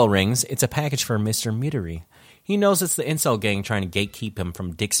doorbell rings. It's a package for Mr. Midori. He knows it's the incel gang trying to gatekeep him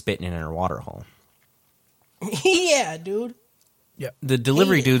from dick spitting in her water hole. Yeah, dude. The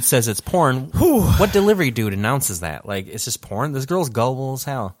delivery Hey. dude says it's porn. What delivery dude announces that? Like, it's just porn? This girl's gullible as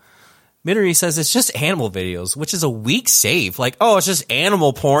hell. Midori says it's just animal videos, which is a weak save. Like, oh, it's just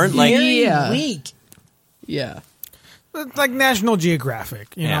animal porn. Like, Very Yeah. weak. Yeah. It's like National Geographic,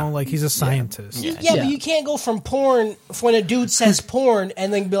 you Yeah. know, like he's a scientist. Yeah, Yeah. but you can't go from porn when a dude says porn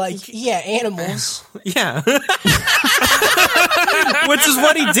and then be like, yeah, animals. yeah. Which is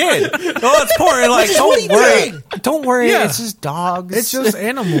what he did. Oh, it's porn. Like, Which is what he don't worry. did. Don't worry. Yeah. It's just dogs. It's just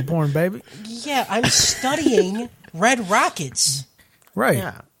animal porn, baby. Yeah, I'm studying red rockets. Right.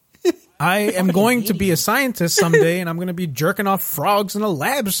 yeah. I am going to be a scientist someday, and I'm going to be jerking off frogs in a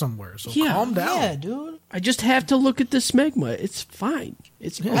lab somewhere. So Yeah. calm down. Yeah, dude. I just have to look at the smegma. It's fine.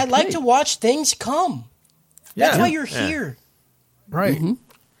 It's okay. I'd like to watch things come. That's why you're here. Right.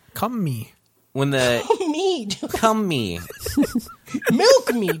 Come me. When the Me, dude. come me.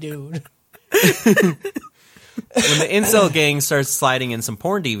 Milk me, dude. When the incel gang starts sliding in some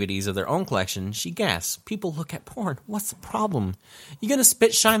porn DVDs of their own collection, she gasps. People look at porn. What's the problem? You gonna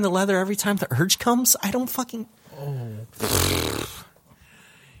spit shine the leather every time the urge comes? I don't fucking...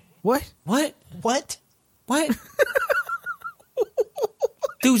 What? What? What? What?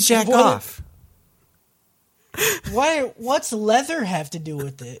 Dude, jack What? off. What's leather have to do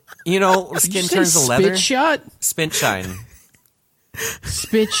with it? You know, Did you skin say turns to leather. Spit shot? Spit shine.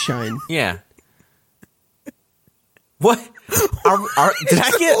 Spit shine. Yeah. What? Did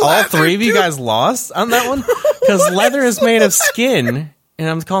I get all three of you guys lost on that one? Because leather is made of skin, and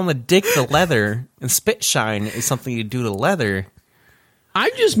I'm calling the dick the leather, and spit shine is something you do to leather. I'm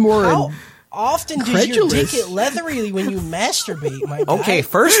just more. How? often does your dick Credulous. get leathery when you masturbate, my guy? Okay,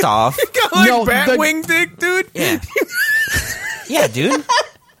 first off, Got like No, bat the- wing dick, dude. yeah, dude.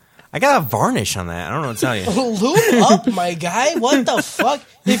 I got a varnish on that. I don't know what to tell you. Lube up, my guy. What the fuck?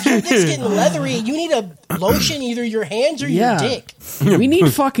 If your dick's getting leathery, you need a lotion either your hands or Yeah. your dick. We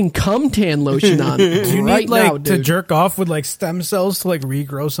need fucking cum tan lotion on Do you right need like now, to dude. jerk off with like stem cells to like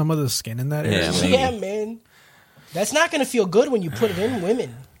regrow some of the skin in that area? Yeah, maybe. Yeah, man. That's not going to feel good when you put it in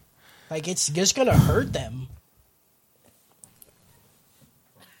women. Like, it's just going to hurt them.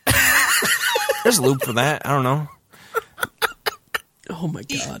 There's a loop for that. I don't know. Oh my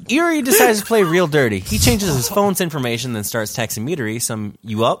god. Yuri decides to play real dirty. He changes his phone's information, then starts texting Midori some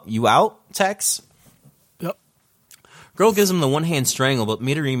 "you up, you out" texts. Yep. Girl gives him the one-hand strangle, but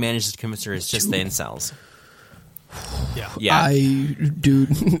Midori manages to convince her it's just the incels. Yeah. Dude.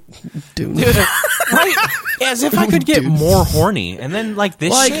 Right? As if I could get more horny. And then, like,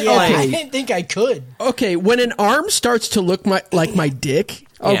 this Like, shit, Yeah, like... I didn't think I could. Okay, when an arm starts to look like my dick,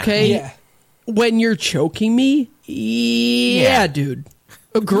 okay, Yeah. when you're choking me, yeah, dude,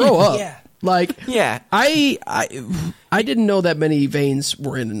 grow up. Yeah. Like, Yeah. I didn't know that many veins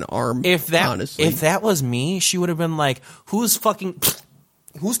were in an arm. If that honestly, if that was me, she would have been like, who's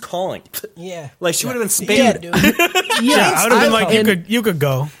calling? Yeah. Like, she would have been spitting. Yeah, dude. yeah, I would have been like, and- you could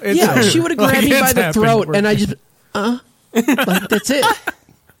go. It's yeah, over. she would have Like, grabbed me by it's the happened. throat, We're- and I just, like, that's it.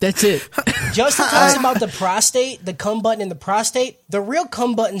 That's it. Justin talks about the prostate, the cum button in the prostate. The real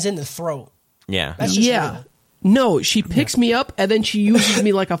cum button's in the throat. Yeah. That's just Yeah. real. No, she picks me up and then she uses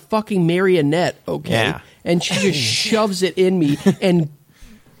me like a fucking marionette, okay? Yeah. And she just shoves it in me and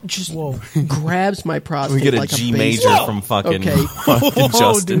just grabs my prostate We get a like G a major base. from fucking, Okay. fucking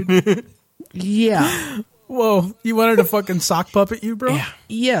Justin. dude. Yeah. Whoa, you wanted to fucking sock puppet you, bro?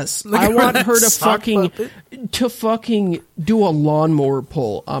 Yes. Look I at want that her to sock fucking do a lawnmower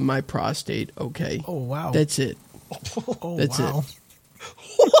pull on my prostate, okay? Oh, wow. That's it. Oh, That's wow.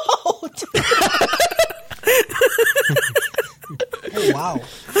 Oh, wow.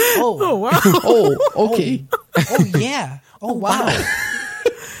 Oh, wow. Oh, okay. Oh, yeah. Oh, wow.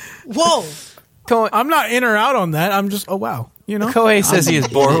 Whoa. I'm not in or out on that. I'm just, oh, wow. You know? Kohei says he is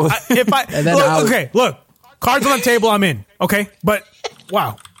bored with... If I, And then look, out. okay, look. Cards on the table, I'm in. Okay? But,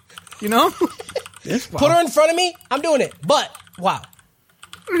 wow. You know? Put her in front of me. I'm doing it. But, wow.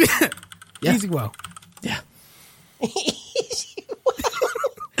 Yeah. Easy wow. Yeah.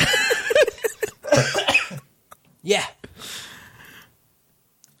 Yeah.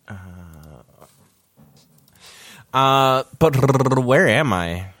 But where am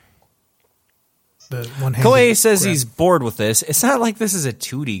I? The one Kohei says he's bored with this. It's not like this is a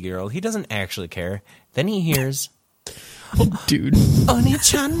 2D girl. He doesn't actually care. Then he hears, Dude.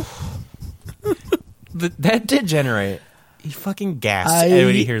 Oni-chan. That did generate. He fucking gasps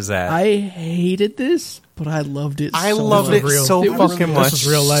when he hears that. I hated this, but I loved it I so loved much. it real. so It was fucking real. much. This is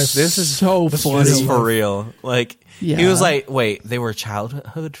real life. This is So This funny. this is real for life. real. Like he Yeah. was like, wait, they were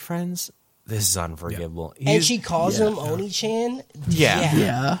childhood friends. This is unforgivable. And He's- she calls him Oni-chan. Yeah.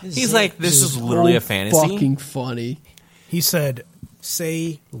 Yeah. He's like, this is literally a fantasy. Fucking funny. He said,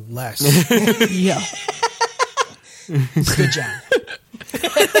 say less. Yeah. Good job.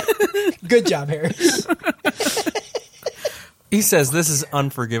 Good job, Harris. He says this is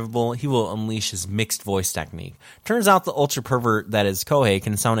unforgivable. He will unleash his mixed voice technique. Turns out the ultra pervert that is Kohei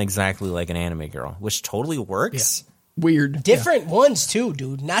can sound exactly like an anime girl, which totally works. Weird. Different ones, too,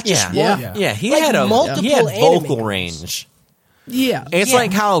 dude. Not just Yeah. one. Yeah. Yeah, he Like had multiple he had anime vocal girls. range. Yeah. It's Yeah.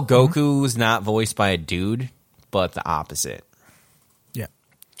 like how Goku's not voiced by a dude, but the opposite. Yeah.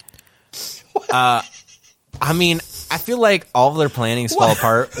 I mean, I feel like all of their plannings fall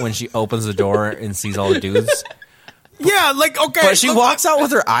apart when she opens the door and sees all the dudes. Yeah, like, okay. But she look, walks out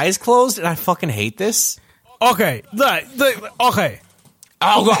with her eyes closed, and I fucking hate this. Okay. Okay.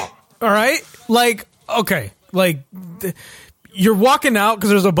 I'll go. All right. Like, okay. Like, you're walking out because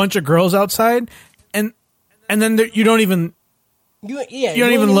there's a bunch of girls outside, and then you don't even. You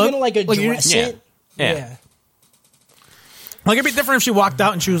don't even look? like Like, you- address Yeah. it. Yeah. Like, it'd be different if she walked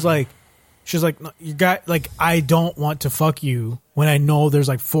out and she was like, no, you got, like, I don't want to fuck you when I know there's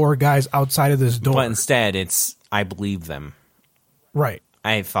like 4 guys outside of this door. But instead, it's I believe them. Right.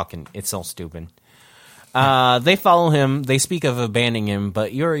 It's so stupid. They follow him. They speak of abandoning him,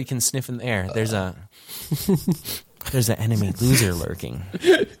 but Yuri can sniff in the air. There's an enemy loser lurking.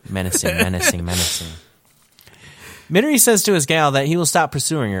 Menacing. Midori says to his gal that he will stop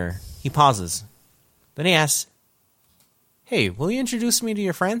pursuing her. He pauses. Then he asks, hey, will you introduce me to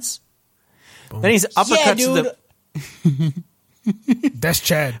your friends? Then he's uppercut Yeah, to dude. the... That's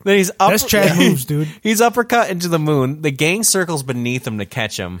Chad. Then he's That's Chad moves, dude. He's uppercut into the moon. The gang circles beneath him to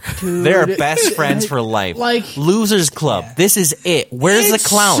catch him. They're best friends for life. Like- Losers Club. This is it. Where's the It's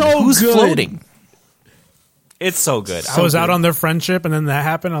clown? so Who's good. floating? It's so good. I was out on their friendship, and then that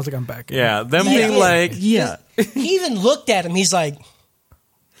happened. I was like, I'm back in. Yeah, them Yeah. being like, Yeah. He even looked at him. He's like,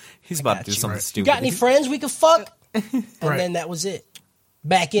 he's about to do something "You stupid. got any friends we could fuck?" And Right. then that was it.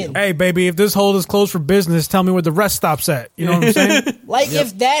 Back in. Hey, baby, if this hold is closed for business, tell me where the rest stops at. You know what I'm saying? Like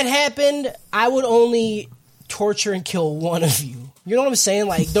if that happened, I would only torture and kill one of you. You know what I'm saying?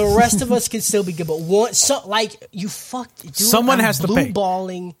 Like the rest of us could still be good, but one, like you fucked. Dude, Someone I'm has to pay. blue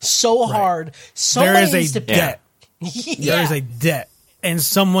balling so hard. Someone There is needs a to pay. debt. Yeah. There is a debt, and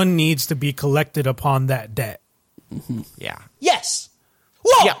someone needs to be collected upon that debt. Yeah. Yes.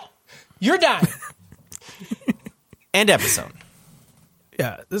 Whoa. Yeah. You're dying. End episode.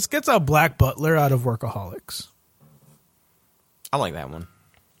 Yeah, this gets a Black Butler out of Workaholics. I like that one.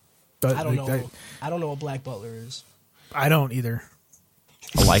 But I don't know. I don't know what Black Butler is. I don't either.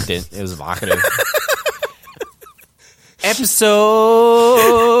 I liked it. It was evocative.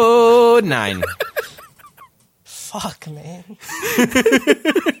 Episode 9. Fuck, man.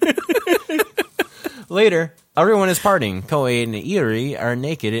 Later, everyone is partying. Koei and Iori are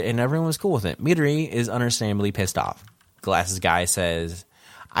naked, and everyone's cool with it. Midori is understandably pissed off. Glasses guy says,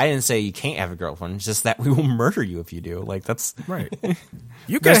 "I didn't say you can't have a girlfriend. It's just that we will murder you if you do." Like that's Right.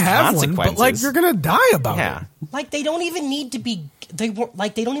 You can There's have one, but like consequences. you're gonna die about yeah. it. Like they don't even need to be. They don't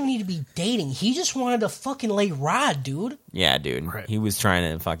even need to be dating. He just wanted to fucking lay rod, dude. Yeah, dude. Right. He was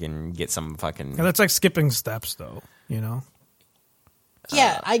trying to fucking get some fucking. And that's like skipping steps, though. You know.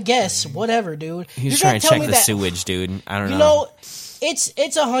 Yeah, I guess whatever, dude. He's You're trying gonna to tell check me the that- sewage, dude. I don't know. You know, it's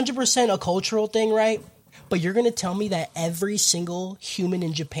 100% a cultural thing, right? But you're gonna tell me that every single human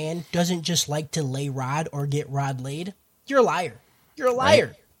in Japan doesn't just like to lay rod or get rod laid? You're a liar. You're a liar.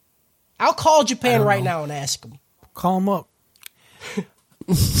 Right. I'll call Japan right now and ask them. Call him up.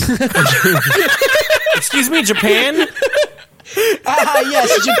 Excuse me, Japan.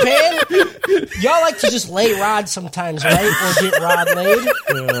 Yes, Japan. Y'all like to just lay rod sometimes, right? Or get rod laid.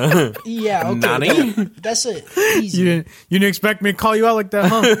 Yeah, okay. Nani? That's it. You Easy. didn't expect me to call you out like that,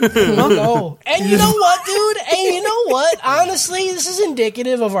 huh? No. And you know what, dude? And you know what? Honestly, this is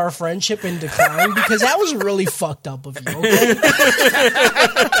indicative of our friendship in decline because that was really fucked up of you.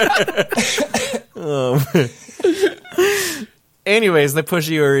 Okay? Anyways, they push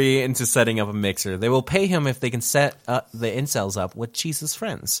Iori into setting up a mixer. They will pay him if they can set the incels up with Chisa's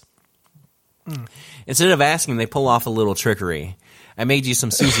friends. Instead of asking, they pull off a little trickery. I made you some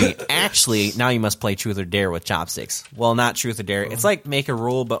sushi. Actually, now you must play Truth or Dare with chopsticks. Well, not Truth or Dare. It's like Make a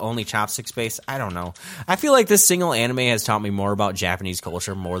Rule, but only chopsticks based. I don't know. I feel like this single anime has taught me more about Japanese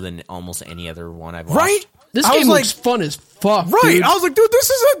culture more than almost any other one I've watched. Right? This I game was looks fun as fuck. Right. dude. I was like, dude, this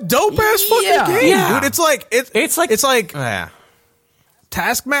is a dope ass fucking Yeah. game, Yeah. dude. It's like Yeah.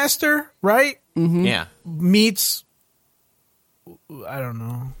 Taskmaster, right? Yeah. Meets I don't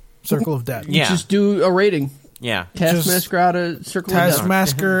know. Circle of Death. Yeah. Just do a rating. Yeah. Taskmaster out of Circle of Death.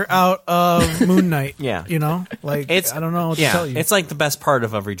 Taskmaster out of Moon Knight. Yeah. You know? Like It's I don't know what to yeah. tell you. It's like the best part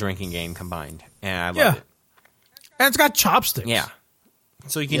of every drinking game combined. And I love yeah. it. And it's got chopsticks. Yeah.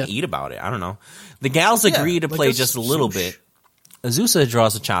 So you can Yeah. eat about it. I don't know. The gals agree to like play a just a little swoosh. bit. Azusa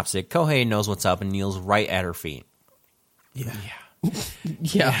draws a chopstick. Kohei knows what's up and kneels right at her feet. Yeah.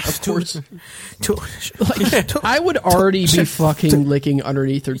 Yeah, of course. Dude, I would already be fucking licking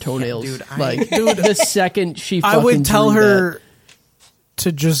underneath her toenails. dude, The second she I fucking would tell drew her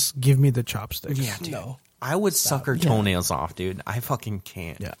to just give me the chopsticks. Yeah, dude. No. I would suck her toenails off, dude. I fucking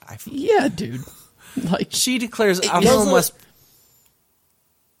can't. Yeah. Yeah, dude. Like, She declares those everyone little- must.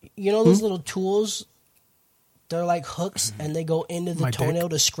 You know those little tools? They're like hooks and they go into the My dick. toenail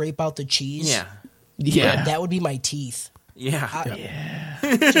to scrape out the cheese. Yeah. yeah. That would be my teeth. Yeah.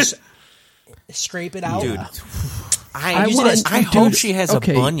 Just scrape it out. Dude. I I want- hope dude, she has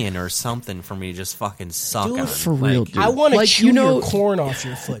okay. a bunion or something for me to just fucking suck Dude, on. For real, Like, dude. I want to Like, chew you know- your corn off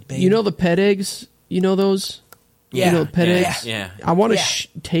your foot, baby. You know the pet eggs? You know those? Yeah. You know pet yeah, eggs? Yeah. I want to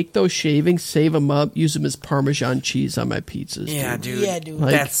Yeah. take those shavings, save them up, use them as Parmesan cheese on my pizzas. Yeah, dude. dude. Yeah, dude.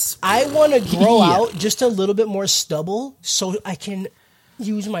 Like- That's. I want to grow Yeah. out just a little bit more stubble so I can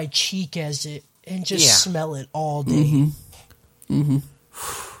use my cheek as it and just Yeah. smell it all day.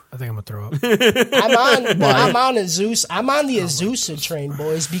 I think I'm gonna throw up. I'm on Azusa. I'm on the Azusa train,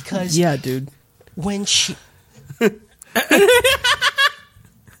 boys, because Yeah, dude. when she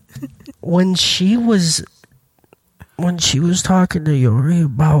when she was talking to Yuri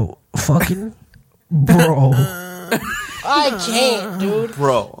about fucking bro. I can't, dude.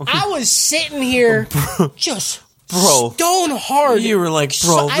 Bro. I was sitting here just bro, stone hard. you were like, So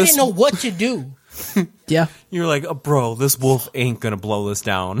bro, I this, didn't know what to do. Yeah. you were like, bro, this wolf ain't gonna blow this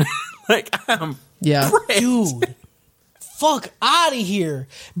down. Like, Yeah. Dude, fuck out of here.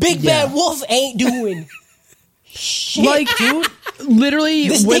 Big Yeah. Bad Wolf ain't doing shit, Like, dude. literally,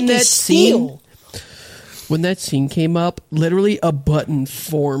 This when dick that is steel. when that scene came up, literally a button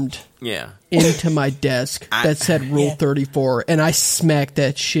formed yeah. into my desk that said Rule Yeah. 34, and I smacked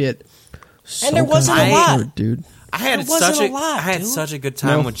that shit. So And there wasn't a lot. hard, dude. I had There wasn't such a lot, I had dude. such a good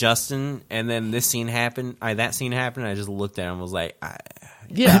time No. with Justin, and then this scene happened. That scene happened. And I just looked at him and was like,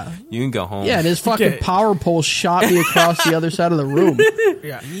 Yeah. "You can go home." Yeah, and his fucking Okay. power pole shot me across the other side of the room.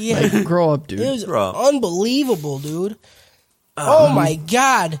 Yeah. Yeah. Like, grow up, It dude. was Bro. unbelievable, dude. Oh my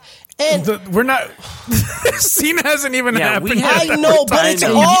god. And We're not. Scene hasn't even Yeah, happened. we had- yet. I know, but it's I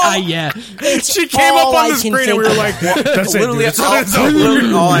all know. Yeah. it's She came all up on I the can screen and we think were of. like, "That's it, dude. literally, That's all it's all."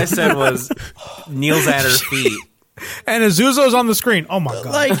 literally all I said was, "Neil's at her feet." And Azuzo's on the screen. Oh my god!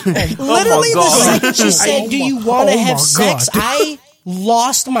 Like, Literally the God. second she said, Oh "Do my- you want to oh have my sex?" God. I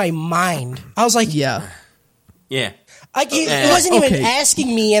lost my mind. I was like, yeah. Yeah. it wasn't even Okay.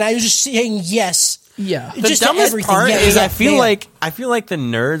 asking me, and I was just saying yes. Yeah. The Just to dumbest everything. part Yeah, is yeah, I feel yeah. like the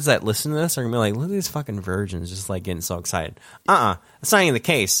nerds that listen to this are gonna be like, "Look at these fucking virgins just like getting so excited." That's not even the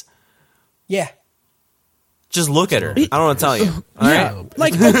case. Yeah. Just look at her. I don't want to tell you. All Yeah, right.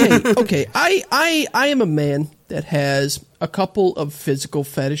 like okay. I am a man that has a couple of physical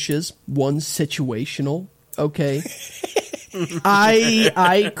fetishes. One situational. Okay,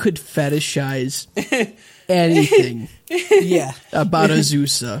 I could fetishize anything Yeah. about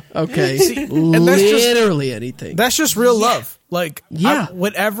Azusa. Okay, and that's just- literally anything. That's just real love. Like, Yeah.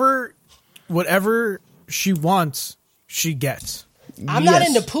 whatever she wants, she gets. I'm not Yes.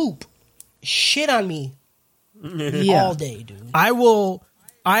 into poop. Shit on me Yeah. all day, dude.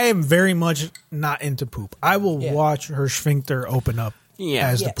 I am very much not into poop. I will Yeah. watch her sphincter open up Yeah.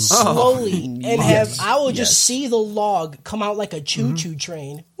 as Yeah, the poop. slowly. And Yes. I will just Yes. see the log come out like a choo-choo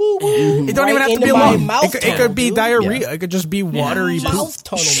train. Woo, woo, It don't right even have to into be my long. mouth It could tunnel, be dude. diarrhea. Yeah. It could just be watery poop. Mouth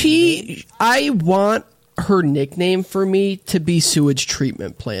tunnel, dude. I want her nickname for me to be sewage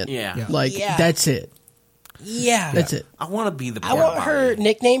treatment plant. Yeah. Yeah. Like Yeah. that's it. Yeah. That's it. I want to be the. I want porta her potty.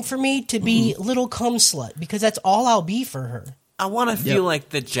 nickname for me to be Little Cum Slut because that's all I'll be for her. I want to feel Yep. like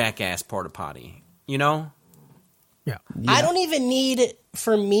the jackass porta potty. You know? Yeah. I don't even need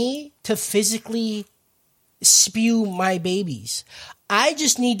for me to physically spew my babies. I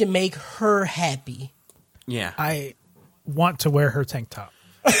just need to make her happy. Yeah. I want to wear her tank top.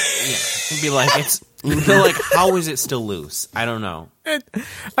 It'd be like it's. You'd be like, how is it still loose? I don't know.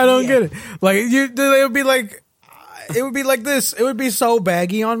 I don't get it. Like it would be like. It would be like this. It would be so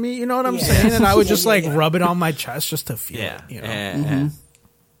baggy on me. You know what I'm Yeah. saying? And I would just Yeah, like yeah. rub it on my chest just to feel Yeah. it. You know? Yeah.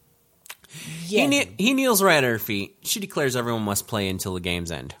 Yeah. He kneels right at her feet. She declares everyone must play until the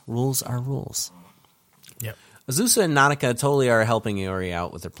game's end. Rules are rules. Yep. Azusa and Nanaka totally are helping Iori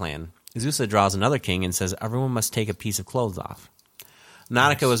out with their plan. Azusa draws another king and says everyone must take a piece of clothes off.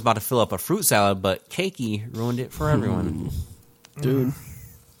 Nanaka was about to fill up a fruit salad, but Keiki ruined it for everyone. Dude.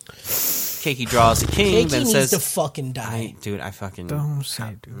 Keiki draws a king, Keiki then needs says, to fucking die. Dude, I fucking... Don't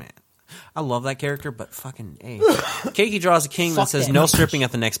say, dude. Man. I love that character, but fucking... Hey. Keiki draws a king that Fuck says that no bitch. stripping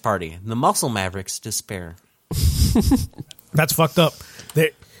at the next party. The Muscle Mavericks despair. That's fucked up.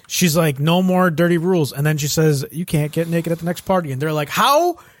 She's like, no more dirty rules. And then she says, you can't get naked at the next party. And they're like,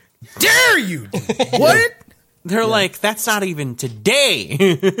 how dare you? What? They're like, that's not even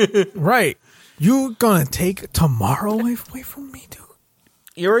today. Right. You gonna take tomorrow away from me, dude?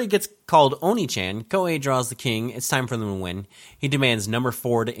 Iori gets called Oni-chan. Koei draws the king. It's time for them to win. He demands number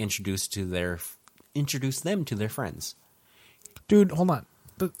 4 to introduce them to their friends. Dude, hold on.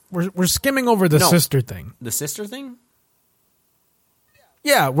 We're skimming over the No. sister thing. The sister thing?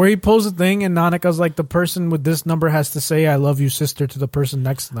 Yeah, where he pulls a thing and Nanaka's like, the person with this number has to say, I love you, sister, to the person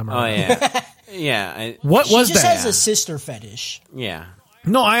next to them. Oh, yeah. Yeah. What She was just that? has a sister fetish. Yeah.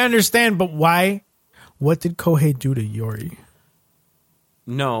 No, I understand, but why? What did Kohei do to Yori?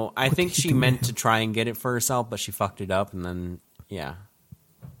 No, I think did he she do to meant him? to try and get it for herself, but she fucked it up, and then, yeah.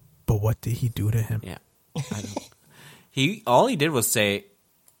 But what did he do to him? Yeah. All he did was say,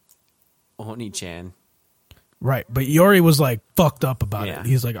 Oni-chan. Right, but Yori was like fucked up about Yeah. it.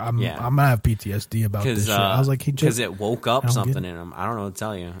 He's like, I'm Yeah. gonna have PTSD about this shit. I was like, he Because just it woke I up don't something get in him. I don't know what to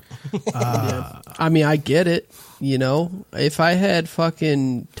tell you. I mean, I get it. You know, if I had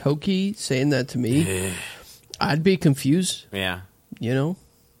fucking Toki saying that to me, I'd be confused. Yeah. You know,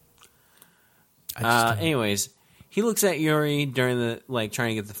 I just don't- Anyways, He looks at Yuri during the trying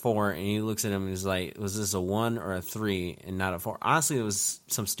to get the 4, and he looks at him and he's like, "Was this a 1 or a 3 and not a 4?" Honestly, it was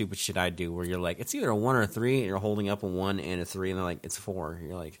some stupid shit I do where you're like, "It's either a 1 or a 3," and you're holding up a 1 and a 3, and they're like, "It's a 4."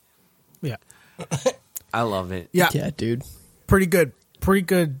 You're like, Yeah. I love it. Yeah. Yeah, dude. Pretty good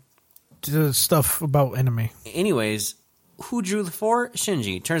stuff about anime. Anyways, who drew the 4?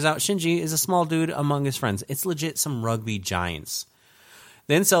 Shinji. Turns out Shinji is a small dude among his friends. It's legit some rugby giants.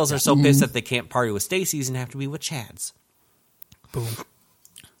 The incels are so pissed that they can't party with Stacy's and have to be with Chad's. Boom.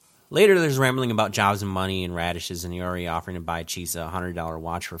 Later, there's rambling about jobs and money and radishes, and Yuri offering to buy Chisa a $100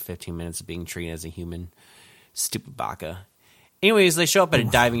 watch for 15 minutes of being treated as a human. Stupid baka. Anyways, they show up at a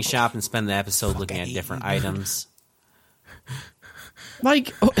diving shop and spend the episode looking at different items. Like,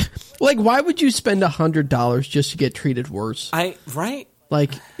 why would you spend $100 just to get treated worse? Right?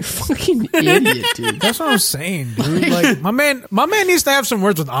 Like, fucking idiot, dude. That's what I'm saying, dude. Like my man needs to have some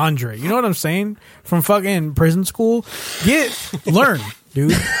words with Andre. You know what I'm saying? From fucking prison school, learn,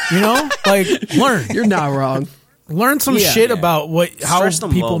 dude. You know, like learn. You're not wrong. Learn some Yeah. shit about how Stretch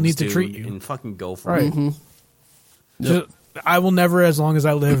them people lobes, need to dude, treat you. and fucking go for Right. it. Mm-hmm. Just- I will never, as long as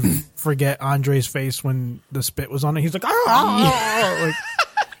I live, forget Andre's face when the spit was on it. He's like, like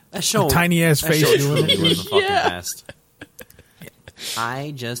That show, tiny ass face doing it. was the fucking best.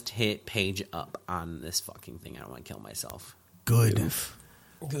 I just hit page up on this fucking thing. I don't want to kill myself. Good.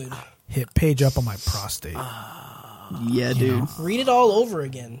 Hit page up on my prostate. Yeah, dude. Read it all over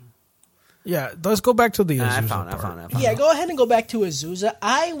again. Yeah, let's go back to the I Azusa found part. it. Yeah, go ahead and go back to Azusa.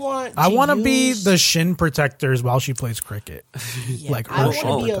 I want to be use- the shin protectors while she plays cricket. Like I her want shin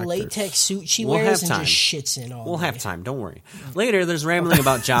to be a protectors. latex suit she We'll wears have and time. just shits in all We'll day. have time. Don't worry. Later, there's rambling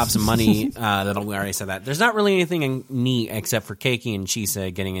about jobs and money. We already said that. There's not really anything neat except for Keiki and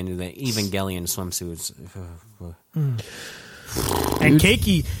Chisa getting into the Evangelion swimsuits. And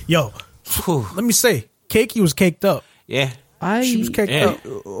Keiki, let me say, Keiki was caked up. Yeah. She was caked Yeah. up.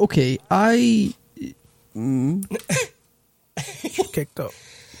 Okay, She was caked up.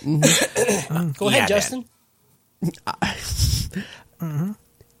 Go ahead, Yeah, Justin.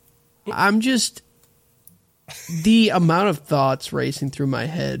 I'm just the amount of thoughts racing through my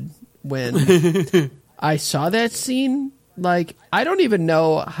head when I saw that scene. Like, I don't even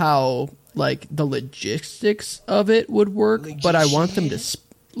know how like the logistics of it would work, but I want them to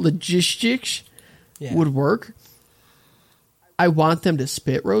logistics Yeah. would work. I want them to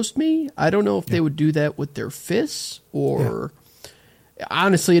spit roast me. I don't know if they would do that with their fists or.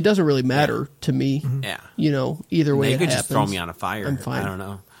 Honestly, it doesn't really matter to me. Yeah. You know, either way They it could happens. just throw me on a fire. I'm fine. I don't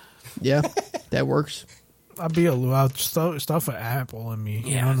know. Yeah, that works. I'd be a luau. Stuff an apple in me.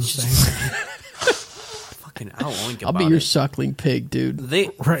 You know what I'm just- saying? Fucking, I'll oink I'll about be your it. suckling pig, dude. They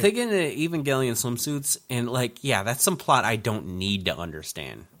Right. get into Evangelion swimsuits, and that's some plot I don't need to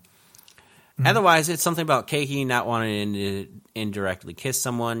understand. Otherwise, it's something about Keiki not wanting to indirectly kiss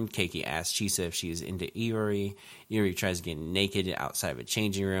someone. Keiki asks Chisa if she's into Iori. Iori tries to get naked outside of a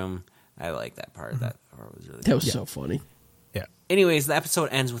changing room. I like that part. That part was really That was so funny. Yeah. Anyways, the episode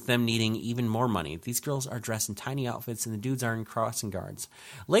ends with them needing even more money. These girls are dressed in tiny outfits, and the dudes are in crossing guards.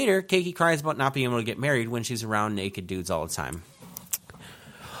 Later, Keiki cries about not being able to get married when she's around naked dudes all the time.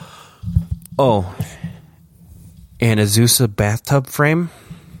 Oh, and Azusa bathtub frame?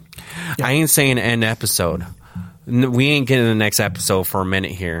 I ain't saying end episode. We ain't getting the next episode for a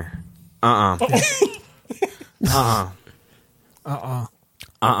minute here.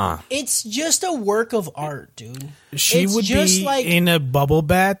 It's just a work of art, dude. She It's would just be like- in a bubble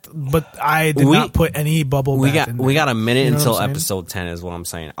bath, but I did not put any bubble bath in there. We got a minute You know until what I'm saying? episode 10 is what I'm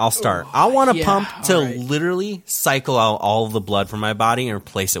saying. I'll start. I want to Yeah, pump to all right. literally cycle out all of the blood from my body and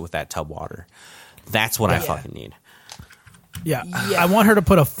replace it with that tub water. That's what I fucking need. Yeah. Yeah. I want her to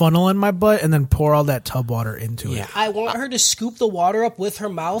put a funnel in my butt and then pour all that tub water into it. I want her to scoop the water up with her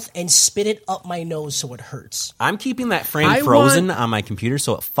mouth and spit it up my nose so it hurts. I'm keeping that frame I frozen on my computer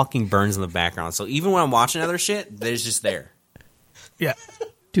so it fucking burns in the background. So even when I'm watching other shit, there's just there. Yeah.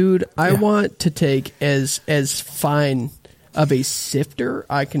 Dude, I want to take as fine of a sifter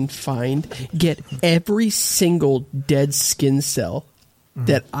I can find, get every single dead skin cell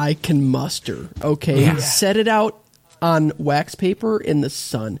that I can muster. Okay, Yeah. set it out on wax paper in the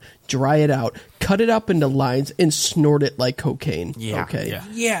sun, dry it out, cut it up into lines, and snort it like cocaine. Yeah. Okay. Yeah.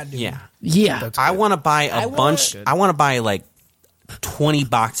 Yeah, dude. Yeah. Yeah. I want to buy I a want- bunch. I want to buy like 20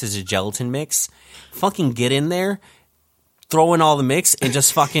 boxes of gelatin mix. Fucking get in there, throw in all the mix, and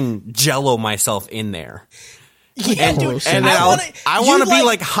just fucking jello myself in there. Yeah, And- dude. and then I wanna be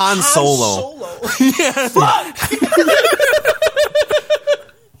like Han Solo.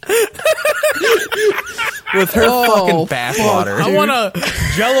 With her fucking bathwater. I want to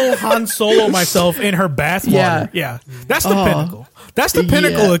Jello Han Solo myself in her bathwater. Yeah. That's the pinnacle. That's the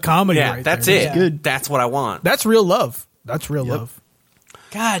pinnacle of comedy. Yeah, right that's there. it. Good. That's what I want. That's real love. That's real love.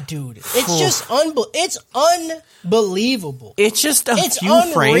 God, dude, it's just it's unbelievable. It's just a It's few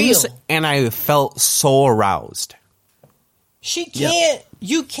unreal. frames, and I felt so aroused. She can't.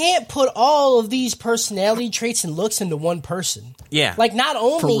 You can't put all of these personality traits and looks into one person. Yeah. Like, not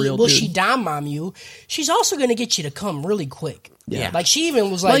only real, will dude. she dom mom you, she's also going to get you to come really quick. Yeah. Like, she even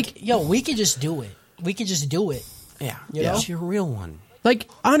was like, yo, we could just do it. We could just do it. Yeah. You know? It's your real one. Like,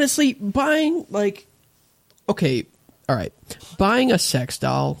 honestly, buying, like, okay, all right. Buying a sex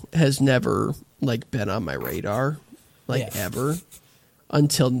doll has never, like, been on my radar, like, Yeah. ever,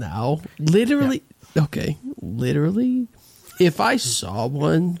 until now. Literally, okay, literally, if I saw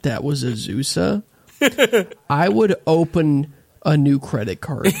one that was a Zusa, I would open a new credit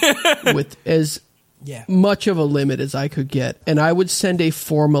card with as Yeah. much of a limit as I could get, and I would send a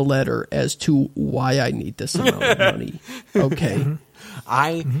formal letter as to why I need this amount of money. Okay.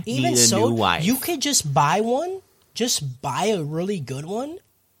 I Even need a so, new wife. you could just buy one, just buy a really good one,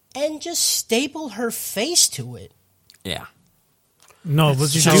 and just staple her face to it. Yeah. No,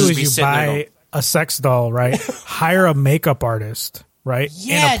 what you She'll do just is be you sitting there buy going- a sex doll, right? Hire a makeup artist, right?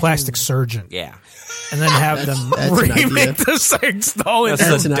 Yeah, and a plastic dude. surgeon. Yeah. And then have them that's an idea. remake the sex doll. That's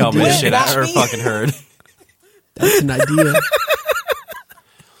That's the an dumbest idea. shit I Wouldn't ever that be- fucking heard. That's an idea.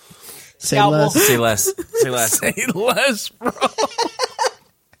 Say Scott, less. Say less. Say less. Say less, bro.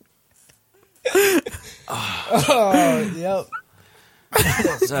 Yep.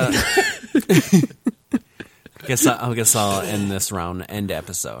 So, I guess I'll end this round. End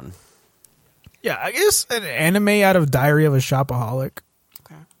episode. Yeah, I guess an anime out of Diary of a Shopaholic.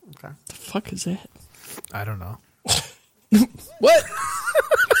 Okay. The fuck is that? I don't know. What?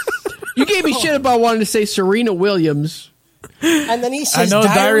 You gave me shit about wanting to say Serena Williams. And then he I says, know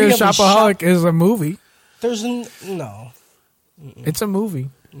Diary of a Shop- Shopaholic is a movie. There's no. It's a movie.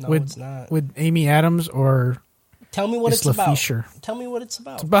 No, with, it's not. With Amy Adams or Tell me what it's Isla about. Fisher. Tell me what it's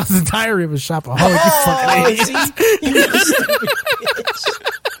about. about the Diary of a Shopaholic. You fucking idiot. See? You stupid bitch.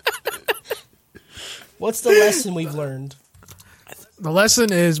 What's the lesson we've learned? The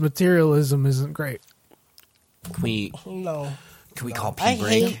lesson is materialism isn't great. Can we No. call I P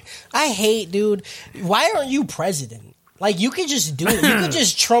break? hate, dude. Why aren't you president? Like, you could just do it. You could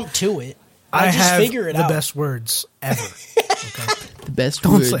just trump to it. Like, I just have figure it the out. best words ever. The best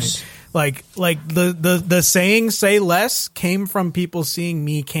Don't words. say. Like the saying "say less" came from people seeing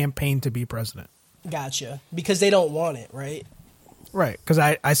me campaign to be president. Gotcha. Because they don't want it, right? Right, because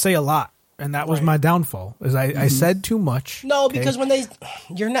I say a lot, and that was Right. my downfall. Is I said too much. No, okay? because when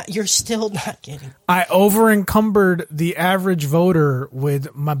you're still not getting. I over encumbered the average voter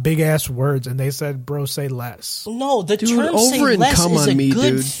with my big ass words, and they said, "Bro, say less." No, the Dude, term over "say and less" come is on a me,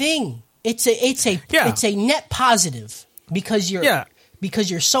 good dude. thing. It's Yeah. a net positive because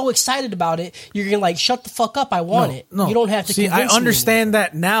you're so excited about it. You're gonna like shut the fuck up. I want it. No, You don't have to. see. I convince me understand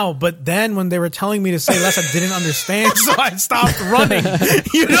that now, but then when they were telling me to say less, I didn't understand, so I stopped running.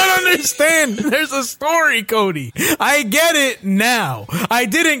 You don't understand. There's a story, Cody. I get it now. I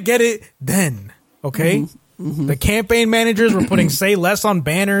didn't get it then. Okay. The campaign managers were putting "say less" on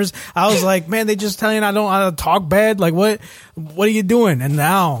banners. I was like, man, they just telling I don't talk bad. Like, what are you doing? And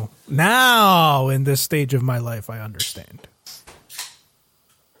now in this stage of my life, I understand.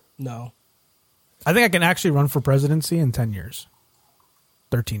 No. I think I can actually run for presidency in 10 years.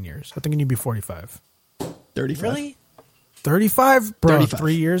 13 years. I think I need to be 45. 35. Really? 35? Bro, 35.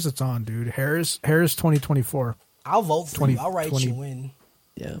 3 years it's on, dude. Harris 2024. I'll vote for 20 you. I'll write 20 you in.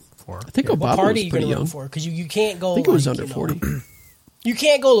 Yeah. Four. I think Yeah. Obama What party was you pretty gonna young. run for? Because you can't go. I think it was like, under 40. You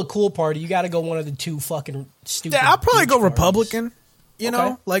can't go to cool party. You got to go one of the two fucking stupid. Yeah, I'll probably beach go parties. Republican. You Okay.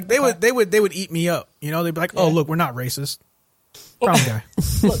 know, like they would eat me up. You know, they'd be like, "Oh, Yeah. look, we're not racist." Brown guy,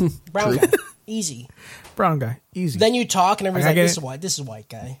 Look, brown guy, easy. brown guy, easy. Then you talk, and everybody's I like, get "This it. is white. This is white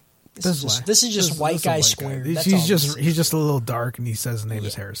guy. This This is just why. this is just white This is guy a squared." That's He's all just this is. he's just a little dark, and he says his name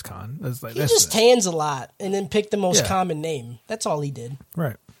is Harris Khan. That's like He that's just it. tans a lot and then picked the most Yeah. common name. That's all he did.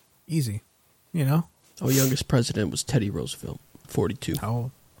 Right, easy. You know, Our youngest president was Teddy Roosevelt, 42. how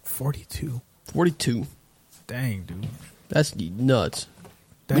old? 42. 42. Dang, dude. That's nuts.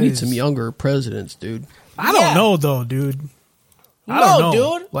 That we need is- some younger presidents, dude. I don't Yeah. know though, dude. I No, don't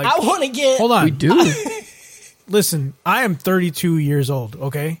know. dude. Like, I want to get. hold on. We do. Listen, I am 32 years old,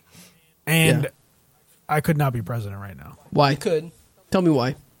 okay? And Yeah. I could not be president right now. Why? You could. Tell me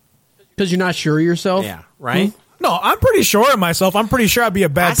why. Because you're not sure of yourself? Yeah, right? No, I'm pretty sure of myself. I'm pretty sure I'd be a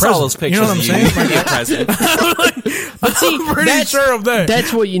bad I president. saw those pictures You know what I'm of saying? you being a president. But see, I'm pretty sure of that.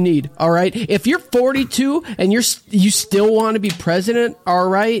 That's what you need. All right. If you're 42 and you still want to be president, all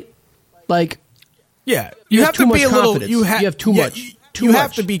right. Like, Yeah, You have have too to much be a little. confidence. You You have too much. Too You have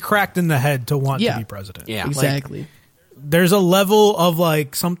much. to be cracked in the head to want Yeah. to be president. Yeah. exactly. There's a level of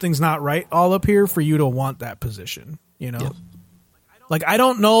like something's not right all up here for you to want that position. You know, Yep. like I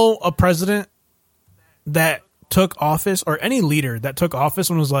don't know a president that took office or any leader that took office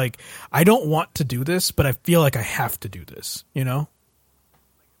and was like, I don't want to do this, but I feel like I have to do this. You know,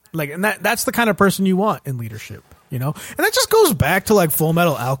 like, and that's the kind of person you want in leadership. You know, and that just goes back to like Full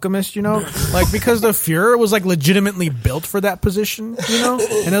Metal Alchemist, you know, like because the Fuhrer was like legitimately built for that position, you know,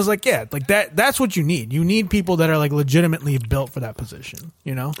 and I was like, yeah, like that's what you need. You need people that are like legitimately built for that position,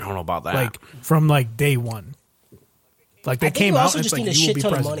 you know, I don't know about that. like from like day one. Like they I think came you out also and just it's like need a you will shit be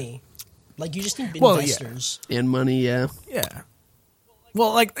ton of president. money. Like you just need Well, yeah. investors. And money, yeah. Yeah.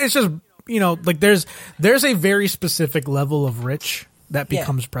 Well, like it's just, you know, like there's a very specific level of rich that Yeah.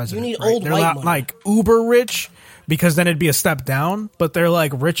 becomes president. You need right? old They're white not money. like uber rich because then it'd be a step down, but they're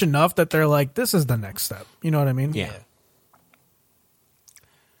like rich enough that they're like, this is the next step. You know what I mean? Yeah.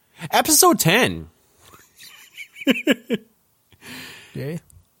 Episode 10. Yeah.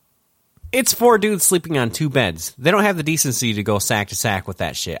 It's 4 dudes sleeping on 2 beds. They don't have the decency to go sack to sack with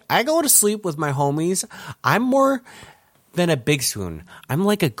that shit. I go to sleep with my homies. I'm more than a big spoon. I'm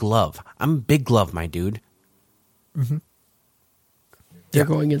like a glove. I'm a big glove, my dude. They're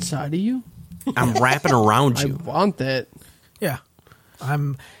going inside of you? I'm wrapping around I you. want that. Yeah.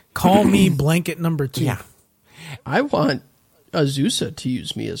 Call me blanket number 2. Yeah. I want Azusa to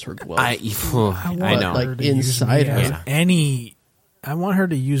use me as her glove. I know. like, her to use inside me her. as Yeah. I want her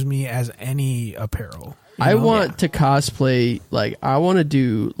to use me as any apparel. you I know? want to cosplay, like, I want to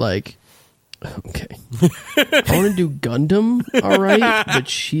do, like, okay. I want to do Gundam, all right? But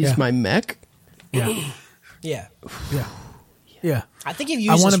she's Yeah. my mech. Yeah. Yeah. Yeah. Yeah. I think you've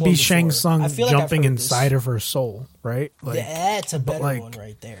used I want this to one be Shang before. Tsung I feel like I've jumping heard this. inside of her soul, right? Like, That's a better like- one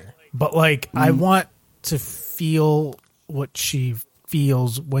right there. but like, I want to feel what she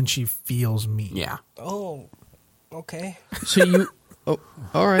feels when she feels me. Yeah. Oh, okay. So you. Oh,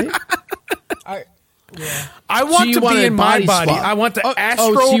 all right. All right. Yeah. I want you to want be a in my body body. swap. I want to Oh,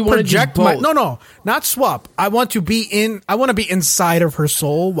 astral so you wanna do project my. both. No, not swap. I want to be in. I want to be inside of her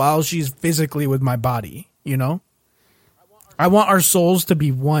soul while she's physically with my body. You know. I want our souls to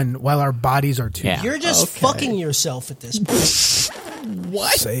be one while our bodies are two. Yeah. You're just Okay. fucking yourself at this point.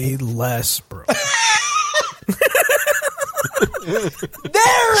 What? Say less, bro. There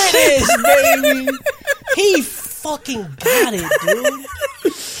it is, baby. He fucking got it,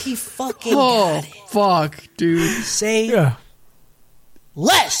 dude. He fucking Oh, got it. fuck, dude. Say Yeah.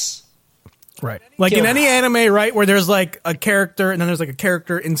 less. Right. Like in any anime, right, where there's like a character and then there's like a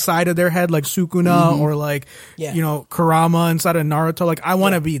character inside of their head, like Sukuna or like, Yeah. you know, Kurama inside of Naruto. Like, I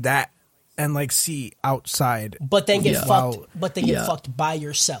want to be that and like see outside. But then get Yeah. fucked. Wow. But then get Yeah. fucked by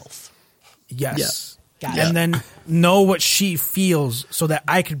yourself. Yes. Got And it. then know what she feels so that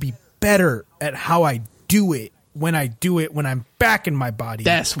I could be better at how I do it when I'm back in my body.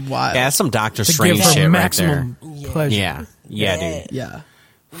 That's wild. Yeah, that's some Doctor to Strange give her shit right there. maximum pleasure. Yeah. Yeah, dude. Yeah.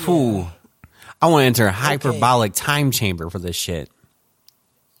 Ooh. I want to enter a hyperbolic time chamber for this shit.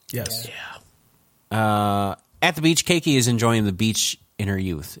 Yes. At the beach, Keiki is enjoying the beach in her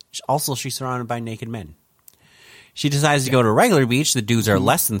youth. Also, she's surrounded by naked men. She decides to go to a regular beach. The dudes are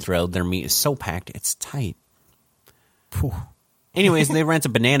less than thrilled. Their meat is so packed, it's tight. Phew. Anyways, they rent a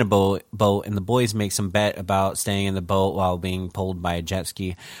banana boat, and the boys make some bet about staying in the boat while being pulled by a jet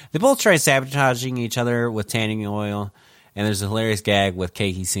ski. They both try sabotaging each other with tanning oil, and there's a hilarious gag with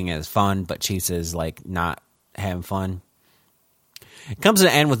Keiki seeing it as fun, but Chisa is like not having fun. It comes to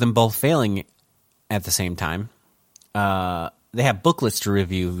an end with them both failing at the same time. They have booklets to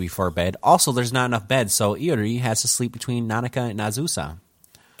review before bed. Also, there's not enough beds, so Iori has to sleep between Nanaka and Azusa.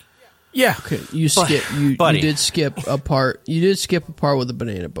 Yeah. Okay, you buddy. did skip a part. You did skip a part with the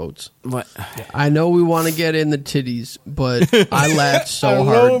banana boats. What? I know we want to get in the titties, but I laughed so I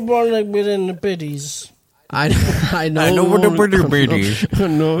hard. know like bit in the biddies. I know. I know what the bitty-bitties. I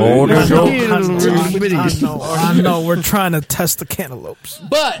know. Oh, there's no- I know. We're trying to test the cantaloupes.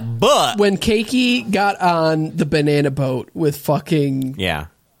 But When Keiki got on the banana boat with fucking yeah.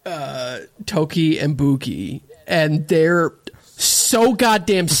 Toki and Buki, and they're so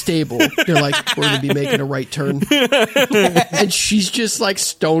goddamn stable. They're like, we're gonna be making a right turn, and she's just like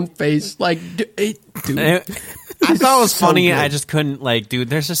stone faced, like, dude. I thought it was So funny. good. I just couldn't, like, dude,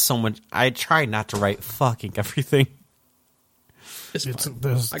 there's just so much. I tried not to write fucking everything. It's fine.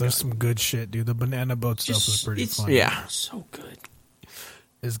 There's some good shit, dude. The banana boat stuff is pretty funny. Yeah. So good.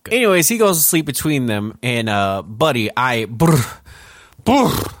 It's good. Anyways, he goes to sleep between them, and buddy, I'm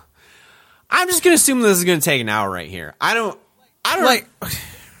just gonna assume this is gonna take an hour right here. I don't like.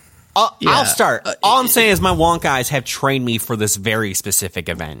 I'll start. All I'm saying is my wonk eyes have trained me for this very specific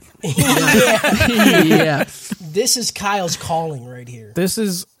event. Yeah. This is Kyle's calling right here. This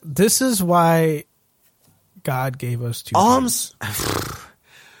is why God gave us two. hands.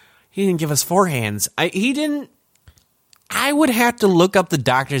 He didn't give us four hands. He didn't. I would have to look up the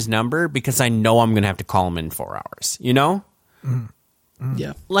doctor's number because I know I'm going to have to call him in 4 hours. You know,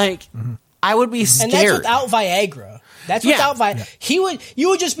 Yeah. like I would be scared. And that's without Viagra. That's Yeah. without Viagra. You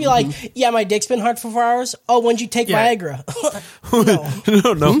would just be like, yeah, my dick's been hard for 4 hours. Oh, when'd you take Yeah.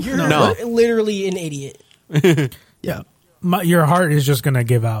 Viagra? no. You're literally an idiot. Yeah. Your heart is just gonna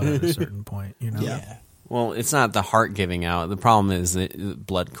give out at a certain point. You know. Yeah. Well, it's not the heart giving out. The problem is that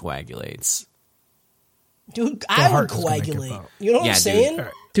blood coagulates. Dude, I would heart is gonna give coagulate. out. You know what Yeah, I'm dude. saying?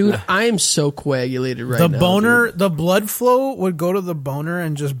 Dude, I am so coagulated right The now. boner, dude. the blood flow would go to the boner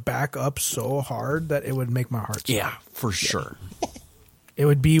and just back up so hard that it would make my heart stop. Yeah, for sure. It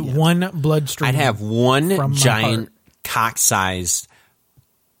would be one bloodstream. I'd have one from my giant heart. cock-sized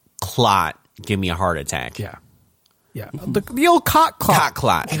clot give me a heart attack. Yeah. Yeah. The old cock clot. Cock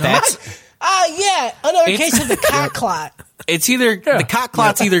clot. That's Yeah, another It's- case of the cock clot. it's either the cock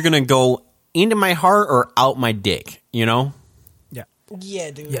clot's either gonna go into my heart or out my dick. You know. Yeah.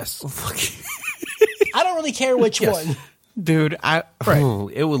 Yeah, dude. Yes. I don't really care which one. Dude, Right.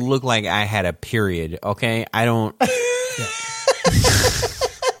 it would look like I had a period. Okay, I don't.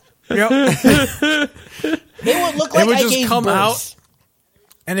 Yep. It would look like would I just gave come birth. out.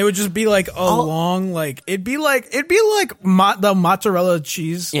 And it would just be like a long, like it'd be like the mozzarella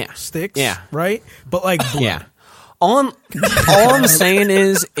cheese Yeah. sticks, Yeah. right? But like blood. Yeah. All I'm saying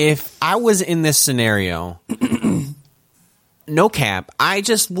is, if I was in this scenario, no cap,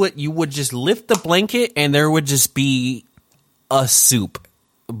 you would just lift the blanket and there would just be a soup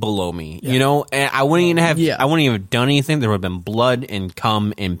below me, you know, and I wouldn't even have done anything. There would have been blood and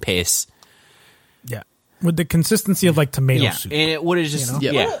cum and piss. Yeah. With the consistency of like tomato Yeah, soup. and it would have just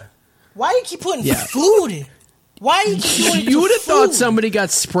You know? yeah. Why do you keep putting Yeah. food in? Why do you keep doing it You to would have thought food? somebody got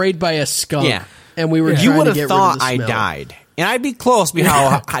sprayed by a skunk. Yeah. And we were You trying would to have get thought rid of the I smell. died, and I'd be close to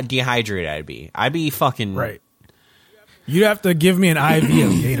how dehydrated I'd be. I'd be fucking Right. You'd have to give me an IV of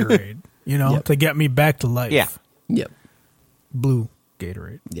Gatorade, you know, to get me back to life. Yeah. Yep. Blue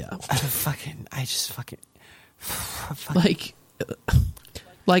Gatorade. Yeah. I just fucking.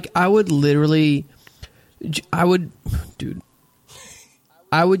 Like I would literally, I would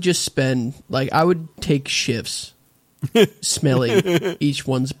just spend, like, I would take shifts smelling each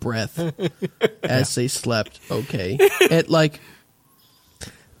one's breath as they slept. Okay. At like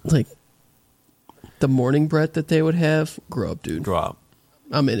the morning breath that they would have, grow up, dude. Grow up.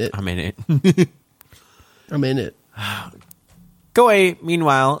 I'm in it. I'm in it. I'm in it. Go away,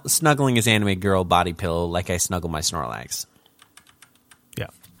 meanwhile, snuggling his anime girl body pillow like I snuggle my Snorlax. Yeah.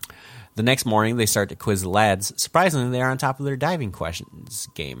 The next morning, they start to quiz the lads. Surprisingly, they are on top of their diving questions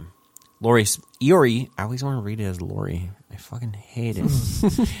game. Iori, I always want to read it as Lori. I fucking hate it.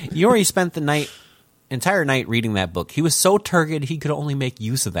 Iori spent the entire night reading that book. He was so turgid, he could only make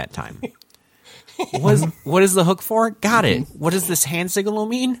use of that time. What is the hook for? Got it. What does this hand signal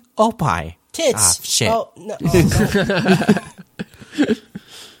mean? Opie. Tits. Ah, shit. Oh, no. Oh, no.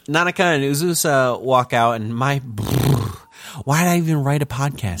 Nanaka and Uzusa walk out, and why did I even write a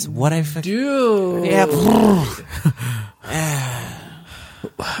podcast? What I Dude. yeah,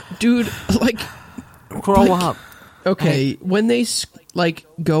 Dude, like, grow up. okay, when they like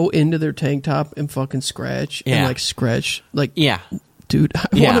go into their tank top and fucking scratch and Yeah. like scratch, like, Yeah, dude, I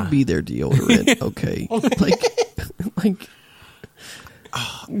Yeah. want to be their deodorant. Okay, like,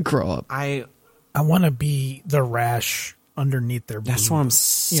 grow up. I want to be the rash underneath their that's boob, what I'm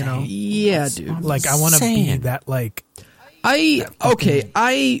saying. you know? Yeah, dude. Like I want to be saying. that like I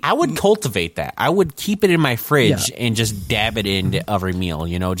would cultivate that. I would keep it in my fridge Yeah. and just dab it into every meal.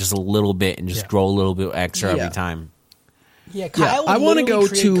 You know, just a little bit, and just grow a little bit extra Yeah. every time. Yeah, Kyle I want to go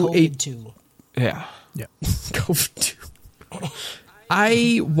to COVID too. Yeah. go to.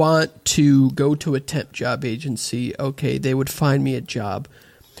 I want to go to a temp job agency. Okay, they would find me a job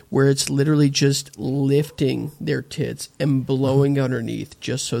where it's literally just lifting their tits and blowing underneath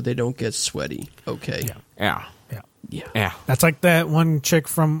just so they don't get sweaty. Okay. Yeah. Yeah. that's like that one chick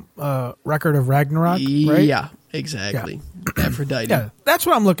from Record of Ragnarok, right? Yeah, exactly. Aphrodite. Yeah, that's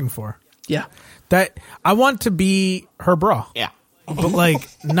what I'm looking for. Yeah. That I want to be her bra. Yeah. But like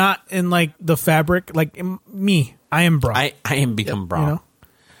not in like the fabric, like me, I am bra. I am become bra. You know?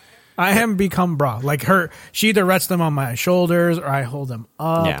 I am become bra. Like she either rests them on my shoulders or I hold them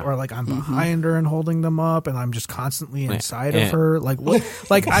up, Yeah. or like I'm behind her and holding them up, and I'm just constantly inside Yeah. of her. Like what?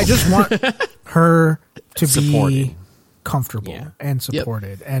 Like I just want her to Supported. be comfortable Yeah. and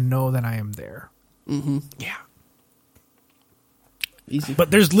supported and know that I am there. Yeah. Easy.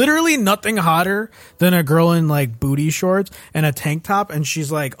 But there's literally nothing hotter than a girl in like booty shorts and a tank top, and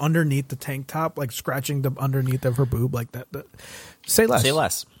she's like underneath the tank top, like scratching the underneath of her boob, like that. Say less. Say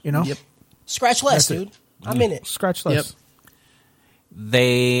less. You know. Yep. Scratch less, That's it. dude. I'm in it. Scratch less. Yep.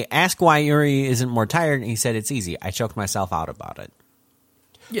 They ask why Yuri isn't more tired, and he said it's easy. I choked myself out about it.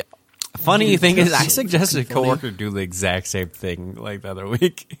 Yeah. Funny thing is, I so suggested a fucking funny. coworker do the exact same thing like the other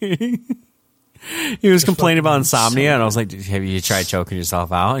week. He was complaining about insomnia, and I was like, "Have you tried choking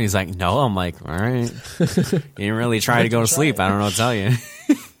yourself out?" And he's like, "No." I'm like, "All right, you didn't really try to go to sleep. I don't know what to tell you."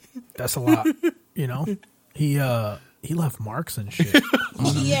 That's a lot. You know. He left marks and shit.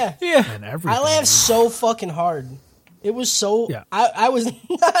 Yeah. And everything. I laughed so fucking hard. It was so. Yeah. I was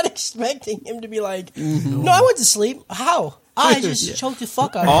not expecting him to be like, no, I went to sleep. How? I just choked the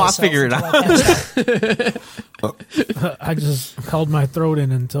fuck out of Oh, I myself. figured it until I passed out. I just held my throat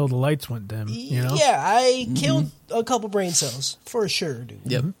in until the lights went dim. You know. Yeah, I killed a couple brain cells for sure, dude.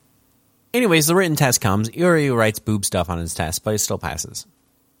 Yep. Anyways, the written test comes. Yuri writes boob stuff on his test, but he still passes.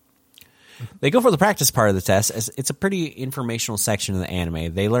 They go for the practice part of the test. As it's a pretty informational section of the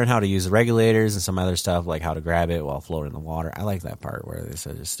anime. They learn how to use the regulators and some other stuff, like how to grab it while floating in the water. I like that part where they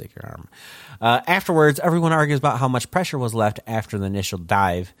said just stick your arm. Afterwards, everyone argues about how much pressure was left after the initial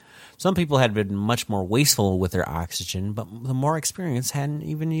dive. Some people had been much more wasteful with their oxygen, but the more experienced hadn't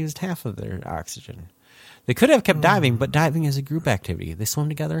even used half of their oxygen. They could have kept diving, but diving is a group activity. They swim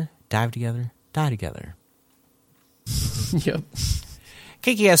together, dive together, die together. Yep.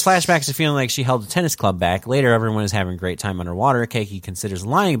 Keiki has flashbacks to feeling like she held a tennis club back. Later, everyone is having a great time underwater. Keiki considers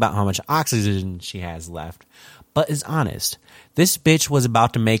lying about how much oxygen she has left, but is honest. This bitch was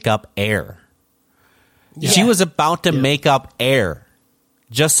about to make up air. She Yeah. was about to make up air,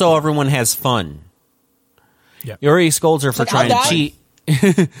 just so everyone has fun. Yeah. Yuri scolds her for like, trying I'll to die.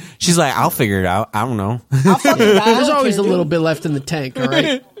 cheat. She's like, I'll figure it out. I don't know. I'll fucking die. I There's don't always care, a little dude. bit left in the tank, all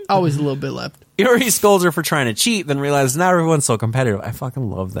right? Always a little bit left. Yuri scolds her for trying to cheat, then realizes not everyone's so competitive. I fucking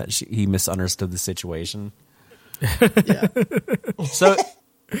love that he misunderstood the situation. Yeah.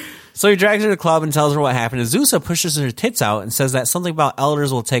 So he drags her to the club and tells her what happened. Azusa pushes her tits out and says that something about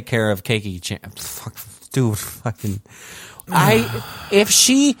elders will take care of Keiki.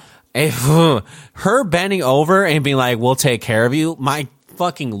 If her bending over and being like, we'll take care of you, my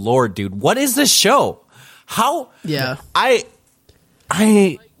fucking lord, dude, what is this show? How? Yeah.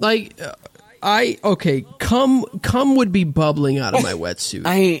 Okay, cum would be bubbling out of my wetsuit.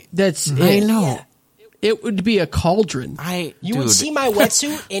 I know. Yeah. It would be a cauldron. You would see my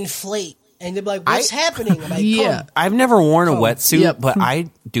wetsuit inflate, and they'd be like, "What's happening?" I'm like, Yeah. "Come." I've never worn a wetsuit, Yep. but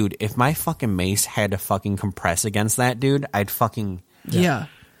dude, if my fucking mace had to fucking compress against that, dude, I'd fucking. Yeah.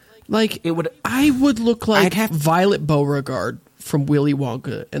 Like It would- I would look like I'd have- Violet Beauregard from Willy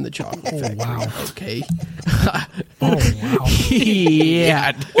Wonka and the Chocolate Factory. wow. Okay. Oh wow.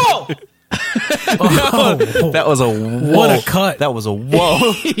 Yeah. Whoa! That was a whoa. What a cut. That was a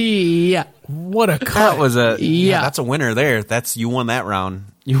whoa. Yeah. What a cut. That was a Yeah. That's a winner there. That's you won that round.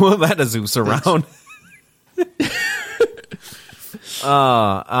 You won that Azusa round.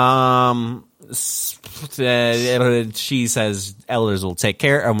 She says elders will take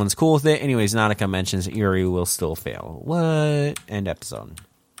care. Everyone's cool with it. Anyways, Nanaka mentions Yuri will still fail. What? End episode.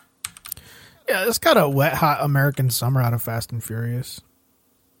 Yeah, it's got a wet, hot American summer out of Fast and Furious.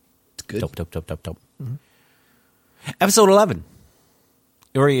 It's good. Dope. Episode 11.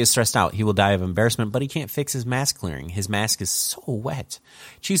 Yuri is stressed out. He will die of embarrassment, but he can't fix his mask clearing. His mask is so wet.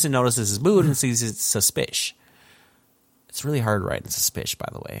 Chisa notices his mood and sees it's suspicious. It's really hard to write in suspicious, by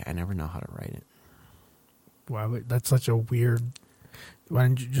the way. I never know how to write it. Wow, that's such a weird. Why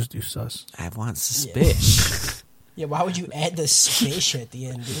didn't you just do sus? I want suspicious. Yeah, why would you add the spish at the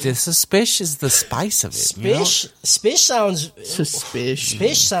end? Dude? The suspicious is the spice of it. You know? Spish sounds Suspicious.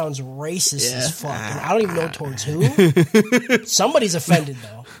 Spish sounds racist Yeah. as fuck. And I don't even know towards who. Somebody's offended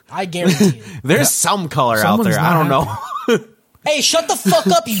though. I guarantee it. There's some color out Someone's there. I don't not know. Hey, shut the fuck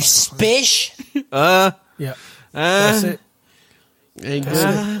up, you spish. Yeah, that's it. Ain't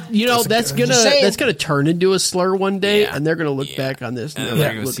good. You know that's gonna turn into a slur one day, Yeah. and they're gonna look back on this and They're they're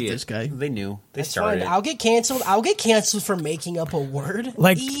gonna like, look see at it. this guy. They knew. They That's started. fine. I'll get canceled. I'll get canceled for making up a word.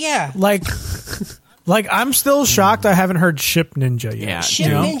 Like yeah. like I'm still shocked. I haven't heard Ship Ninja yet. Yeah. Ship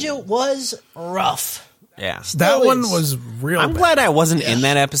you know? Ninja was rough. Yeah. That Still one is. was real. I'm bad. glad I wasn't in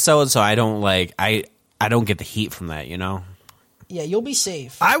that episode, so I don't like. I I don't get the heat from that, you know? Yeah, you'll be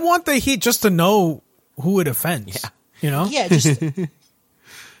safe. I want the heat just to know who it offends. Yeah. You know? Yeah, just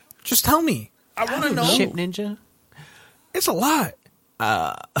Just tell me. I want to know. Ship Ninja? It's a lot.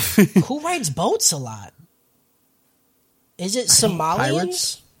 who rides boats a lot? Is it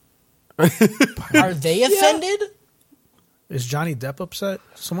Somalians? Are they offended? Is Johnny Depp upset?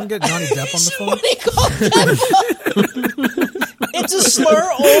 Someone get Johnny Depp on the phone? Somebody call Depp. It's a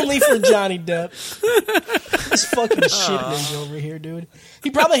slur only for Johnny Depp. This fucking shit ninja over here, dude. He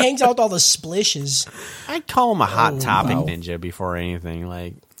probably hangs out with all the splishes. I'd call him a hot topic wow. ninja before anything.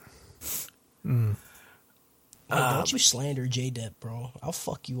 Like, Hey, don't you slander J Depp, bro. I'll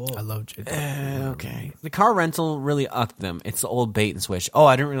fuck you up. I love J Depp. okay. The car rental really ucked them. It's the old bait and switch. Oh,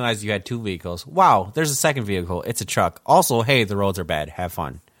 I didn't realize you had 2 vehicles. Wow, there's a second vehicle. It's a truck. Also, hey, the roads are bad. Have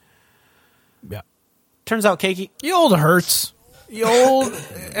fun. Yeah. Turns out, Keiki, You old Hertz. You old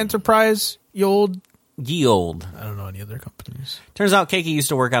Enterprise. You old. ye old. I don't know any other companies. Turns out, Keiki used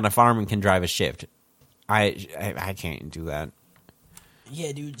to work on a farm and can drive a shift. I can't do that.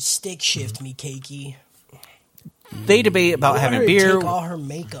 Yeah, dude, stick shift me, Keiki. They debate about I want having her to beer. take all her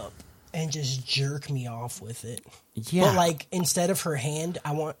makeup and just jerk me off with it. Yeah. But like instead of her hand,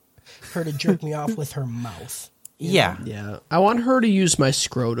 I want her to jerk me off with her mouth. Yeah. Yeah, I want her to use my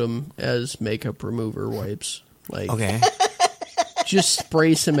scrotum as makeup remover wipes. Like, Okay. just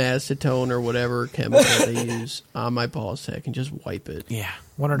spray some acetone or whatever chemical they use on my ball sack and just wipe it. Yeah.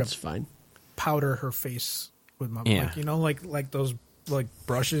 Want her It's to fine. powder her face with my, Yeah. like, you know, like those like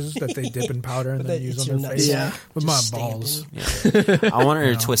brushes that they dip in powder and But then it's use your on their nuts. face. Yeah. With Just my balls. stamping. I want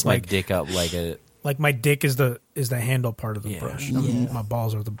her to twist my like- dick up like a. Like my dick is the handle part of the Yeah. brush. Yeah. My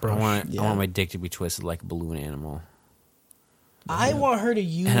balls are the I brush. want my dick to be twisted like a balloon animal. I want her to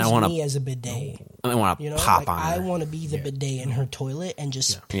use And I wanna- me as a bidet. I want to You know, pop like, on I her. want to be the bidet in her toilet and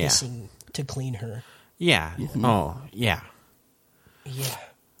just Yeah. pissing to clean her. Yeah. Oh, yeah. Yeah.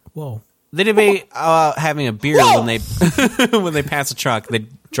 Whoa. They debate having a beer when they when they pass a truck. They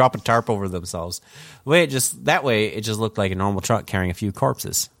drop a tarp over themselves. That way it just looked like a normal truck carrying a few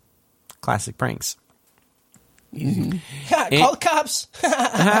corpses. Classic pranks. Call the cops.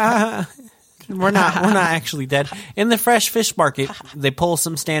 We're not actually dead. In the fresh fish market, they pull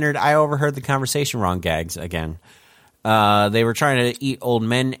some standard I overheard the conversation wrong gags again. They were trying to eat old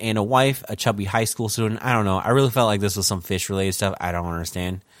men and a wife, a chubby high school student. I don't know. I really felt like this was some fish related stuff. I don't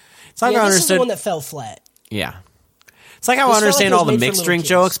understand. It's like I Yeah, this is the understood. one that fell flat. Yeah. It's like I This felt understand like it all was the made for mixed little drink kids.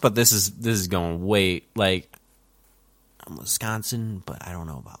 jokes, but this is going way like I'm Wisconsin, but I don't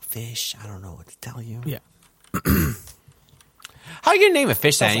know about fish. I don't know what to tell you. Yeah. How are you gonna name a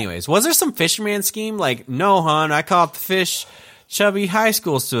fish that anyways? Was there some fisherman scheme? Like, no, hon, I caught the fish chubby high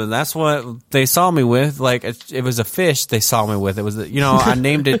school student. That's what they saw me with. Like, it was a fish they saw me with. It was, I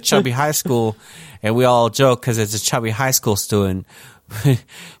named it Chubby High School, and we all joke because it's a chubby high school student.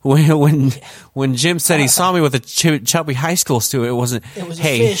 when Jim said he saw me with a chubby high school student, it wasn't. It was a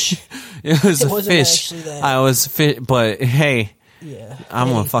hey, fish. It was It a wasn't fish. actually that. I was fit, but hey, Yeah. I'm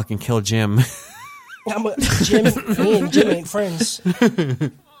Hey, gonna fucking kill Jim. Jim. Me and Jim ain't friends.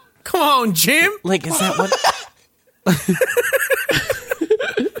 Come on, Jim. Like, is that what?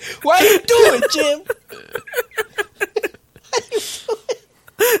 Why you do it, Jim?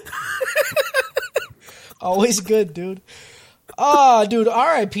 Always good, dude. Oh, dude,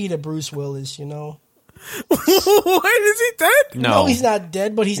 R.I.P. to Bruce Willis, What, is he dead? No, he's not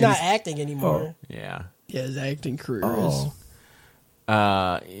dead, but he's not acting anymore. Yeah. Yeah, his acting career is.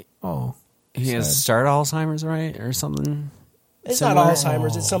 Oh. He has started Alzheimer's, right, or something. It's Similar- not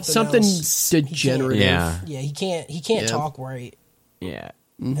Alzheimer's, it's something else. degenerative. Yeah. Yeah, he can't Yeah. talk right. Yeah.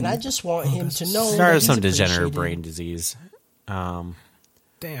 And I just want him to know that Started he's some degenerative appreciated. brain disease.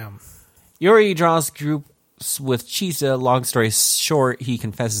 Damn. Yuri draws groups with Chisa. Long story short, he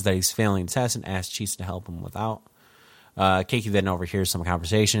confesses that he's failing the test and asks Chisa to help him without. Keiki then overhears some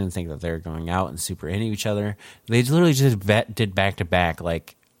conversation and think that they're going out and super into each other. They literally just did back to back,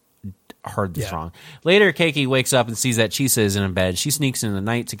 like, heard this Yeah. wrong. Later, Keiki wakes up and sees that Chisa is in bed. She sneaks in the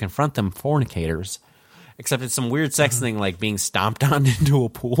night to confront them fornicators. Except it's some weird sex thing like being stomped on into a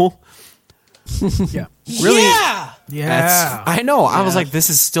pool. Yeah. Really? Yeah! Yeah. I know. I was like, this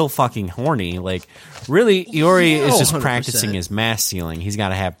is still fucking horny. Like, really, Yuri is just 100%. practicing his mass sealing. He's got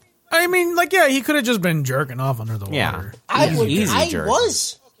to have. I mean, like, yeah, he could have just been jerking off under the Yeah. water. I Easy jerk.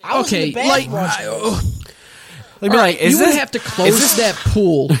 was in Okay, the bath like, once. Like, be like, you would have to close that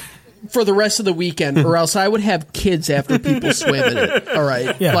pool for the rest of the weekend, or else I would have kids after people swim in it. All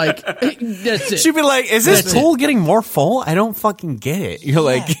right, Yeah. like that's it. She'd be like, is this That's pool getting more full? I don't fucking get it. You're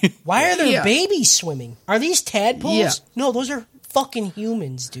like, Why are there Yeah. babies swimming? Are these tadpoles? Yeah. No, those are fucking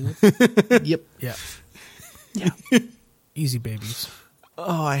humans, dude. Yep. Yeah. Easy babies.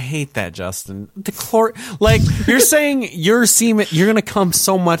 Oh, I hate that, Justin. Like, you're saying your semen, you're gonna come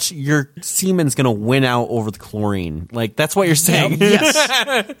so much, your semen's gonna win out over the chlorine. Like, that's what you're saying. Yes.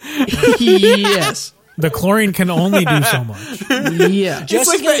 Yes. The chlorine can only do so much. Yeah. Just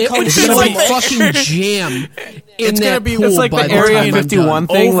like gonna the- come It's so gonna be much. fucking jam. It's in gonna that be- pool it's Like by the the time Area I'm 51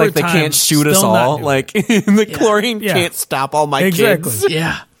 done. thing, like they Overtime, can't shoot us still not all. doing Like, the chlorine Yeah. can't stop all my Exactly. kids.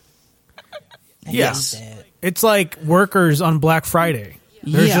 Yeah. Yes. That. It's like workers on Black Friday.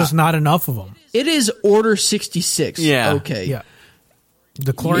 There's Yeah. just not enough of them. It is Order 66. Yeah. Okay. Yeah.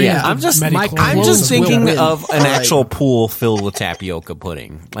 The chlorine. Yeah, I'm just Medi-chlorine I'm clothes just will thinking win. of an All right. actual pool filled with tapioca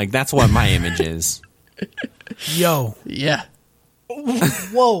pudding. Like, that's what my image is. Yo. Yeah.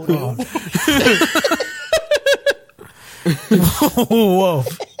 Whoa, dude. Whoa.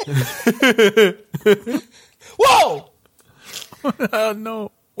 Whoa!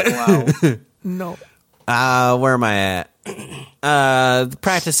 No. Wow. No. Where am I at?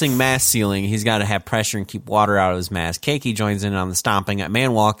 Practicing mask sealing. He's got to have pressure and keep water out of his mask. Keiki joins in on the stomping. A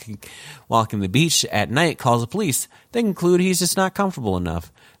man walking the beach at night calls the police. They conclude he's just not comfortable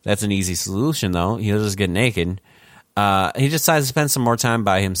enough. That's an easy solution, though. He'll just get naked. He decides to spend some more time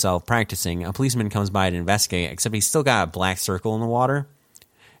by himself practicing. A policeman comes by to investigate, except he's still got a black circle in the water,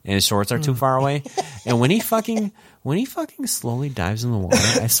 and his shorts are too far away. And when he fucking slowly dives in the water,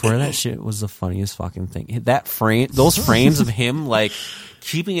 I swear that shit was the funniest fucking thing. That frame, those frames of him like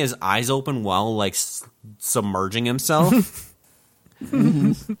keeping his eyes open while like submerging himself.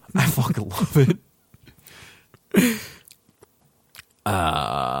 I fucking love it.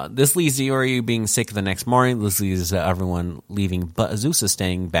 This leads to Iori being sick the next morning. This leads to everyone leaving, but Azusa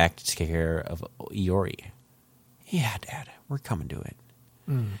staying back to take care of Iori. Yeah, Dad, we're coming to it.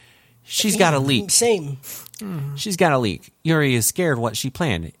 She's got a leak. Same. She's got a leak. Iori is scared what she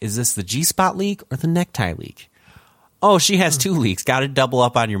planned. Is this the G-spot leak or the necktie leak? Oh, she has 2 leaks. Got to double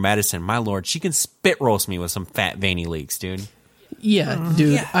up on your medicine. My lord, she can spit roast me with some fat veiny leaks, dude. Yeah,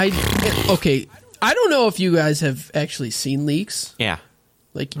 dude. Okay. I don't know if you guys have actually seen leaks, Yeah.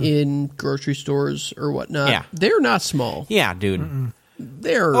 like in grocery stores or whatnot. Yeah. They're not small. Yeah, dude.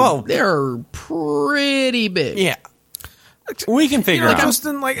 They're pretty big. Yeah. We can figure Like, out.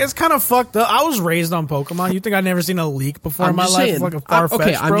 Justin, like, it's kind of fucked up. I was raised on Pokemon. You think I've never seen a leak before in my life? saying, Like a Farfetch'd,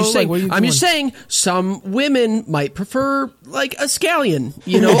 okay, I'm bro? just saying. Like, what are you I'm just doing? saying. Some women might prefer like a scallion,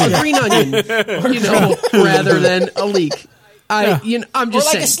 a green onion, rather than a leak. I'm Or just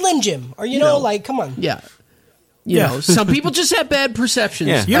like saying. a Slim Jim. Or, know. like, come on. Yeah. You know, some people just have bad perceptions.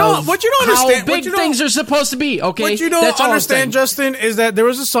 Yeah. You know of what you don't how understand- what big you don't- things are supposed to be. Okay, What you don't That's all I'm understand, saying. Justin, is that there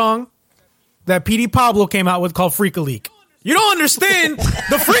was a song that Petey Pablo came out with called Freak a Leak. You don't understand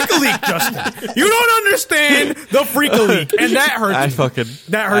the Freak a Leak, Justin. You don't understand the Freak a Leak. And that hurts me.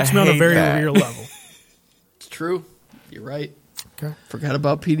 That hurts me on a hate very that. real level. It's true. You're right. Okay. Forgot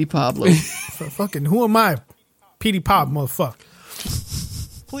about Petey Pablo. Fucking, who am I? Petey Pab, motherfucker.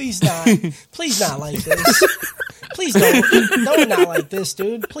 Please not like this. Please don't not like this,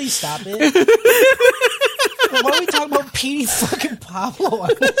 dude. Please stop it. Why are we talking about Petey fucking Pablo on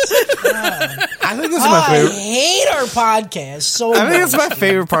this? God. I think this is my I favorite. hate our podcast so I think it's much. my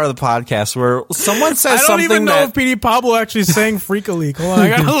favorite part of the podcast where someone says I don't something even know that if Petey Pablo actually sang Freak a Leak. Hold on, I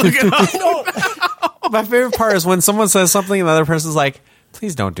gotta look it up. my favorite part is when someone says something and the other person's like,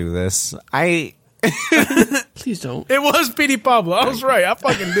 "Please don't do this." Please don't. It was Petey Pablo. I was right. I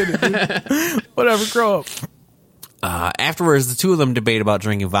fucking did it, dude. Whatever, grow up. Afterwards, the two of them debate about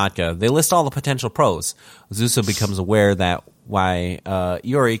drinking vodka. They list all the potential pros. Azusa becomes aware that why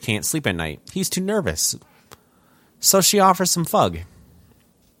Iori can't sleep at night. He's too nervous. So she offers some fug.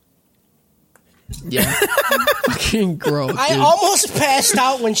 Yeah. Fucking gross. I dude. almost passed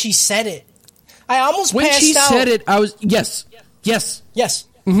out when she said it. I almost When passed she out. said it, I was yes. Yes.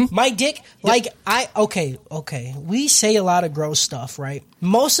 My dick, like, okay. We say a lot of gross stuff, right?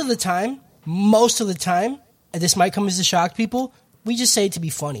 Most of the time, and this might come as a shock to people, we just say it to be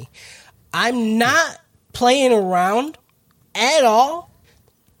funny. I'm not playing around at all.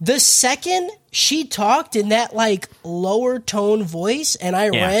 The second she talked in that, like, lower tone voice, and I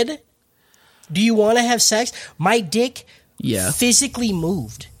read, "Do you want to have sex?" My dick physically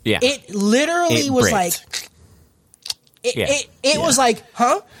moved. Yeah. It literally was bricked. like... It was like,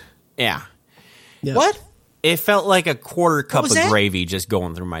 huh? Yeah. What? It felt like a quarter cup was of that? gravy just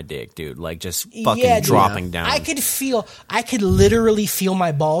going through my dick, dude. Like, just fucking Yeah, dude. dropping down. I could literally feel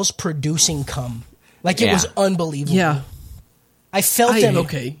my balls producing cum. Like, it was unbelievable. Yeah. I felt them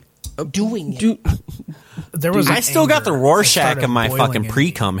Okay. doing it. There was. I an still got the anger Rorschach that started of my boiling fucking in me.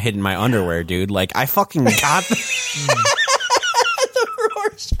 pre-cum hidden in my underwear, dude. Like, I fucking got... The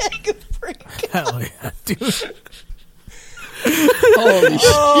Rorschach of freak. Hell yeah, dude. Holy shit.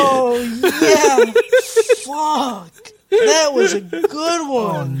 Oh yeah, fuck. That was a good Oh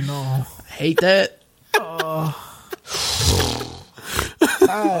one. no. Hate that.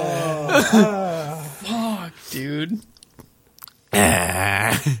 Fuck, dude.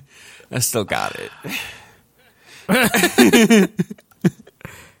 I still got it.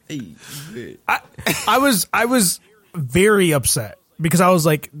 I was very upset because I was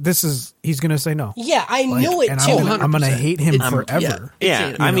like, he's gonna say no. Yeah, I Like, knew it and too. I'm gonna hate him It's- forever. Yeah,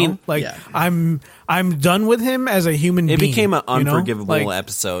 it's- I You mean, know? like yeah. I'm done with him as a human it being. became an you know? unforgivable Like,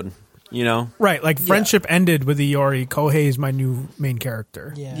 episode. You know? right, like friendship ended with Iori. Kohei is my new main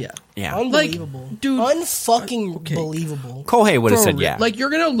character. Yeah. Yeah. Yeah. Unbelievable. dude, Unfucking okay. believable. Kohei would have For said real. yeah. Like you're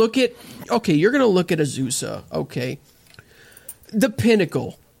gonna look at Azusa, okay, the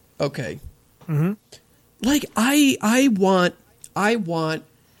pinnacle, okay. Like I want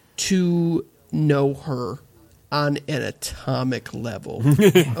to know her on an atomic level,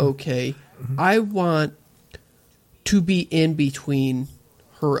 okay. I want to be in between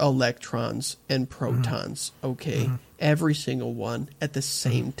her electrons and protons, okay, every single one at the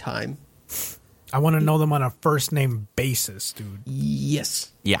same time. I want to know them on a first name basis, dude.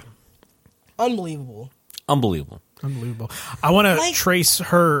 Yes. yeah. Unbelievable. Unbelievable. Unbelievable. I want to Like- trace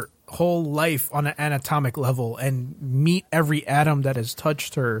her whole life on an anatomic level and meet every atom that has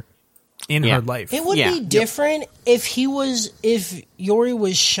touched her in Yeah. her life. It would Yeah. be different if Yori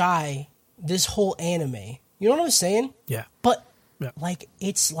was shy this whole anime. You know what I'm saying? Yeah. But Yeah. like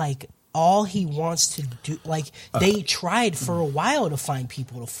it's like all he wants to do. Like they tried for a while to find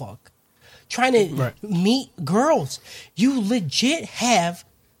people to fuck, trying to Right. meet girls. You legit have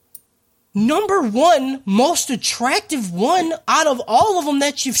number one most attractive one out of all of them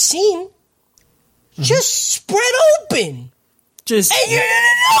that you've seen. Just spread open, Just and you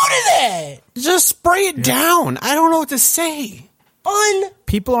didn't notice that. just spray it down. I don't know what to say.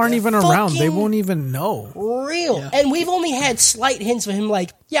 People aren't even around. They fucking- won't even know. Unreal. Yeah. And we've only had slight hints of him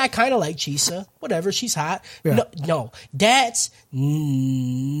like, yeah, I kind of like Chisa. Whatever, she's hot. Yeah. No, that's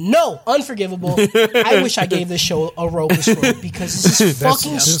no, unforgivable. I wish I gave this show a Robus rule because this is That's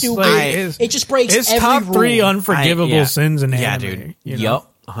fucking just stupid. like- It just breaks It's every top rule. 3 unforgivable Yeah. sins in Yeah, anime. dude. You know?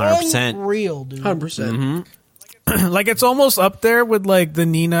 Yup. 100%. Unreal, dude. 100%. Like it's almost up there with like the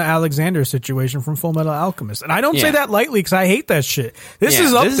Nina Alexander situation from Full Metal Alchemist, and I don't say Yeah. that lightly because I hate that shit. This Yeah,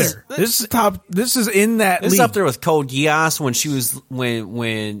 is up this is- there. This is top. This is in that. This is league. up there with Code Geass when she was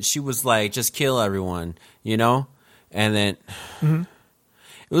when she was like, just kill everyone, you know? And then it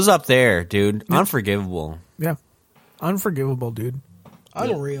was up there, dude. Unforgivable. Yeah, unforgivable, dude.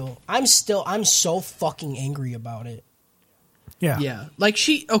 Unreal. I'm so fucking angry about it. Yeah, Yeah, like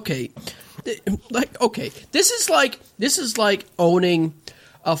this is like owning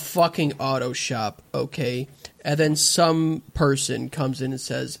a fucking auto shop, okay? And then some person comes in and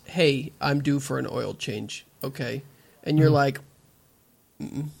says, "Hey, I'm due for an oil change," okay? And you're like,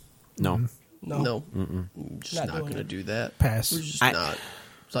 No. No. "No, I'm just Not not doing going to it. do that. Pass. We're just I- not."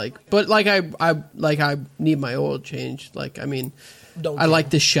 It's like, but like I need my oil change. Like, I mean, Don't I care. like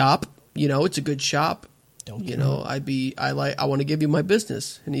this shop. You know, it's a good shop. Don't You care. know, I want to give you my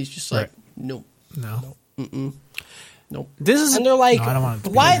business, and he's just like, Right. "Nope, No, nope." This is And they're like, No, I don't want it to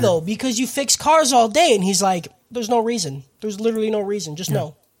be why weird. though? Because you fix cars all day. And he's like, there's no reason. There's literally no reason. Just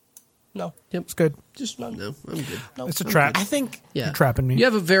no. No. it's good. Just no. No, I'm good. No. It's a trap. I think Yeah, You're trapping me. You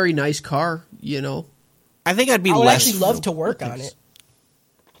have a very nice car, you know. I'd be I would less actually love to work on it.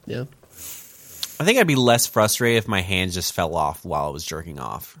 Yeah, I think I'd be less frustrated if my hands just fell off while I was jerking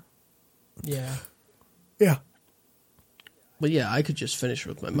off. Yeah. Yeah. but yeah, I could just finish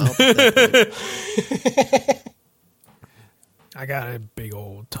with my mouth. At that point. I got a big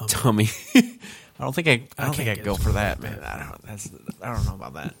old tummy. Tummy. I don't think I'd get go to for that, man. I don't know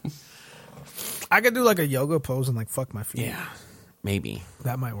about that. I could do like a yoga pose and like fuck my feet. Yeah. Maybe.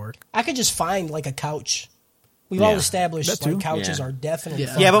 That might work. I could just find like a couch. We've Yeah. all established That too. like couches Yeah. are definitely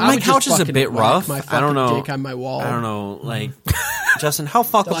Yeah, fun. Yeah, but I my would just couch is a fucking bit whack rough. My I fucking don't know. dick on my wall. I don't know. Like, Justin, how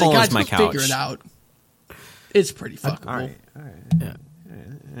fuckable Like, I is my just couch? figure it out. It's pretty fuckable. All right. Yeah.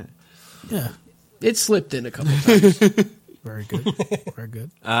 Yeah. It slipped in a couple times. Very good. Very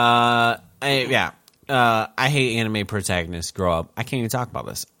good. I hate anime protagonists grow up. I can't even talk about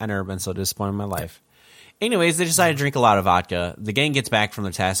this. I've never been so disappointed in my life. Anyways, they decide to drink a lot of vodka. The gang gets back from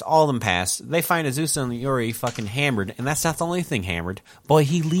their test. All of them pass. They find Azusa and Yuri fucking hammered, and that's not the only thing hammered. Boy,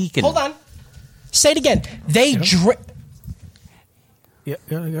 he leaking. Hold on. Say it again. They Yeah.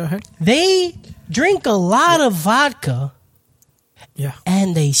 Go ahead. they drink a lot of vodka Yeah.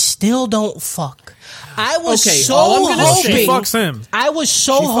 and they still don't fuck. I was Okay, so all I'm gonna Well, say- she hoping. fucks him. I was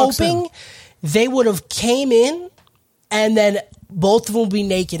so She fucks hoping they would have came in and then both of them would be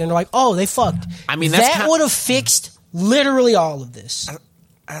naked and they're like, oh, they fucked. I mean, that's that would have fixed literally all of this.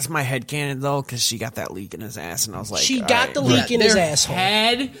 That's my headcanon, though, because she got that leak in his ass, and I was like, She all got right, the leak in his There asshole.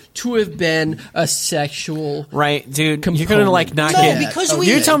 had to have been a sexual. right, dude. You're gonna component. like not No, get. because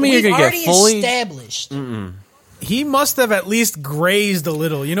You're telling me you're we've gonna already get fully. established. He must have at least grazed a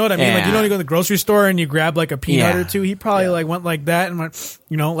little. You know what I mean? Like, you know, when you go to the grocery store and you grab like a peanut Yeah. or two. He probably like went like that and went,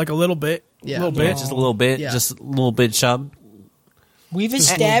 you know, like a little bit, Yeah. a little Yeah, bit. just a little bit, Yeah. just a little bit chub. We've Just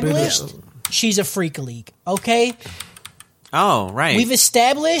a little bit of- established she's a freak leak. Okay, Oh, right. we've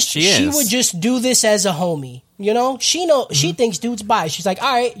established She she is. would just do this as a homie. You know, she thinks dudes bi. She's like,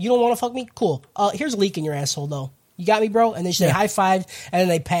 all right, you don't want to fuck me, cool. Here's a leak in your asshole though. You got me, bro. And then she high fived, and then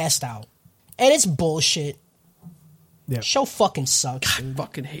they passed out. And it's bullshit. Yeah. Show fucking sucks, I dude.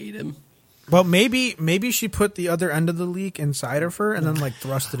 fucking hate him. But maybe she put the other end of the leak inside of her and then like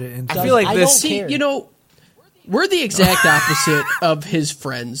thrusted it into. I feel like I this. don't See, care. you know, we're the exact opposite of his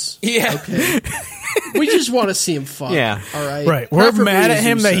friends. Yeah. Okay. We just want to see him fuck. Yeah. All right. Right, we're Preferably mad at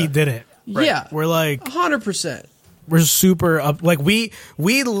him that Azusa. he did it. Right. Yeah. We're like 100%. we're super up. Like we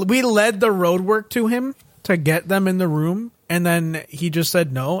led the road work to him to get them in the room, and then he just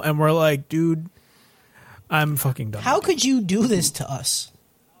said no, and we're like, dude, I'm fucking done. How could you do this to us?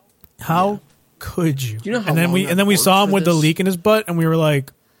 How could you? You know how and then long we I've we saw worked him for with the this? leak in his butt, and we were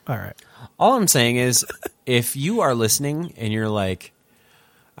like, all right. All I'm saying is, if you are listening and you're like,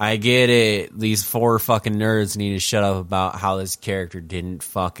 I get it, these 4 fucking nerds need to shut up about how this character didn't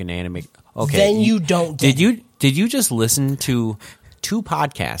fucking animate. Okay, Then you don't get Did you just listen to 2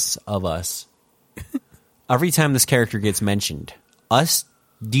 podcasts of us? Every time this character gets mentioned, us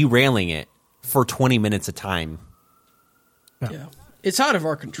derailing it for 20 minutes a time. Yeah. It's out of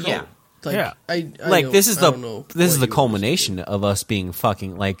our control. Yeah. Like, Yeah. I Like this is I don't know this is what the you culmination of us being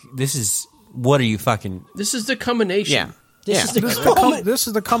fucking like this is what are you fucking understand. This is the culmination. yeah. This yeah. is the This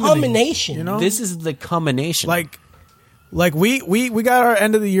is the culmination. culmination. You know, This is the culmination. like we got our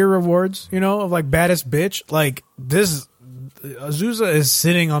end of the year rewards. You know, of like baddest bitch. Like this, Azusa is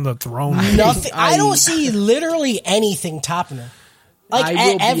sitting on the throne. Nothing. I I- don't see literally anything topping her. Like I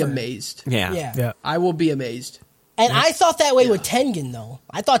will be ever. amazed. yeah. Yeah. Yeah. I will be amazed. And I thought that way with Tengen though.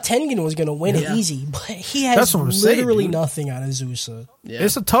 I thought Tengen was going to win Yeah. it easy, but he has That's what I'm saying, literally dude. nothing on Azusa. Yeah.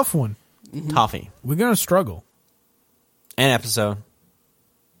 It's a tough one. Toffee. We're gonna struggle. An episode.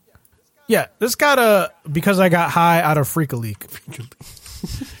 Yeah, this gotta because I got high out of Freak League.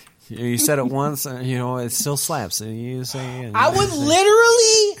 You said it once, and you know it still slaps. You say it again. I would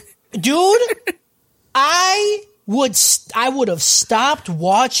literally, dude, I would have stopped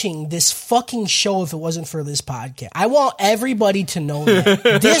watching this fucking show if it wasn't for this podcast. I want everybody to know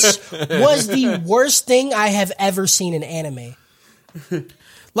that this was the worst thing I have ever seen in anime.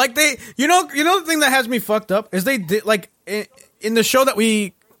 Like they, you know the thing that has me fucked up is they did like in the show that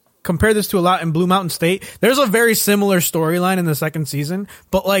we compare this to a lot in Blue Mountain State. There's a very similar storyline in the second season,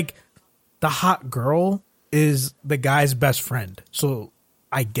 but like the hot girl is the guy's best friend, so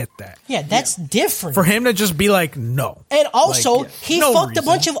I get that. Yeah, that's different. For him to just be like, no, And also, Like, he no fucked a reason.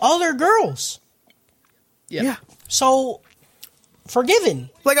 bunch of other girls. Yeah. So, forgiven.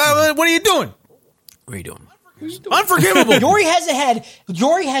 like what are you doing? What are you doing? Unforgivable. Yori hasn't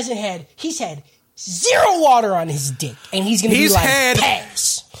had, he's had 0 water on his dick. And he's going to be He's like, had-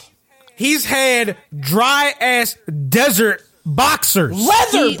 pass. He's had dry ass desert boxers.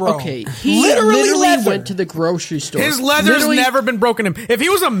 Leather, bro. Okay. He Literally literally leather. went to the grocery store. His leather's Literally- never been broken in. If he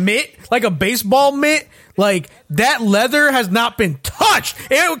was a mitt, like a baseball mitt, like that leather has not been touched.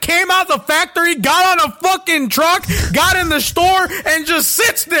 It came out the factory, got on a fucking truck, got in the store, and just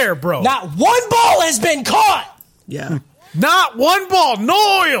sits there, bro. Not one ball has been caught. Yeah. Not one ball,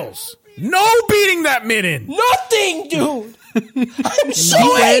 no oils, no beating that mitt in. Nothing, dude. I'm so He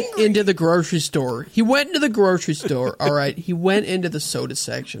went angry. into the grocery store. All right. He went into the soda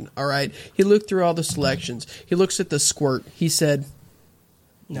section. All right. He looked through all the selections. He looks at the squirt. He said,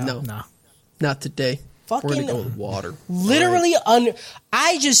 no, No. not today. We're going Fucking to go with water. Literally, All right.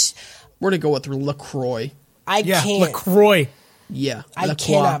 we're We're going to go with LaCroix. I Yeah, can't. LaCroix. Yeah. I La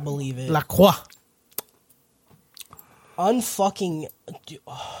cannot Croix. believe it. LaCroix. Unfucking.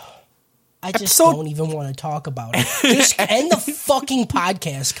 I just Episode- don't even want to talk about it. Just end the fucking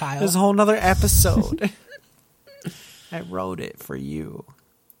podcast, Kyle. There's a whole nother episode. I wrote it for you.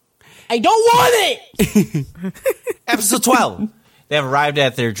 I don't want it. Episode 12. They have arrived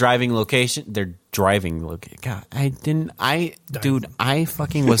at their driving location. Their driving location. God, dude, I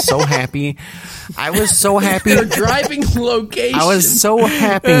fucking was so happy. I was so happy. Their driving location. I was so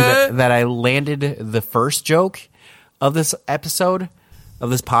happy that I landed the first joke of this episode of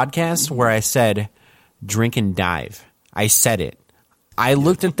this podcast where I said drink and dive. I said it. I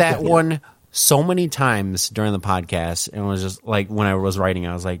looked at that one so many times during the podcast and was just like, when I was writing,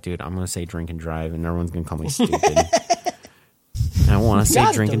 I was like, dude, I'm going to say drink and drive and everyone's going to call me stupid. I want to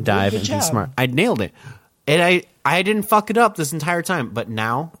say drink and dive and be smart. I nailed it. And I didn't fuck it up this entire time. But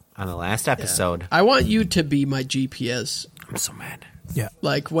now, on the last episode. I want you to be my GPS. I'm so mad. Yeah.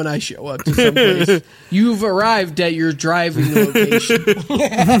 Like when I show up to some place, you've arrived at your driving location.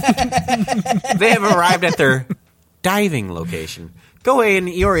 They have arrived at their diving location. Koei and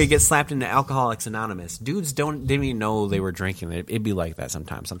Iori get slapped into Alcoholics Anonymous. Dudes didn't even know they were drinking. It'd be like that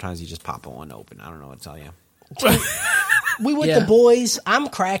sometimes. Sometimes you just pop one open. I don't know what to tell you. We with the boys. I'm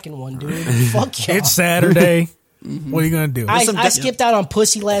cracking one, dude. Fuck y'all. It's Saturday. What are you gonna do? I skipped out on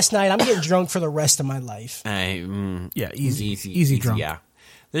pussy last night. I'm getting drunk for the rest of my life. Yeah, easy drunk. Yeah,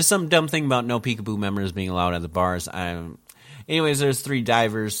 there's some dumb thing about no peekaboo members being allowed at the bars. Anyways, there's 3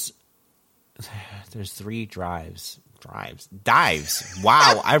 divers. There's 3 dives.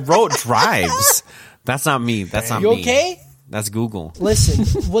 Wow, I wrote drives. That's not me. That's not me. You okay? That's Google.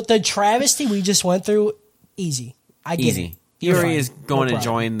 Listen, with the travesty we just went through, easy. I get it. Iori is going to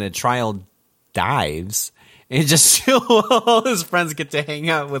join the trial dives. And just all his friends get to hang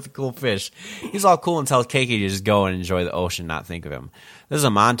out with cool fish. He's all cool and tells Keiki to just go and enjoy the ocean, not think of him. This is a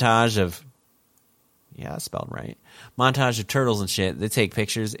montage of, yeah, that's spelled right. Montage of turtles and shit. They take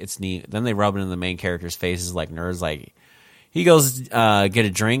pictures. It's neat. Then they rub it in the main character's faces like nerds. Like he goes get a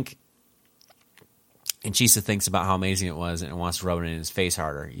drink, and Chisa thinks about how amazing it was and wants to rub it in his face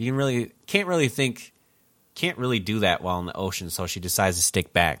harder. You can't really do that while in the ocean. So she decides to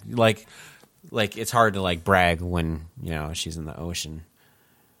stick back. Like it's hard to like brag when, she's in the ocean.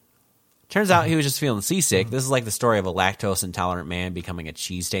 Turns out he was just feeling seasick. This is like the story of a lactose intolerant man becoming a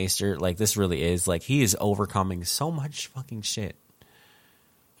cheese taster. Like this really is. Like he is overcoming so much fucking shit.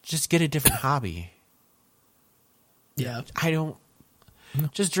 Just get a different hobby. Yeah.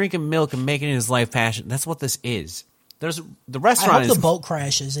 Just drinking milk and making it his life passion. That's what this is. There's the restaurant. I hope the boat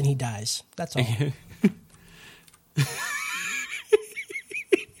crashes and he dies. That's all.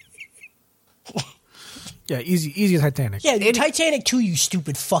 Yeah, easy Titanic. Yeah, Titanic too, you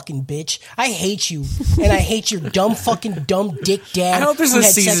stupid fucking bitch. I hate you, and I hate your dumb dick dad. I hope there's who a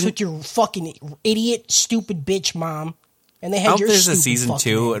had season. sex with your fucking idiot, stupid bitch mom, and they I had hope your there's a stupid season fucking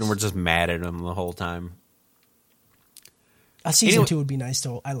 2 names. and we're just mad at him the whole time. A season 2 would be nice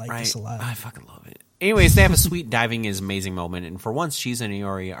though. I like this a lot. I fucking love it. Anyways, they have a sweet diving is amazing moment, and for once, Chisa and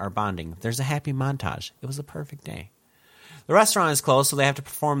Iori are bonding. There's a happy montage. It was a perfect day. The restaurant is closed, so they have to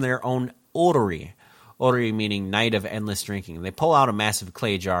perform their own odori. Odori meaning night of endless drinking. They pull out a massive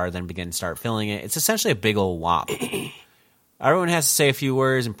clay jar, then begin to start filling it. It's essentially a big old wop. Everyone has to say a few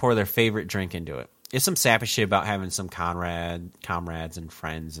words and pour their favorite drink into it. It's some sappy shit about having some comrades and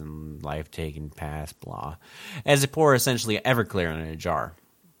friends and life taking past, blah. As they pour essentially Everclear in a jar.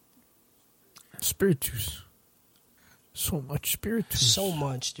 Spirit juice. So much spirit juice. So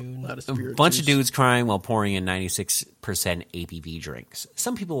much, dude. A bunch of dudes crying while pouring in 96% ABV drinks.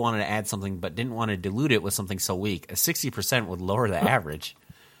 Some people wanted to add something but didn't want to dilute it with something so weak. A 60% would lower the average.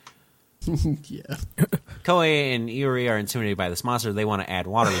 Yeah. Koei and Iori are intimidated by this monster. They want to add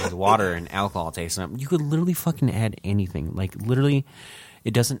water because water and alcohol taste up. You could literally fucking add anything. Like, literally,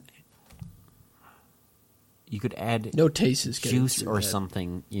 it doesn't... You could add No taste is getting juice through or that.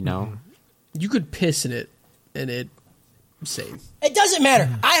 something, you know? You could piss in it, and it same. It doesn't matter.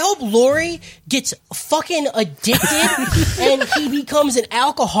 I hope Lori gets fucking addicted and he becomes an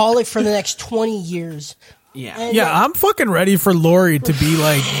alcoholic for the next 20 years. Yeah. And Yeah, I'm fucking ready for Lori to be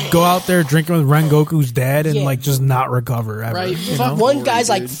like, go out there drinking with Rengoku's dad and Yeah. like just not recover ever. Right. you Fuck know? one Lori, guy's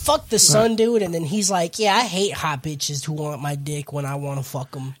like, dude. fuck the son, dude. And then he's like, yeah, I hate hot bitches who want my dick when I want to fuck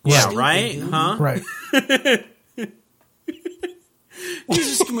them. Yeah, right? Huh? Right.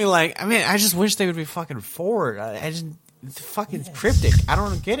 He's just gonna be like, I just wish they would be fucking forward. I just it's fucking cryptic. I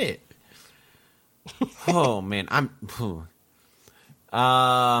don't get it. Oh man,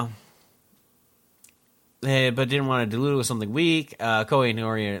 but didn't want to dilute it with something weak. Koei and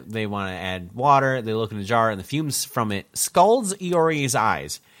Iori, they want to add water. They look in the jar, and the fumes from it scalds Iori's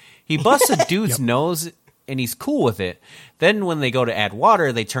eyes. He busts a dude's nose, and he's cool with it. Then when they go to add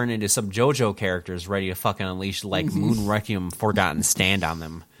water, they turn into some JoJo characters ready to fucking unleash like Moon Requiem Forgotten Stand on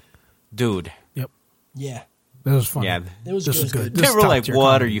them. Dude. Yep. Yeah. That was fun. Yeah. It was This good. is good. They This is were top like, tier what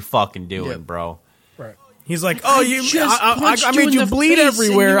comedy. are you fucking doing, Yep. bro? Right. He's like, oh, I punched you made in you the bleed face and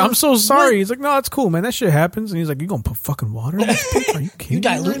everywhere. you I'm were- so sorry. He's like, no, it's cool, man. That shit happens. And he's like, you gonna put fucking water in this thing? Are you kidding You me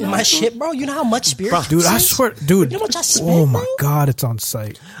diluting right my now? shit, bro? You know how much spirit Dude, I is? swear, dude. You know how much I spent, oh my bro? God, it's on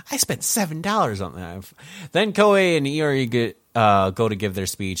site. I spent $7 on that. Then Koei and Iori go to give their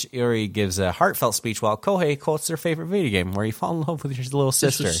speech, Iori gives a heartfelt speech while Kohei quotes their favorite video game where you fall in love with your little This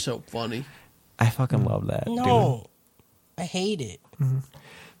sister. was so funny. I fucking love that. No, I hate it.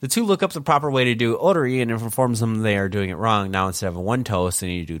 The two look up the proper way to do odori and informs them they are doing it wrong. Now instead of 1 toast, they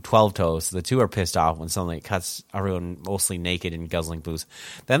need to do 12 toasts. The two are pissed off when suddenly it cuts everyone mostly naked and guzzling booze.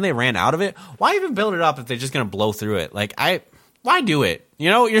 Then they ran out of it. Why even build it up if they're just going to blow through it? Like, why do it?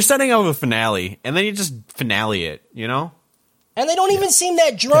 You know, you're setting up a finale, and then you just finale it, you know? And they don't even seem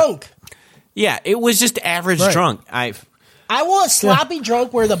that drunk. Yeah, it was just average drunk. I want sloppy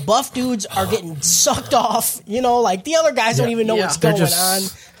drunk where the buff dudes are getting sucked off. You know, like the other guys don't even know what's They're going just on.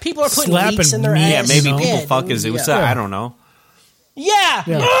 People are putting slapping leaks in their meat. ass. Yeah, maybe You know? people fuck dude. Azusa. Yeah. I don't know. Yeah.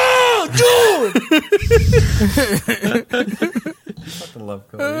 Yeah. Oh, dude. Fucking love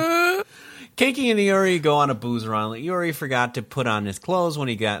Cody. Keiki and Iori go on a booze run. Iori forgot to put on his clothes when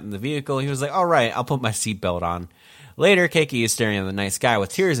he got in the vehicle. He was like, all right, I'll put my seatbelt on. Later, Keiki is staring at the night sky with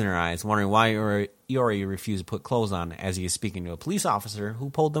tears in her eyes, wondering why Iori refused to put clothes on as he is speaking to a police officer who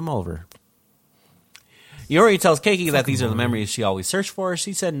pulled them over. Iori tells Keiki that these are the memories she always searched for.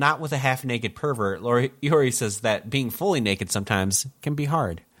 She said not with a half-naked pervert. Iori says that being fully naked sometimes can be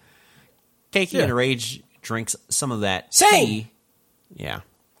hard. Keiki in a rage drinks some of that tea. Yeah.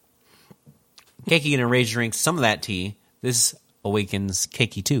 Keiki in a rage drinks some of that tea. This awakens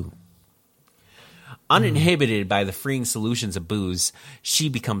Keiki too. Uninhibited by the freeing solutions of booze, she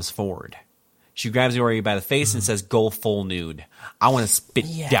becomes forward. She grabs Iori by the face and says, go full nude. I want to spit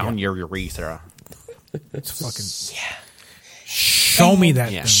down your urethra. It's fucking. Yeah. Show me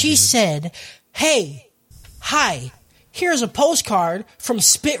that. Yeah. thing, She dude. said, hey, hi, here's a postcard from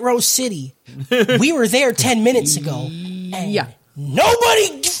Spit Rose City. We were there 10 minutes ago. And Yeah.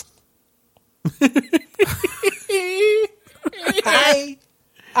 nobody...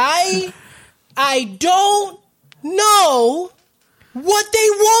 I don't know what they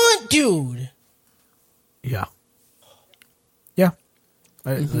want, dude. Yeah. Yeah.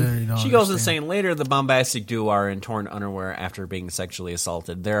 I literally don't She goes understand. insane. Later, the bombastic duo are in torn underwear after being sexually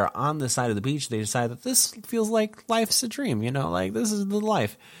assaulted. They're on the side of the beach. They decide that this feels like life's a dream, you know, like this is the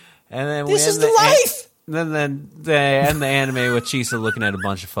life. And then This is the life! Then they end the anime with Chisa looking at a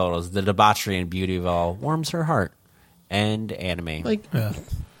bunch of photos. The debauchery and beauty of it all warms her heart. And anime. Like, Yeah.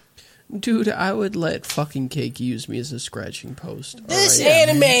 dude, I would let fucking Cake use me as a scratching post. This all right?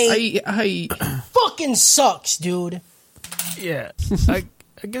 anime I fucking sucks, dude. Yeah. I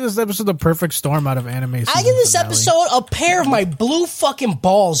give this episode the perfect storm out of anime. I give season this finale. episode a pair of my blue fucking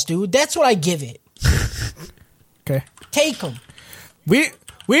balls, dude. That's what I give it. Okay. Take them. We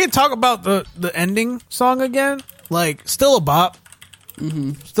didn't talk about the ending song again. Like, still a bop.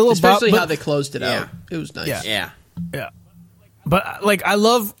 Mm-hmm. Still a especially bop. how they closed it out. It was nice. Yeah. yeah. Yeah. But like I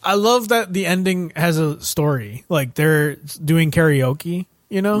love that the ending has a story. Like they're doing karaoke,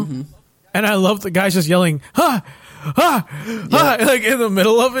 you know? And I love the guys just yelling, ha, ha, ha, like in the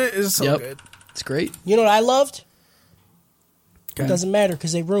middle of it is so good. It's great. You know what I loved? Okay. It doesn't matter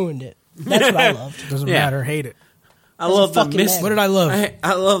because they ruined it. That's what I loved. Doesn't Yeah. matter, hate it. I love the fucking missed. matter. What did I love?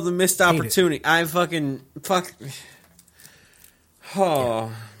 I love the missed it. opportunity. I fucking fuck.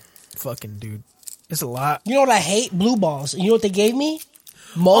 Oh, Fucking dude. It's a lot. You know what I hate? Blue balls. And you know what they gave me?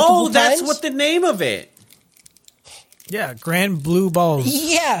 Multiple that's times? what the name of it. Yeah, grand blue balls.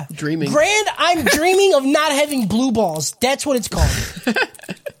 Yeah. Dreaming. Grand, I'm dreaming of not having blue balls. That's what it's called.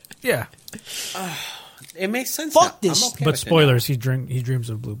 Yeah. It makes sense. Fuck now. this. I'm okay But with it now. spoilers, he dreams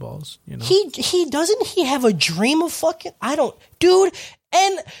of blue balls, you know. He doesn't he have a dream of fucking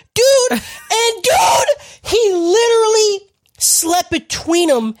he literally slept between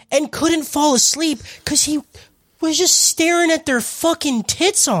them and couldn't fall asleep because he was just staring at their fucking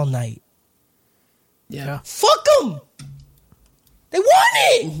tits all night. Yeah. Fuck them. They want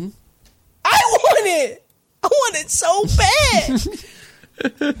it. I want it. I want it so bad.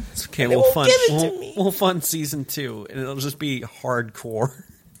 Okay, They we'll won't fund. give it to me. We'll fund season 2, and it'll just be hardcore.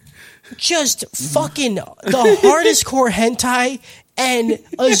 Just fucking the hardest core hentai, and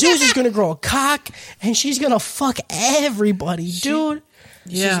Azusa's gonna grow a cock, and she's gonna fuck everybody, dude.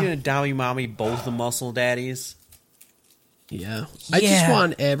 She's gonna Dowie Mommy both the muscle daddies. Yeah. I just Yeah.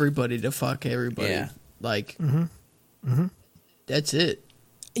 want everybody to fuck everybody. Yeah. Like, that's it.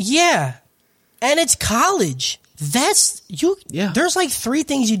 Yeah, and it's college. That's you. Yeah. There's like 3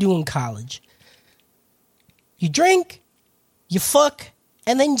 things you do in college. You drink, you fuck,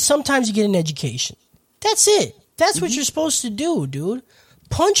 and then sometimes you get an education. That's it. That's what you're supposed to do, dude.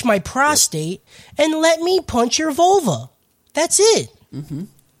 Punch my prostate and let me punch your vulva. That's it.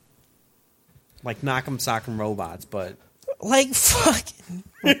 Like Knock'em Sock'em Robots, but Like, fucking,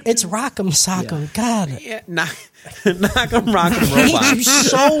 it's Rock'em Sock'em. God, Yeah, knock 'em, rock 'em, I hate robot. you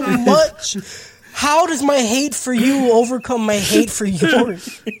so much. How does my hate for you overcome my hate for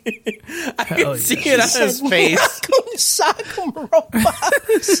yours? I can see it on his face. Rock'em Sock'em Robot.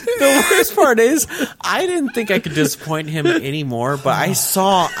 The worst part is, I didn't think I could disappoint him anymore, but I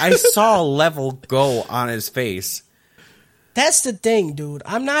saw a level go on his face. That's the thing, dude.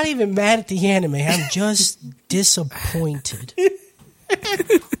 I'm not even mad at the anime. I'm just disappointed.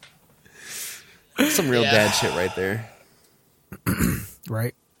 Some real dad shit right there.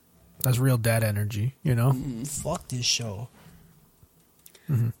 Right? That's real dad energy, you know? Fuck this show.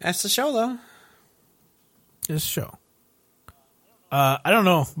 That's the show, though. This show. I don't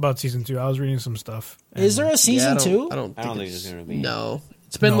know about season 2. I was reading some stuff. Is there a season I 2? don't think there's it's going to be. No.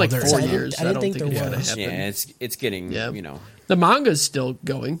 It's been No, like there 4 isn't. years. I didn't think it's there gonna was. happen. Yeah, it's getting, Yeah. you know. The manga's still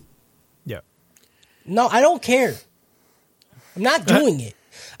going. Yeah. No, I don't care. I'm not doing it.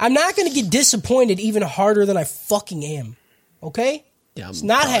 I'm not going to get disappointed even harder than I fucking am. Okay? Yeah, I'm It's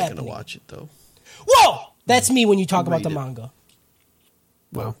not probably happening. gonna watch it though. Whoa! That's me when you talk about the Read it. manga.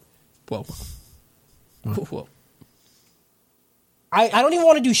 Wow. Whoa. Whoa. I don't even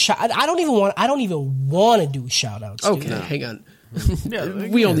want to do I don't even want to do shout outs. Okay, hang on. Yeah,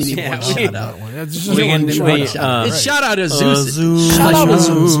 We only need Yeah, one we- shout out. It's just We one can- shout we, out. It's shout out to Zeus. Shout out to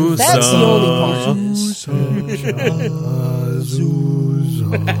Zuzu. That's the only part of this.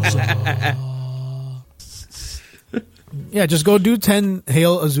 Yeah, just go do 10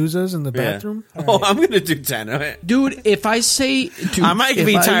 Hail Azuzas in the Yeah. bathroom. Oh, I'm going to do 10 of it. Dude, if I say, I might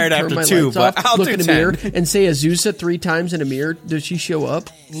be tired turn after my 2, lights but off, I'll look do in a 10. mirror and say Azusa 3 times in a mirror, does she show up?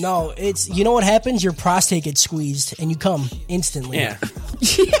 No, it's you know what happens? Your prostate gets squeezed and you come instantly. Yeah.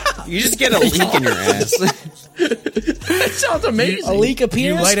 You just get a leak in your ass. That sounds amazing. A leak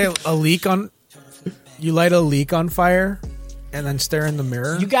appears. You light a leak on. You light a leak on fire, and then stare in the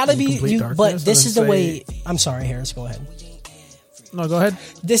mirror. You gotta in be complete you, darkness, but and this then is the say- way. I'm sorry, Harris. Go ahead. No, go ahead.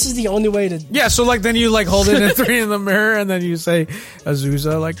 This is the only way to. Yeah, so like then you like hold it in 3 in the mirror, and then you say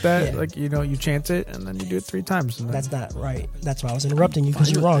Azusa like that, Yeah. like you chant it, and then you do it 3 times. And then, That's not right. That's why I was interrupting you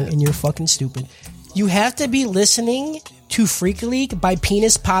because you're wrong and you're fucking stupid. You have to be listening to Freak League by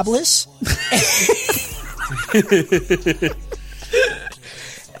Penis Pablis.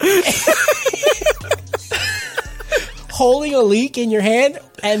 Holding a leak in your hand,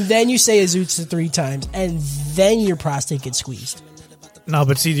 and then you say Azutsu 3 times, and then your prostate gets squeezed. no,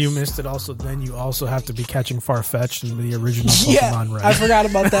 but see, you missed it. Also, then you also have to be catching Farfetch'd in the original Yeah, Pokemon, right? I forgot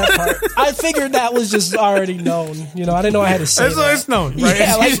about that part. I figured that was just already known. You know, I didn't know I had to say It's, that. it's known, right?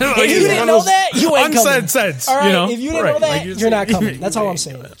 Yeah, like, It's- if you didn't know that, you ain't coming. unsaid sense. All right, you know? if you didn't Right, know that, like you're not saying- coming. That's all I'm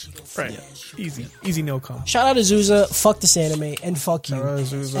saying. Right, easy, no come. Shout out to Zuza, fuck this anime, and fuck you, Shout out to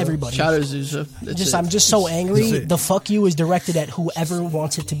Zuza. everybody. Shout out Azusa. That's I'm just so angry. That's it. The fuck you is directed at whoever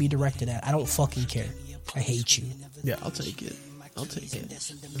wants it to be directed at. I don't fucking care. I hate you. I'll take it.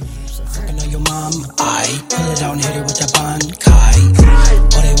 Fucking on your mom, I pull it out and hit her with that Bankai.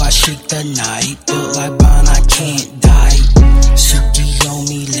 Oh, they watch Sheik the night, built like Bon, I can't die. Suki on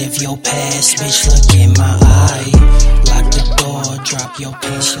me, live your past, bitch, look in my eye. Lock the door, drop your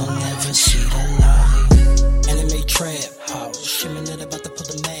pants, you'll never see the light. Anime trap house, shimming it about to put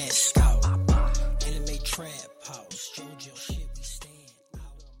the mask.